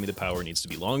Crusher. Give Me the Power needs to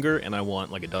be longer, and I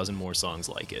want like a dozen more songs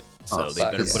like it. So they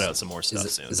better put out some more stuff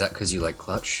soon. Is that because you like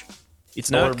Clutch?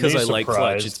 It's not Or because me I like Clutch.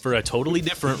 surprised. It's for a totally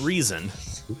different reason.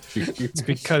 It's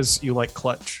because you like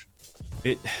Clutch.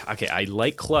 Okay, I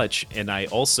like Clutch, and I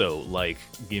also like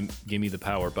Give Me the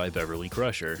Power by Beverly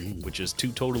Crusher, which is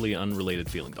two totally unrelated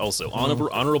feelings. Also,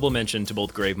 honorable mention to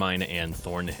both Gravemind and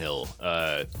Thornhill,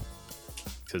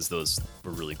 because those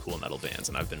were really cool metal bands,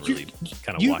 and I've been really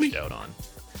kind of washed out on.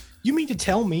 You mean to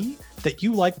tell me that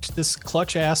you liked this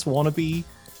Clutch ass wannabe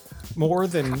more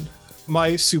than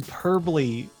my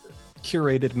superbly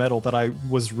curated metal that I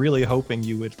was really hoping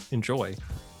you would enjoy?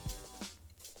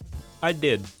 I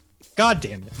did. God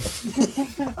damn it.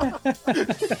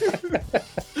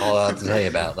 All I have to say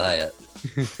about that.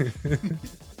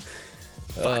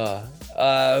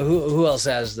 Who else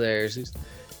has theirs?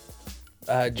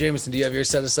 Jameson, do you have yours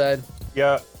set aside?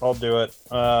 Yeah, I'll do it.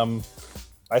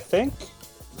 I think,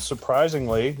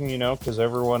 surprisingly, because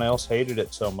everyone else hated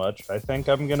it so much, I think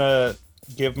I'm gonna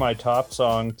give my top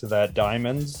song to that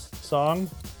Diamonds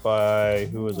song by,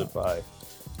 who is it by?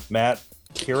 Matt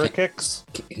Kirakix?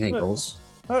 Ankles.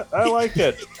 I like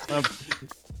it.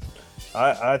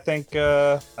 I think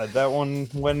that one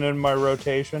went in my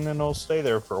rotation and it'll stay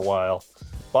there for a while.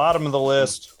 Bottom of the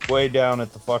list, way down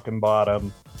at the fucking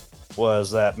bottom,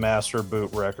 was that Master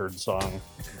Boot Record song.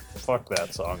 Fuck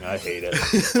that song. I hate it.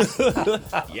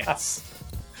 Yes.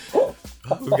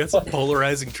 We've got some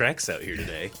polarizing tracks out here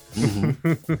today.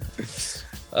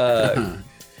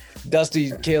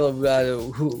 Dusty, Caleb,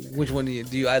 which one do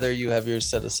you either of you have yours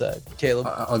set aside? Caleb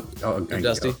I'll or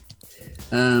Dusty?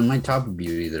 My top would be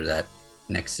either that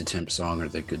Next Attempt song or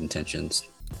the Good Intentions.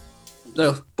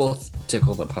 They'll both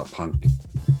tickle the pop punk.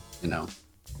 It's Oh,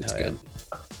 yeah. good.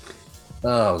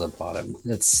 Oh, the bottom.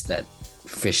 It's that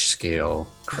Fish Scale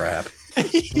crap.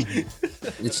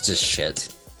 It's just shit.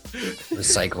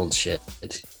 Recycled shit.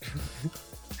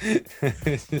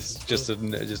 It's just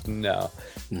no.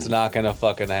 It's not gonna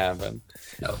fucking happen.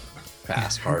 No.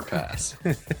 Pass. Hard pass.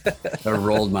 I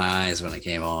rolled my eyes when it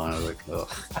came on. I was like, oh,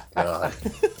 God.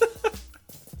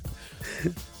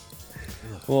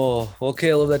 Well,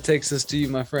 Caleb, that takes us to you,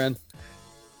 my friend.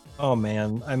 Oh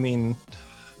man, I mean,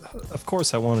 of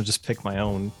course I want to just pick my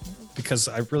own because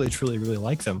I really, truly, really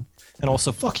like them, and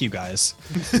also fuck you guys.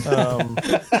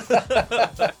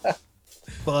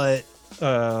 But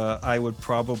I would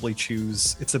probably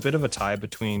choose. It's a bit of a tie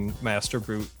between Master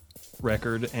Brute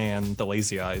Record and the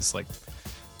Lazy Eyes. Like,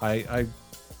 I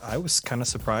was kind of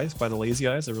surprised by the Lazy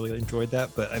Eyes. I really enjoyed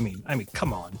that, but I mean,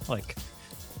 come on, like,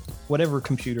 whatever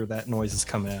computer that noise is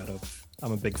coming out of,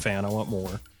 I'm a big fan. I want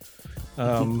more.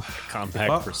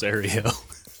 Compact for stereo.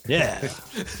 Yeah,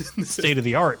 state of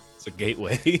the art. It's a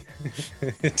gateway.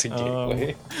 It's a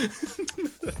gateway.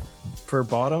 For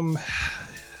bottom,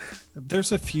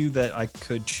 there's a few that I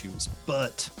could choose,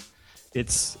 but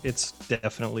it's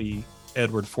definitely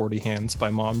Edward 40 Hands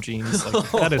by Mom Jeans. Like,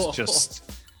 that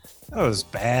was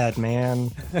bad,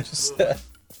 man. Just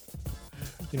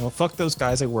fuck those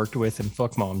guys I worked with and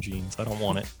fuck Mom Jeans. I don't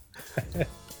want it.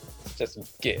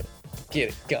 Just get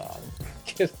it gone.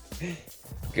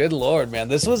 Good Lord, man.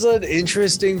 This was an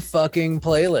interesting fucking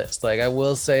playlist. Like, I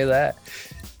will say that.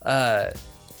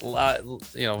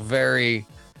 Very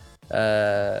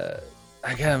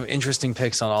I kind of interesting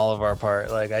picks on all of our part.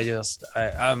 Like, I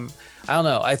don't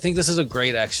know. I think this is a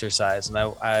great exercise, and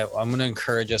I'm going to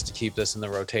encourage us to keep this in the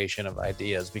rotation of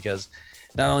ideas, because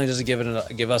not only does it give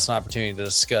us an opportunity to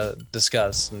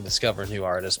discuss and discover new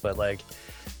artists, but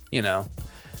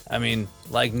I mean,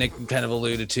 like Nick kind of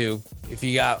alluded to,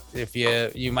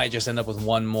 you might just end up with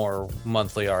one more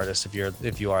monthly artist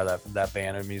if you are that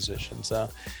band or musician. So,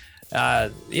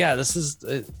 this is.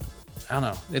 I don't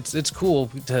know. It's cool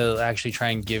to actually try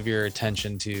and give your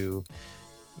attention to,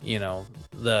 you know,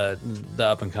 the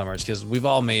up and comers, because we've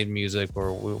all made music,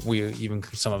 or we even,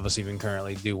 some of us even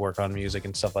currently do work on music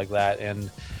and stuff like that. And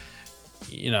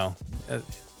you know,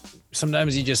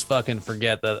 sometimes you just fucking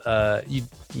forget that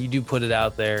you do put it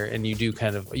out there, and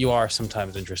you are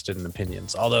sometimes interested in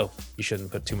opinions, although you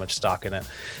shouldn't put too much stock in it.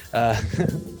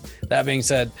 That being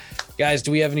said, guys,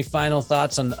 do we have any final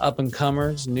thoughts on up and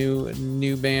comers,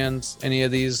 new bands, any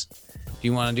of these? Do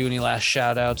you want to do any last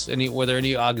shout outs? Were there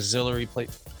any auxiliary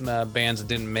bands that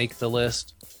didn't make the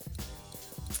list?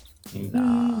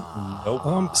 Nah.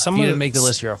 Nope. Some If you of didn't make the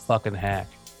list, you're a fucking hack.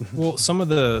 Well, some of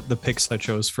the picks I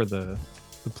chose for the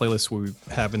playlist we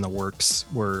have in the works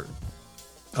were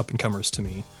up and comers to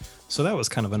me. So that was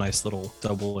kind of a nice little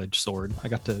double-edged sword. I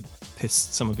got to piss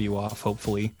some of you off,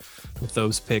 hopefully, with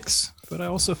those picks. But I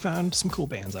also found some cool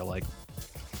bands I like.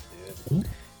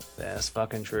 That's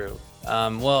fucking true.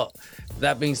 Well,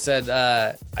 that being said,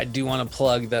 I do want to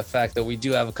plug the fact that we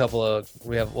do have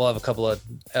we'll have a couple of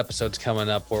episodes coming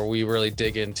up where we really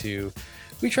dig into,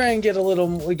 we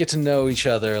get to know each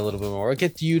other a little bit more,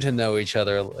 get you to know each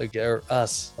other, or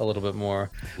us a little bit more.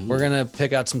 We're gonna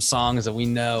pick out some songs that we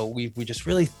know we just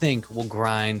really think will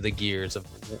grind the gears of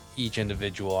each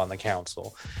individual on the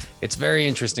council. It's a very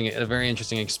interesting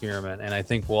experiment, and I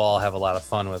think we'll all have a lot of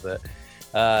fun with it.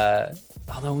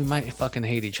 Although we might fucking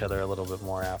hate each other a little bit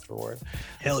more afterward.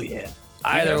 Hell yeah.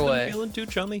 Either way, feeling too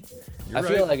chummy. I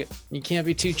feel like you can't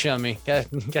be too chummy.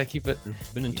 Gotta keep it.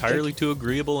 Been entirely too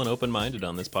agreeable and open-minded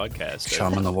on this podcast.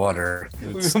 Chum in the water.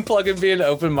 We've been plugging being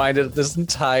open-minded this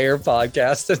entire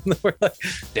podcast, and we're like,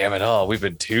 damn it all, we've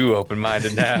been too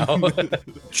open-minded now.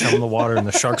 Chum in the water and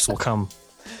the sharks will come.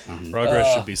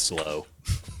 Progress should be slow.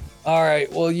 All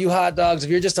right, well, you hot dogs, if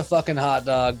you're just a fucking hot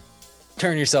dog,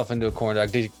 turn yourself into a corn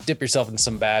dog. Dip yourself in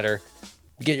some batter.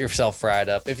 Get yourself fried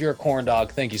up. If you're a corn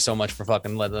dog, thank you so much for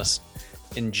fucking letting us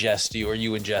ingest you, or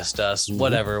you ingest us,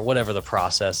 whatever the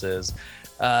process is.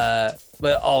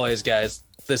 But always, guys,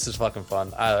 this is fucking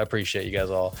fun. I appreciate you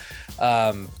guys all.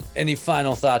 Any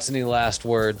final thoughts? Any last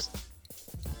words?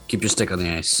 Keep your stick on the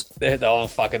ice. Oh,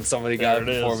 fucking somebody got it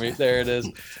There it before is. me. There it is.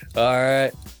 All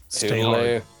right. Stay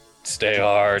Toodaloo. hard. Stay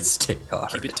hard. Stay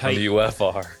hard. Keep it tight.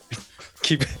 WFR.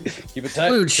 Keep it tight.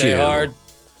 Blue Stay Chew. hard.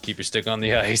 Keep your stick on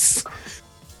the ice.